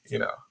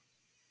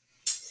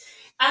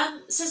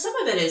 So some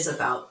of it is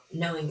about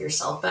knowing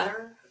yourself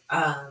better,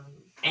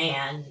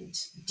 and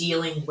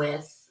dealing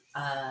with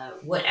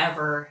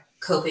whatever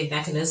coping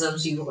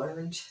mechanisms you've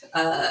learned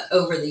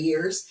over the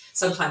years,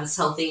 sometimes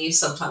healthy,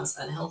 sometimes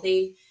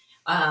unhealthy.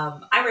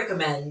 I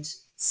recommend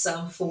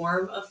some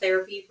form of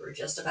therapy for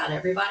just about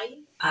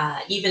everybody,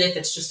 even if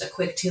it's just a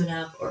quick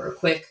tune-up or a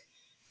quick,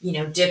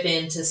 dip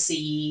in to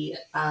see,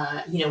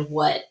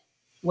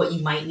 what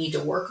you might need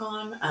to work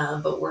on,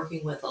 but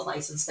working with a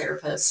licensed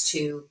therapist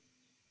to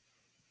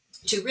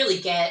really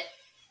get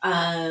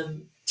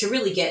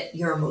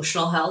your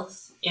emotional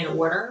health in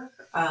order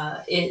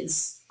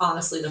is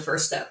honestly the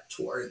first step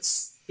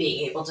towards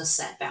being able to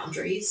set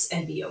boundaries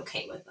and be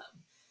okay with them.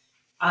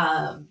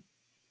 I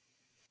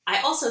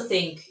also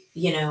think,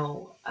 the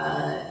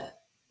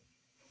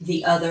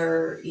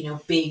other,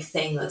 big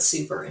thing that's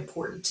super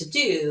important to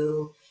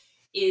do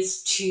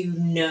is to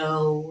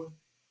know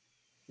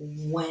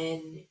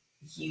when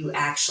you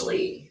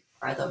actually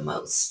are the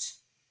most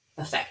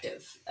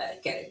effective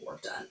at getting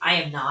work done. I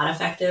am not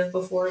effective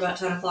before about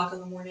 10 o'clock in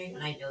the morning,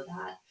 and I know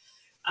that.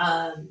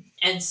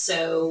 And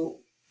so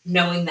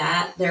knowing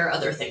that, there are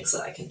other things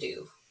that I can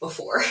do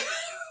before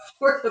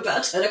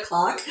about 10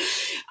 o'clock.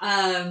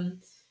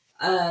 And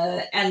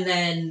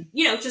then,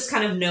 just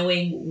kind of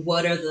knowing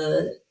what are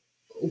the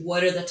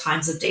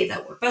times of day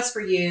that work best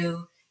for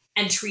you,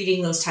 and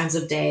treating those times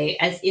of day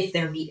as if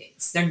they're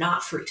meetings. They're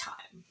not free time.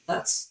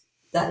 That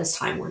is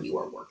time where you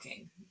are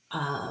working.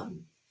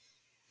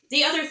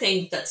 The other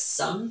thing that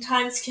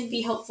sometimes can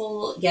be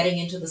helpful getting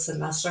into the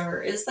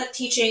semester is that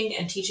teaching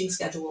and teaching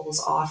schedules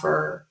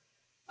offer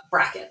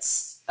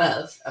brackets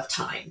of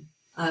time.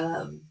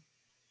 And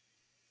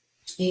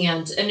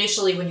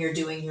initially, when you're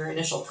doing your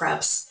initial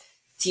preps,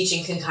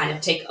 teaching can kind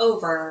of take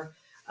over.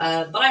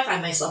 But I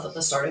find myself at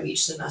the start of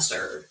each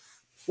semester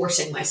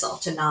forcing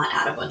myself to not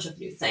add a bunch of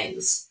new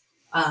things,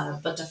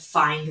 but to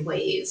find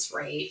ways,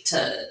 right,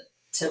 to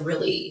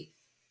really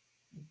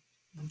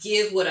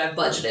give what I've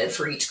budgeted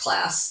for each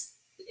class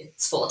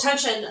its full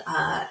attention,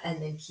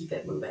 and then keep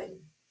it moving.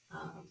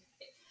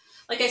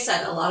 Like I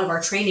said, a lot of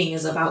our training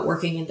is about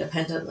working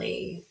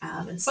independently.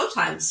 And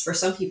sometimes for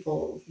some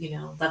people,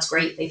 that's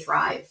great. They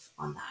thrive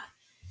on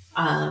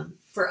that.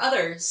 For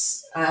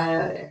others,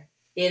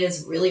 it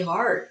is really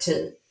hard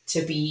to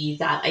be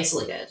that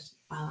isolated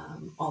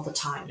all the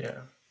time.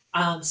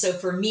 Yeah. So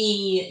for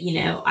me,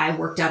 I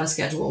worked out a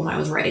schedule when I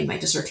was writing my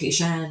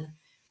dissertation,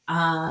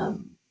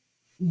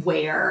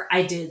 where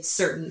I did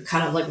certain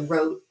kind of like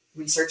rote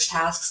research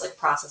tasks, like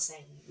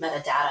processing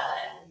metadata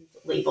and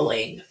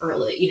labeling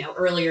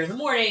earlier in the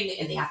morning.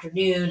 In the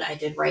afternoon, I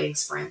did writing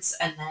sprints,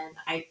 and then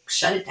I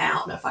shut it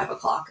down at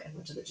 5:00 and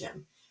went to the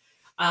gym.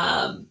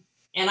 And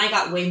I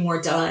got way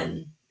more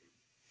done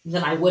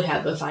than I would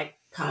have if I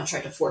kind of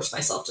tried to force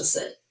myself to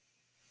sit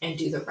and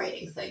do the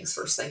writing things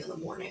first thing in the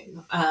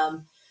morning.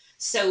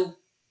 So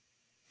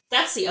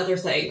that's the other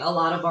thing. A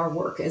lot of our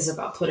work is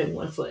about putting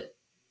one foot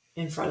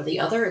in front of the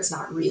other. It's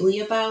not really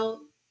about,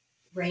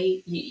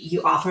 right?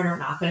 You often are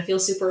not going to feel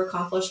super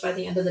accomplished by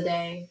the end of the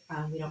day.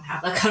 We don't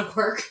have that kind of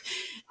work.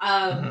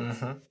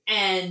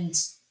 And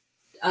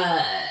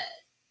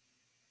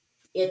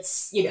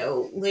it's,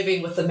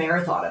 living with the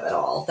marathon of it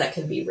all that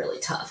can be really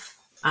tough.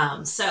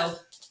 So,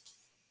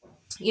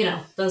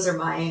 those are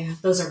my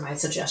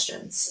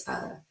suggestions,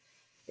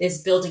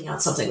 is building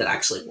out something that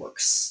actually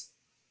works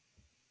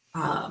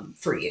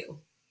for you.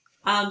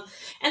 And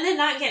then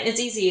it's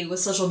easy with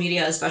social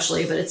media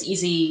especially, but it's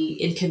easy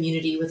in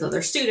community with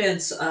other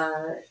students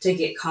to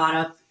get caught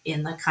up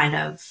in the kind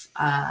of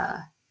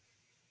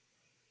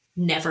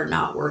never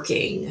not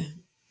working,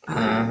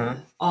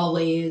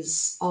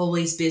 always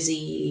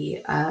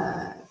busy,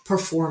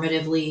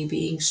 performatively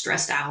being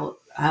stressed out.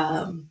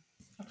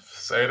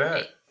 Say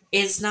that.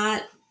 It's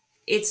not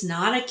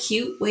a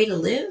cute way to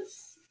live.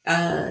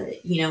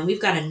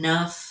 We've got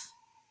enough,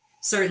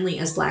 certainly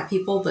as Black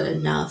people, but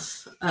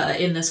enough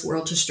in this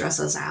world to stress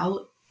us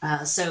out.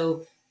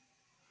 So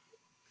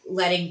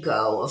letting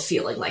go of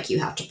feeling like you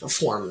have to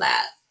perform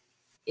that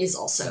is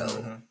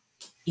also,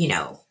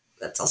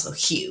 that's also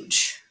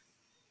huge.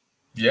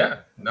 Yeah,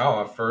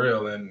 no, for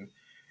real. And,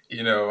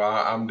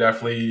 I'm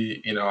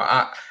definitely,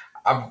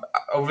 I've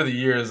over the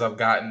years, I've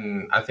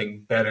gotten, I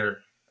think,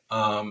 better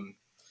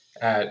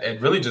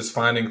at really just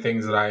finding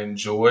things that I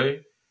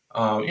enjoy.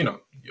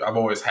 I've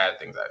always had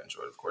things I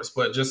enjoyed, of course,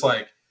 but just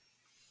like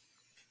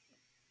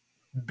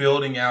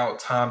building out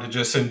time to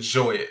just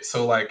enjoy it.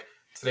 So like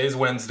today's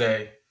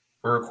Wednesday,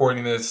 we're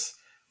recording this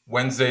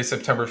Wednesday,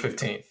 September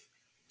 15th.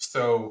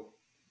 So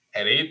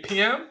at 8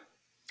 p.m.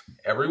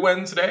 every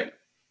Wednesday,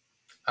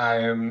 I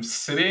am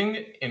sitting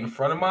in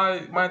front of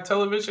my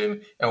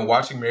television and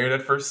watching Married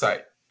at First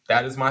Sight.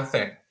 That is my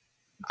thing.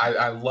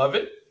 I love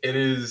it. It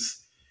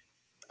is,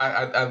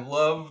 I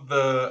love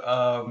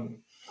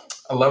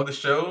I love the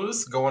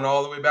shows going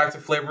all the way back to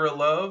Flavor of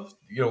Love,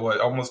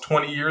 almost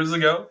 20 years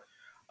ago.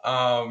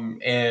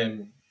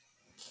 And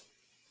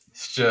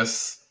it's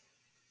just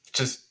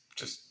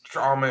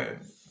drama and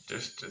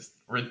just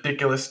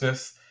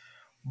ridiculousness.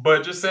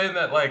 But just saying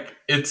that, like,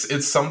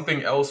 it's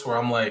something else where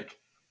I'm like,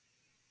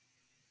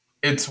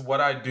 it's what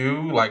I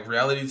do. Like,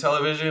 reality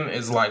television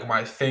is like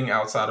my thing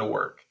outside of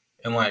work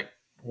and like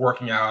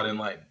working out and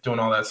like doing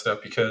all that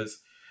stuff. Because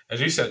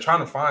as you said, trying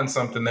to find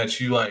something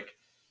that you like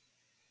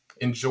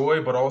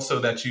enjoy, but also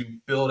that you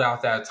build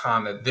out that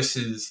time, that this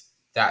is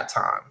that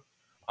time.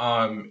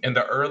 And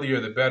the earlier,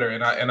 the better.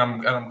 And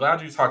I'm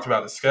glad you talked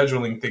about the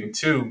scheduling thing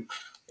too,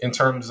 in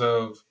terms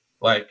of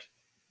like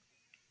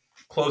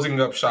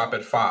closing up shop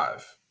at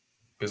 5,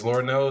 because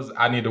Lord knows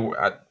I need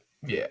to.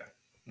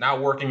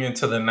 Not working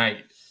into the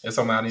night is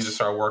something I need to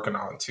start working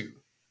on too.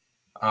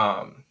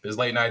 Because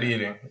late night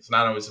eating, it's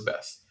not always the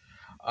best.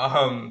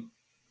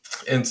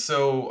 And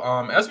so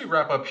as we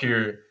wrap up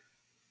here,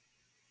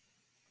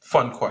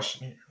 fun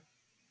question here.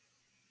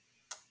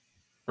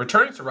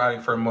 Returning to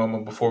writing for a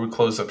moment before we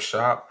close up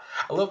shop,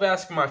 I love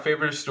asking my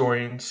favorite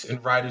historians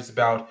and writers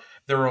about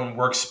their own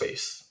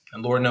workspace.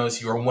 And Lord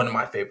knows you are one of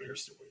my favorite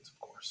historians, of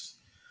course.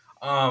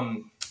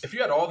 If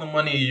you had all the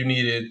money you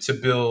needed to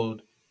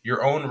build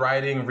your own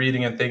writing,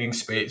 reading, and thinking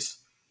space,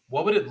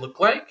 what would it look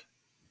like?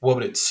 What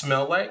would it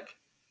smell like?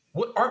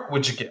 What art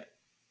would you get?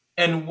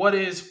 And what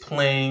is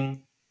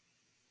playing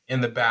in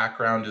the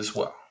background as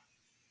well?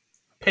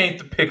 Paint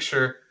the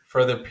picture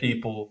for the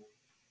people,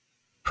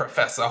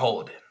 Professor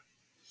Holden.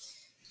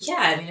 Yeah,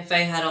 I mean, if I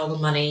had all the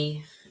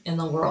money in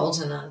the world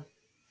and a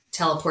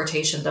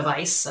teleportation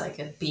device, I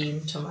could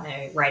beam to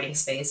my writing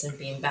space and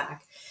beam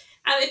back.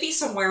 It'd be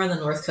somewhere on the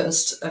north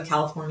coast of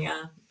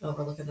California,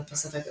 overlooking the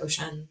Pacific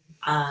Ocean.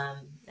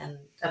 And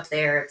up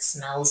there, it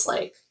smells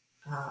like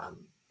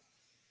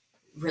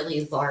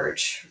really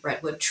large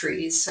redwood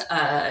trees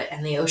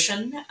and the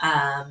ocean.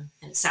 And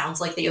it sounds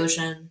like the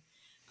ocean.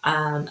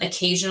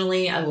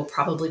 Occasionally, I will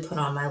probably put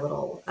on my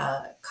little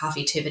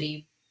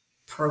Coffeetivity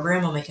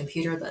program on my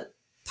computer that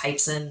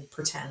pipes in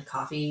pretend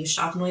coffee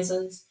shop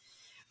noises.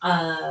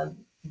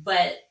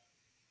 But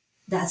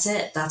that's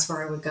it. That's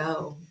where I would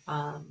go.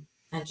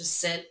 And just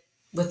sit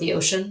with the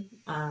ocean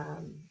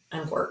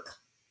and work.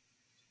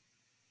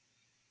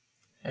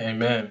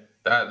 Amen.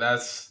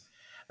 That's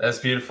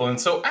beautiful.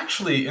 And so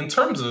actually, in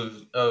terms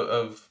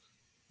of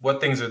what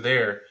things are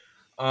there,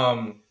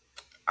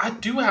 I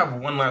do have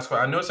one last one.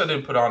 I noticed I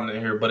didn't put on in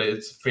here, but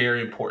it's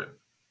very important.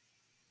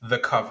 The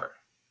cover.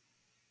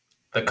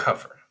 the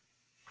cover.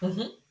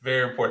 Mm-hmm.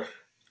 Very important.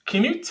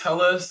 Can you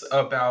tell us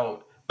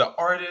about the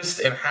artist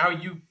and how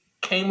you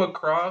came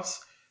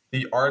across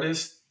the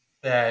artist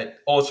that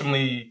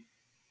ultimately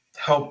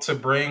helped to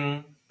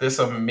bring this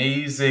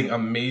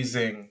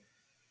amazing,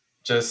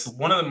 just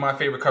one of my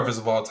favorite covers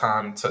of all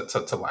time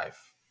to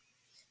life?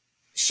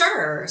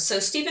 Sure. So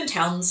Stephen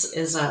Towns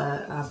is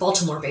a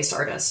Baltimore-based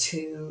artist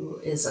who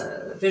is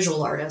a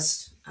visual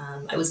artist.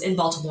 I was in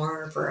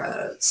Baltimore for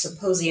a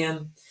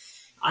symposium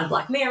on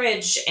Black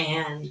marriage,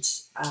 and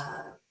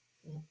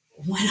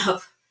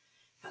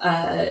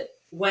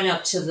went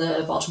up to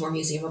the Baltimore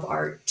Museum of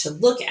Art to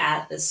look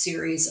at the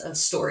series of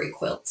story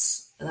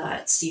quilts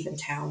that Stephen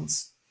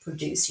Towns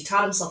produced. He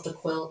taught himself to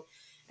quilt,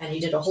 and he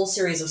did a whole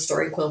series of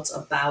story quilts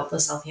about the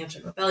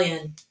Southampton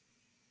Rebellion.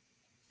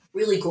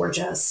 Really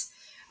gorgeous.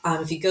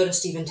 If you go to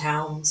Stephen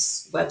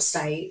Towns'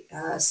 website,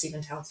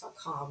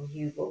 stephentowns.com,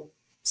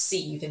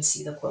 you can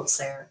see the quilts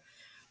there.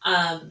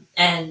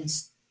 And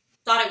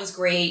thought it was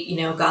great,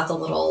 got the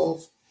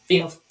little,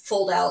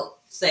 fold out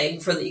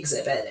thing for the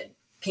exhibit, and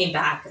came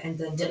back and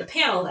then did a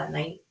panel that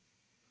night.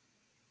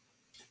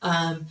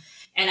 And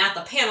at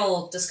the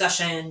panel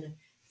discussion,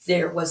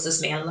 there was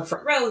this man in the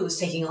front row who was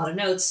taking a lot of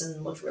notes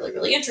and looked really,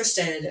 really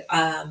interested.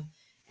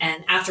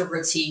 And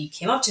afterwards, he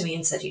came up to me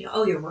and said,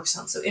 oh, your work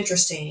sounds so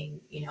interesting.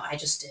 I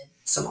just did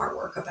some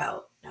artwork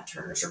about Nat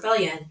Turner's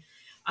Rebellion.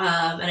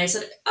 And I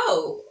said,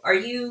 oh, are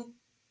you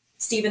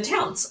Stephen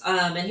Towns?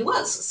 And he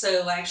was.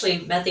 So I actually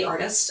met the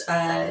artist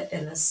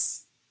in this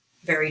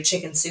very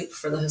chicken soup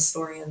for the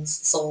historian's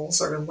soul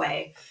sort of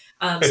way.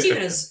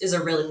 Stephen is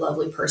a really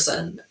lovely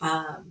person.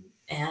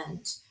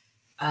 And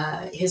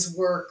his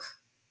work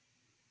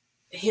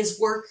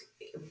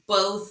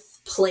both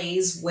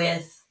plays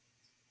with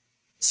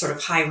sort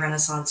of high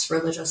Renaissance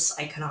religious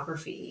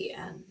iconography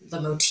and the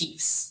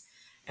motifs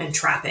and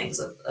trappings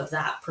of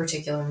that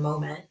particular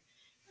moment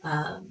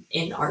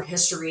in art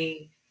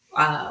history,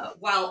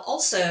 while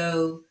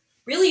also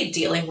really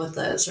dealing with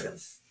the sort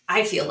of,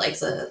 I feel like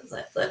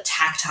the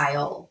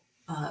tactile,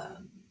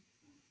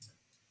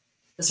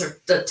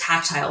 the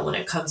tactile when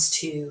it comes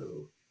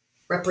to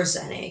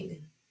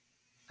representing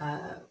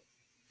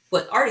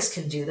what artists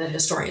can do that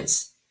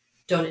historians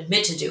don't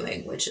admit to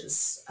doing, which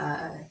is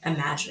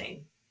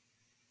imagining.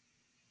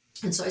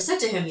 And so I said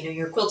to him,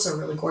 your quilts are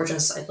really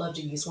gorgeous. I'd love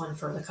to use one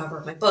for the cover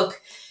of my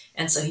book.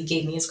 And so he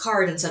gave me his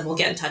card and said, well,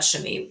 get in touch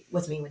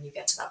with me when you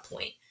get to that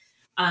point.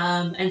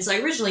 And so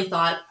I originally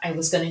thought I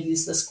was going to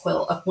use this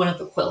quilt, one of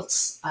the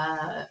quilts,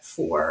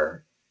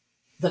 for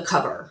the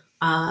cover.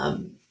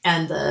 And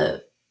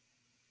the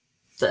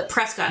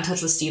press got in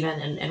touch with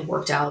Stephen and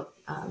worked out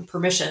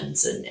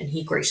permissions. And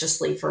he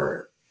graciously,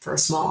 for a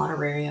small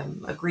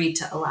honorarium, agreed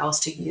to allow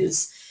us to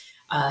use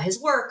his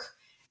work.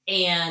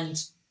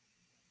 And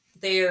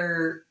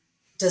their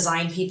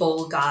design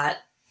people got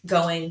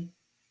going.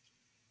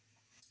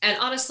 And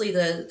honestly,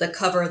 the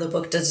cover of the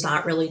book does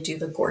not really do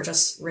the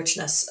gorgeous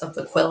richness of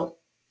the quilt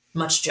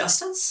much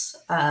justice.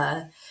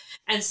 And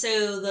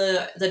so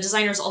the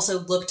designers also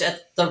looked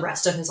at the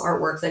rest of his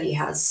artwork that he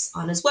has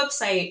on his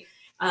website,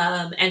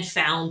 and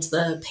found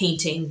the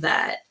painting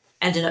that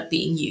ended up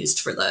being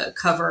used for the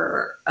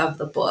cover of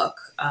the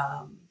book.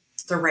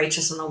 The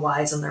righteous and the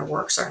wise and their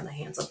works are in the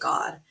hands of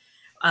God.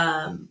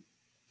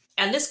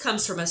 And this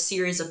comes from a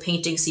series of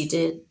paintings he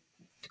did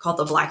called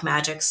the Black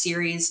Magic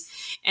series.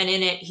 And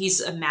in it,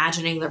 he's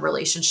imagining the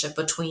relationship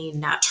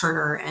between Nat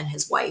Turner and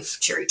his wife,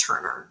 Cherry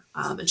Turner.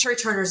 And Cherry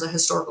Turner is a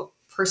historical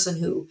person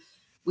who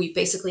we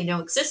basically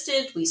know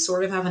existed. We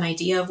sort of have an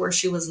idea of where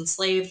she was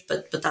enslaved,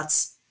 but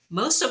that's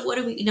most of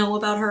what we know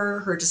about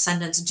her. Her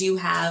descendants do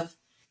have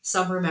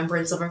some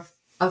remembrance of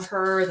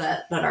her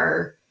that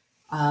are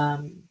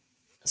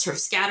sort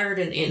of scattered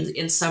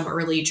in some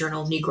early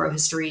Journal of Negro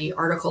History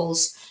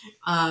articles.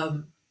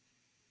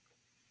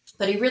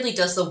 But he really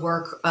does the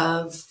work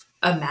of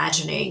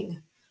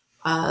imagining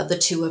the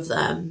two of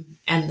them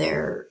and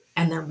their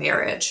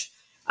marriage.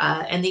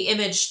 And the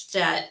image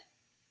that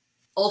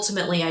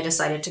ultimately I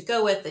decided to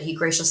go with, that he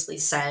graciously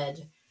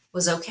said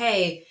was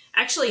okay,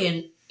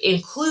 actually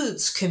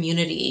includes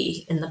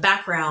community in the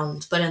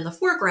background, but in the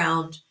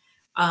foreground,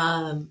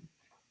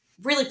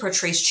 really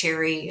portrays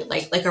Cherry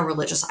like a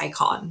religious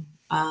icon.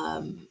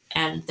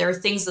 And there are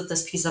things that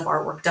this piece of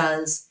artwork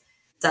does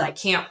that I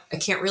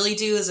can't really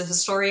do as a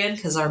historian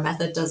because our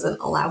method doesn't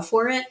allow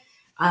for it.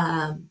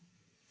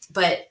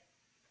 But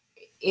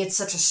it's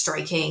such a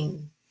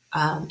striking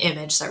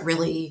image that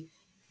really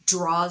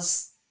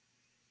draws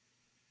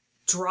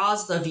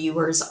the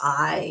viewer's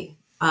eye,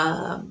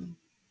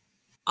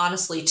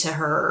 honestly, to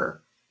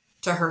her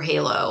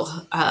halo,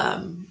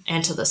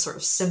 and to the sort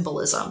of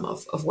symbolism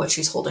of what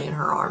she's holding in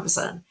her arms,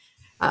 and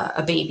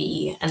a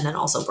baby, and then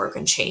also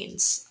broken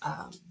chains.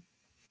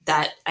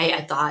 That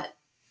I thought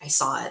I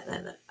saw it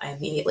and I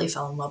immediately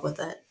fell in love with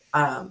it.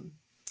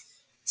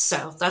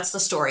 So that's the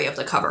story of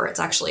the cover. I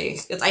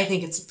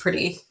think it's a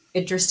pretty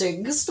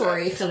interesting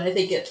story, and I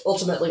think it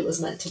ultimately was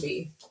meant to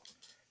be.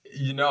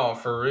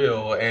 For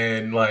real.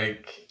 And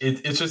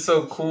it's just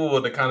so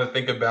cool to kind of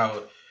think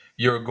about,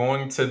 you're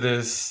going to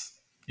this,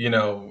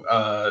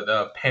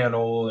 the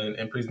panel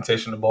and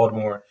presentation in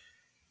Baltimore.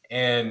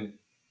 And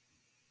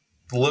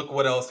look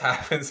what else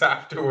happens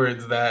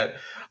afterwards, that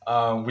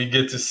we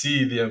get to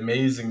see the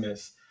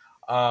amazingness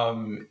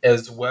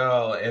as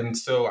well. And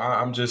so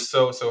I'm just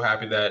so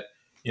happy that,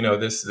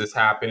 this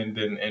happened,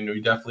 and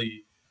we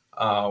definitely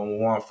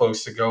want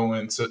folks to go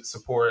and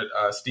support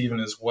Stephen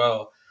as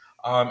well.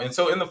 And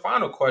so in the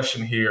final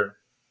question here,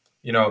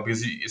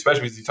 because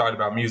especially because you talked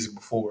about music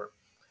before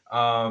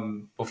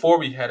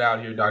we head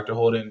out here, Dr.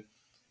 Holden,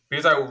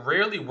 because I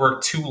rarely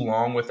work too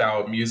long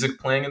without music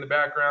playing in the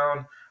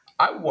background,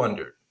 I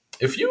wondered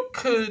if you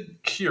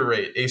could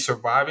curate a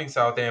Surviving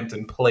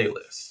Southampton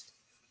playlist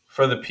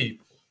for the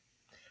people,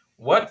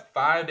 what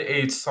 5 to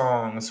 8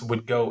 songs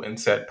would go in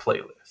said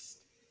playlist?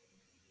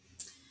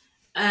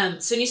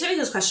 So when you sent me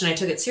this question, I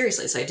took it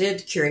seriously. So I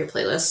did curate a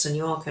playlist, and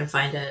you all can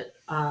find it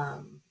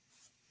on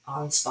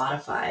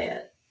Spotify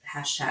at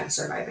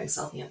 #Surviving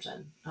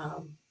Southampton,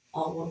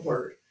 all one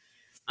word.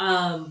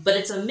 But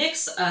it's a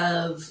mix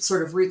of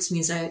sort of roots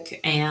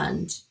music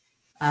and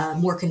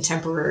more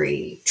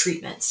contemporary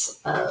treatments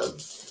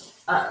of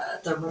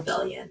the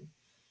rebellion.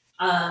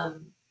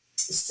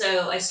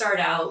 So I start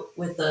out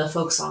with the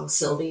folk song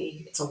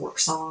Sylvie. It's a work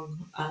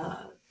song.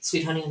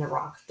 Sweet Honey in the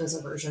Rock does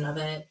a version of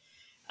it.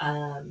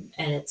 And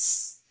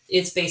it's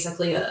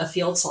basically a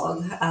field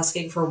song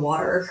asking for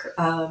water.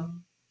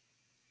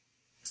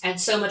 And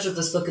so much of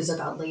this book is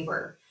about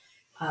labor.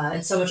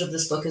 And so much of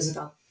this book is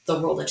about the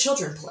role that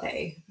children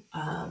play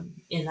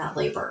in that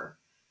labor.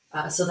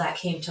 So that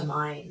came to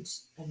mind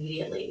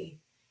immediately.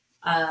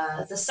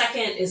 The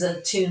second is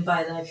a tune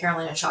by the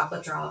Carolina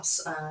Chocolate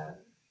Drops,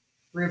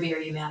 Ruby, Are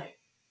You Mad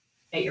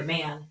at Your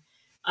Man?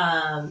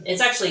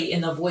 It's actually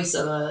in the voice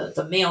of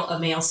a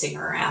male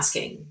singer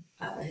asking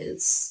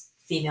his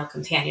female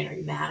companion, Are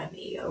you mad at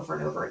me? Over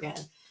and over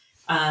again.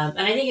 And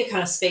I think it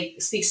kind of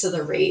speaks to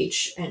the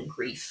rage and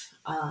grief.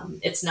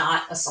 It's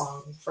not a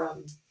song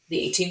from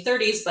the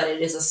 1830s, but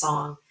it is a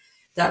song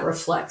that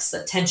reflects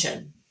the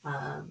tension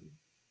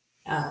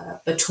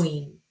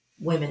between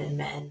women and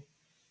men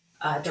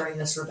during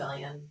this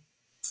rebellion.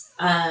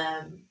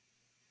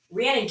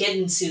 Rhiannon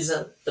Giddens, who's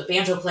the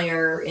banjo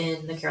player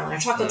in the Carolina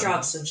Chocolate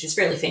Drops, and she's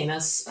fairly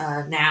famous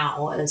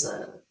now as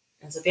a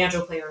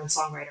banjo player and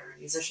songwriter and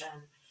musician,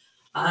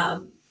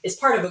 is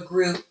part of a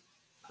group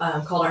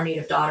called Our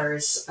Native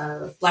Daughters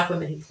of Black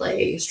women who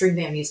play string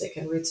band music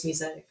and roots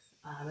music.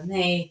 And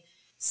they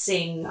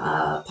sing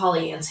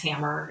Polly Ann's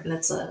Hammer, and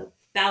it's a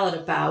ballad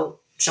about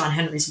John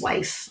Henry's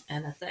wife.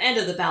 And at the end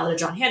of the ballad of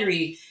John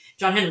Henry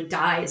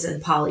dies,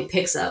 and Polly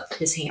picks up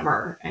his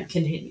hammer and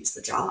continues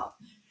the job.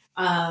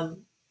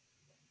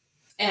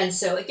 And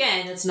so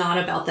again, it's not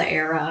about the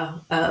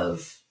era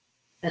of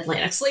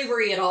Atlantic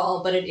slavery at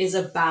all, but it is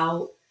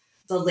about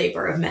the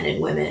labor of men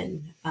and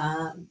women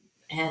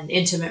and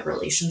intimate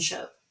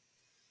relationship.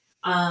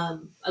 I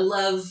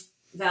love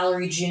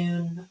Valerie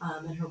June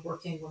and her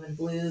Working Woman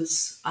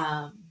Blues.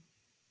 I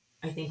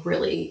think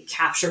really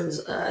captures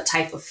a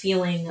type of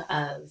feeling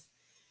of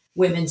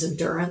women's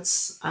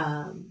endurance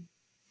and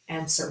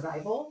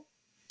survival.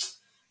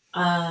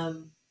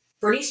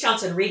 Bernice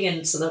Johnson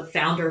Reagan, so the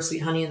founder of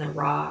Sweet Honey in the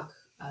Rock,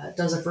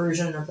 does a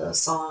version of the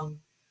song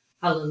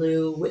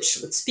Hallelujah, which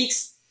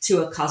speaks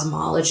to a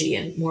cosmology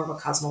and more of a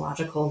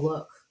cosmological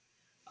look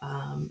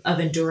of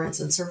endurance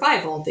and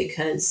survival,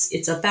 because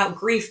it's about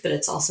grief, but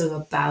it's also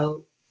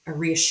about a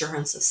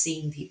reassurance of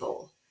seeing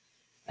people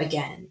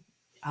again,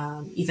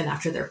 even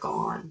after they're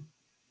gone.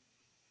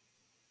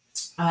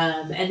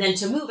 And then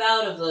to move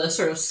out of the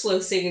sort of slow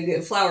singing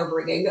and flower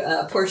bringing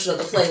portion of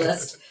the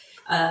playlist,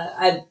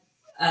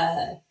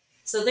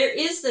 so there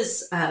is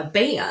this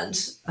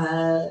band,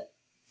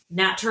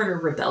 Nat Turner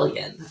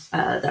Rebellion,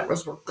 that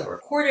was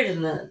recorded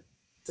in the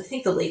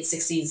late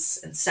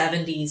 60s and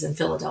 70s in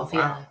Philadelphia.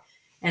 Wow.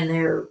 And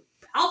their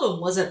album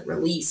wasn't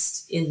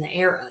released in the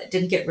era. It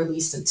didn't get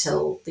released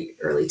until the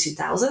early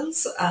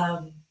 2000s.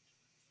 A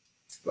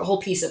whole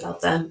piece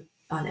about them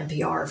on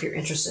NPR if you're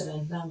interested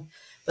in them.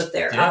 But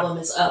their album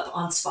is up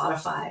on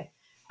Spotify.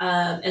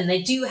 And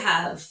they do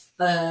have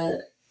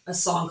a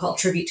song called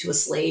Tribute to a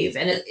Slave.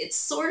 And it's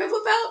sort of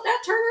about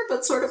Nat Turner,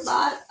 but sort of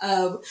not.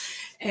 I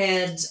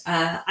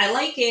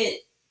like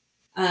it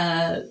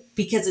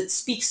because it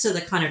speaks to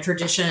the kind of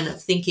tradition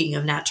of thinking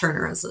of Nat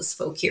Turner as this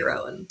folk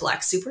hero and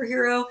Black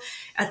superhero,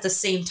 at the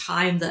same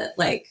time that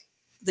like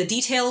the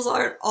details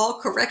aren't all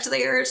correct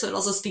there. So it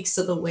also speaks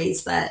to the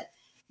ways that,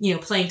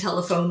 playing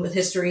telephone with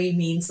history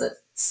means that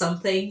some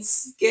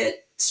things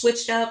get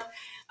switched up.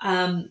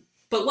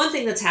 But one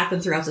thing that's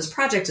happened throughout this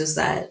project is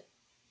that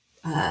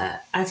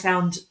I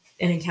found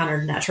and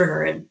encountered Nat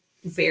Turner in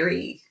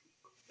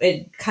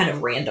kind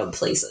of random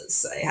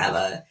places. I have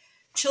a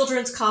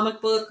children's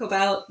comic book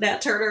about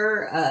Nat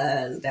Turner.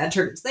 Nat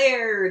Turner's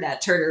there.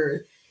 Nat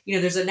Turner,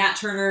 there's a Nat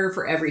Turner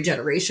for every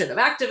generation of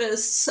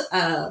activists.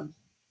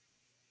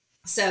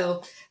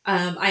 So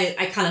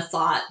I kind of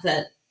thought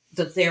that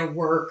their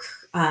work,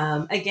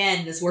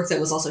 again, this work that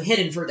was also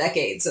hidden for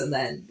decades and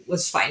then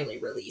was finally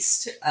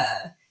released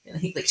in, I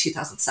think, like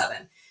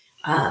 2007,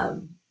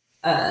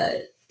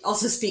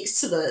 also speaks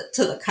to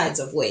the kinds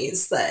of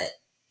ways that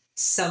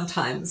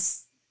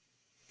sometimes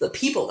the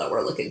people that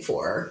we're looking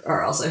for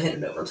are also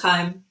hidden over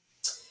time.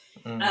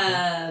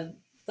 Mm-hmm.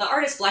 The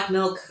artist Black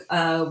Milk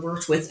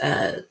worked with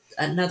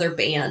another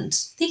band,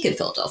 I think in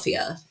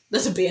Philadelphia.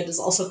 This band is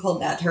also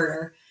called Nat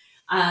Turner.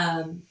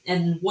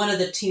 And one of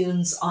the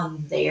tunes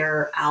on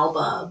their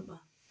album,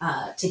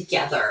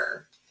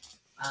 Together,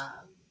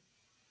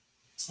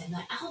 and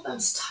the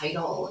album's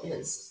title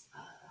is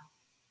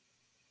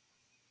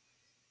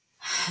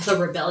The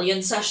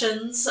Rebellion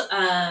Sessions.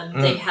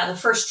 They had the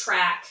first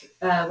track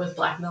with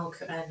Black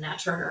Milk and Nat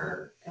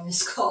Turner, and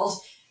it's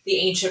called The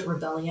Ancient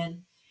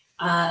Rebellion.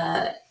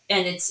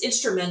 And it's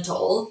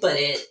instrumental, but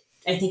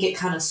I think it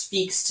kind of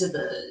speaks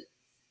to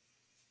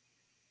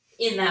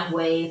in that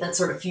way that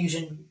sort of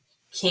fusion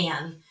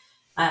can,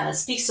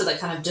 speaks to the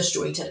kind of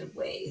disjointed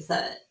way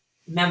that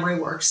memory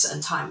works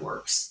and time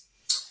works.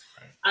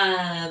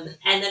 And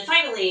then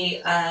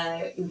finally,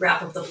 we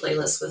wrap up the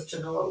playlist with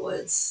Jamila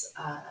Woods'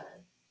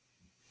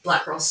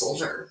 Black Girl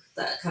Soldier,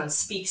 that kind of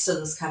speaks to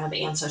this kind of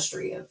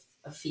ancestry of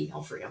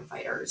female freedom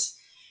fighters,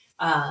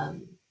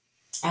 and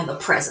the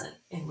present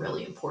in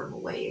really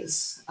important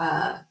ways,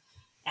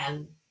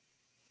 and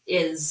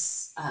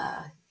is,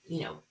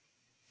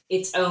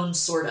 its own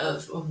sort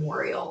of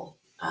memorial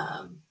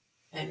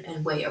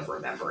and way of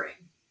remembering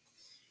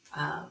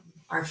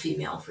our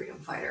female freedom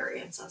fighter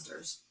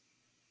ancestors.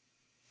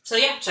 So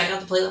yeah, check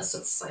out the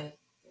playlist. I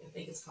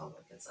think it's called,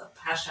 it's a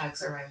hashtag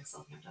Surviving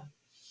Southampton.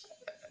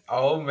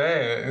 Oh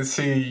man,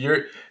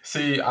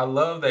 see, I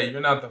love that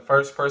you're not the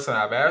first person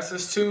I've asked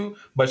this to,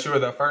 but you're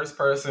the first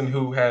person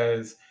who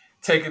has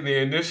taken the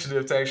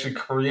initiative to actually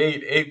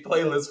create a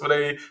playlist for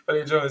they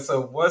join.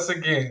 So once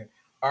again,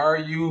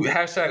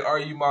 hashtag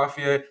RU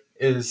Mafia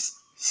is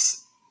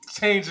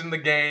changing the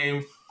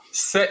game,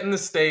 setting the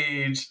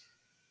stage.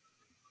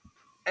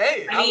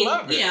 Hey, I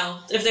love it.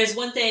 If there's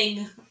one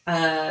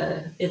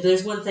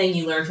thing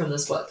you learn from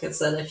this book, it's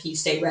that if you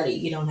stay ready,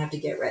 you don't have to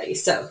get ready.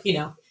 So, you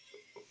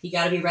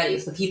got to be ready.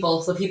 If the people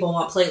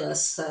want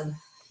playlists, then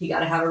you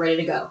got to have it ready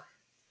to go.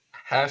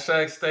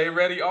 Hashtag Stay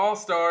Ready All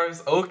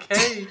Stars.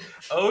 Okay.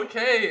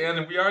 Okay.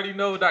 And we already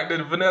know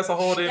Dr. Vanessa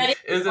Holden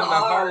is in the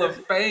Hall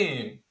of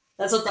Fame.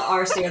 That's what the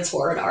R stands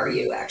for in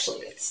RU,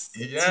 actually. It's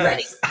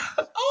ready.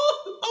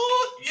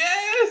 Oh,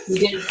 yes.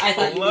 You did. I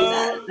thought you did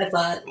that. I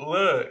thought.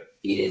 Look.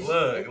 You did.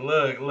 Look.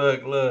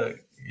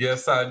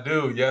 Yes, I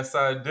do.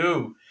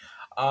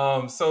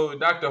 So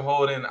Dr.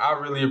 Holden, I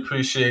really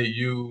appreciate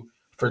you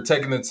for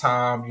taking the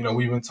time.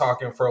 We've been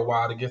talking for a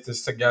while to get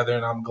this together,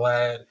 and I'm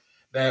glad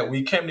that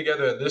we came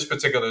together at this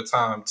particular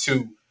time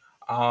too.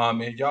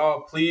 And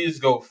y'all, please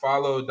go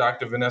follow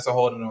Dr. Vanessa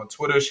Holden on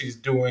Twitter. She's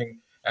doing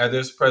at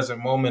this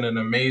present moment an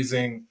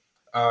amazing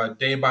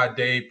day by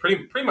day,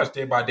 pretty much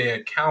day by day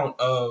account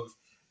of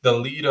the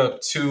lead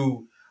up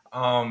to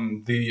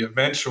the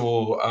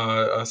eventual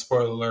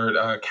spoiler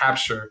alert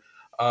capture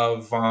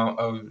of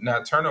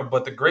Nat Turner.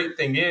 But the great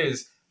thing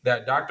is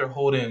that Dr.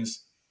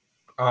 Holden's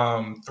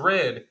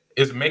thread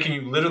is making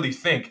you literally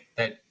think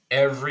that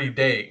every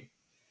day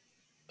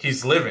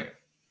he's living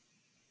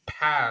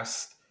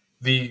past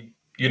the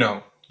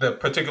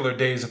particular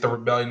days that the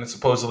rebellion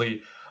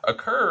supposedly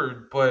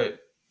occurred, but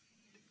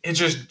it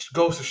just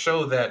goes to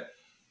show that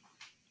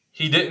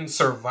he didn't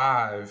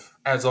survive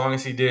as long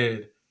as he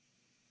did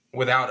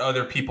without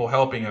other people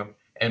helping him.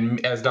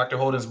 And as Dr.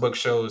 Holden's book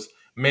shows,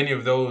 many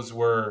of those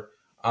were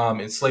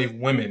enslaved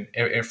women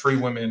and free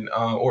women,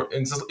 or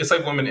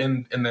enslaved women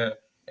in the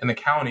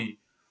county.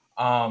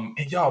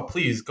 And y'all,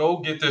 please go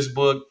get this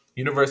book,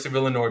 University of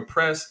Illinois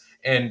Press,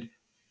 and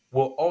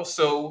we'll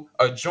also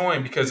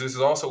join, because this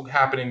is also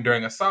happening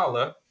during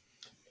Asala,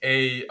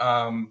 a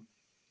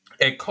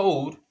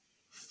code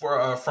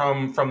for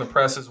from the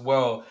press as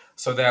well,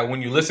 so that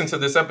when you listen to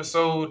this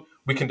episode,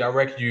 we can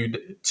direct you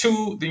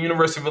to the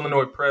University of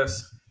Illinois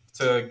Press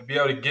to be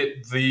able to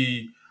get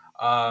the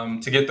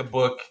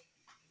book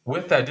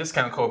with that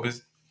discount code.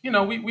 Because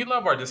we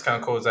love our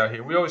discount codes out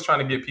here. We're always trying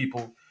to get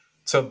people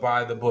to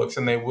buy the books,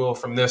 and they will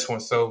from this one.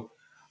 So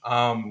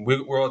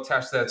we'll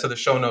attach that to the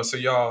show notes. So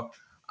y'all,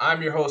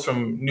 I'm your host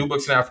from New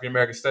Books in African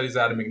American Studies,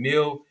 Adam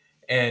McNeil.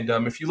 And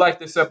if you like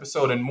this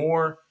episode and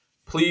more,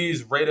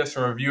 please rate us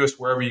and review us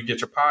wherever you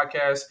get your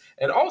podcasts.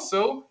 And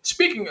also,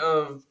 speaking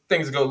of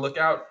things to go look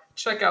out,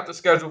 check out the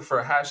schedule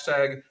for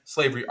hashtag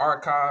Slavery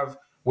Archive,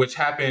 which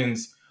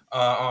happens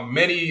on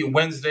many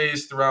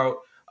Wednesdays throughout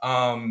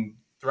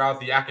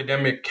the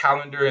academic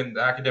calendar and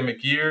the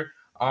academic year,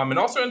 and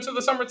also into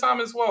the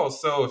summertime as well.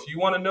 So if you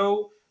want to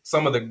know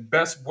some of the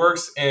best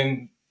works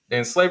in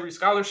slavery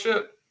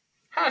scholarship,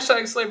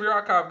 hashtag Slavery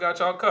Archive got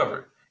y'all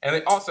covered. And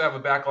they also have a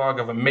backlog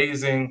of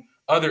amazing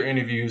other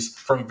interviews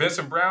from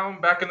Vincent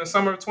Brown back in the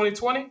summer of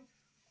 2020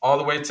 all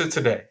the way to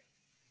today.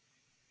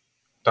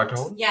 Dr.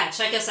 Holden? Yeah,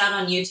 check us out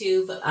on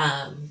YouTube.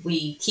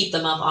 We keep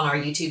them up on our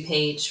YouTube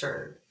page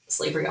for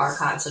Slavery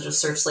Archive. So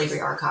just search Slavery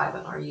Archive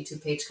and our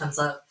YouTube page comes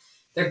up.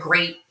 They're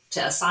great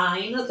to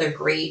assign. They're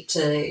great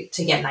to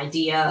get an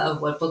idea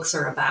of what books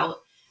are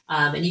about.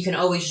 And you can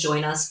always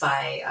join us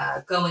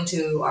by going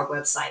to our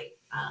website,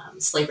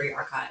 Slavery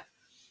Archive.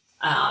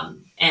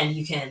 And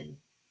you can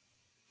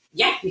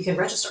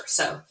register.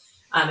 So,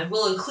 and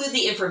we'll include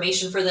the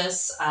information for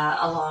this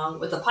along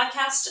with the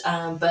podcast.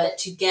 But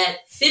to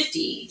get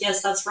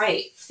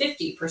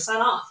 50%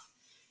 off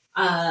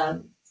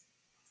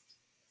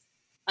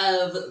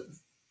of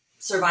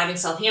Surviving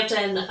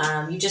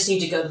Southampton, you just need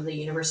to go to the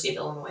University of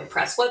Illinois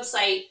Press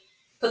website,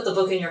 put the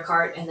book in your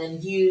cart, and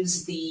then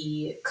use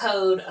the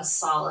code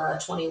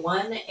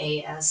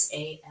ASALH21,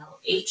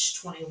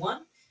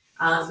 ASALH21,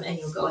 and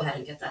you'll go ahead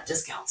and get that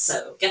discount.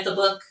 So get the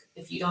book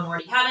if you don't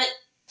already have it,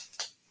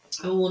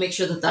 and we'll make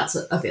sure that that's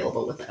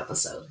available with the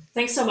episode.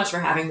 Thanks so much for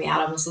having me,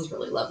 Adam. This was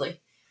really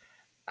lovely.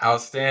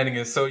 Outstanding.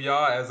 And so,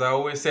 y'all, as I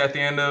always say at the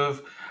end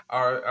of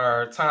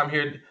our time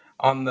here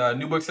on the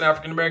New Books in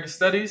African American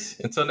Studies,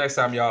 until next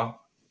time, y'all,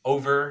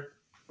 over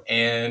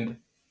and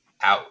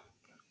out.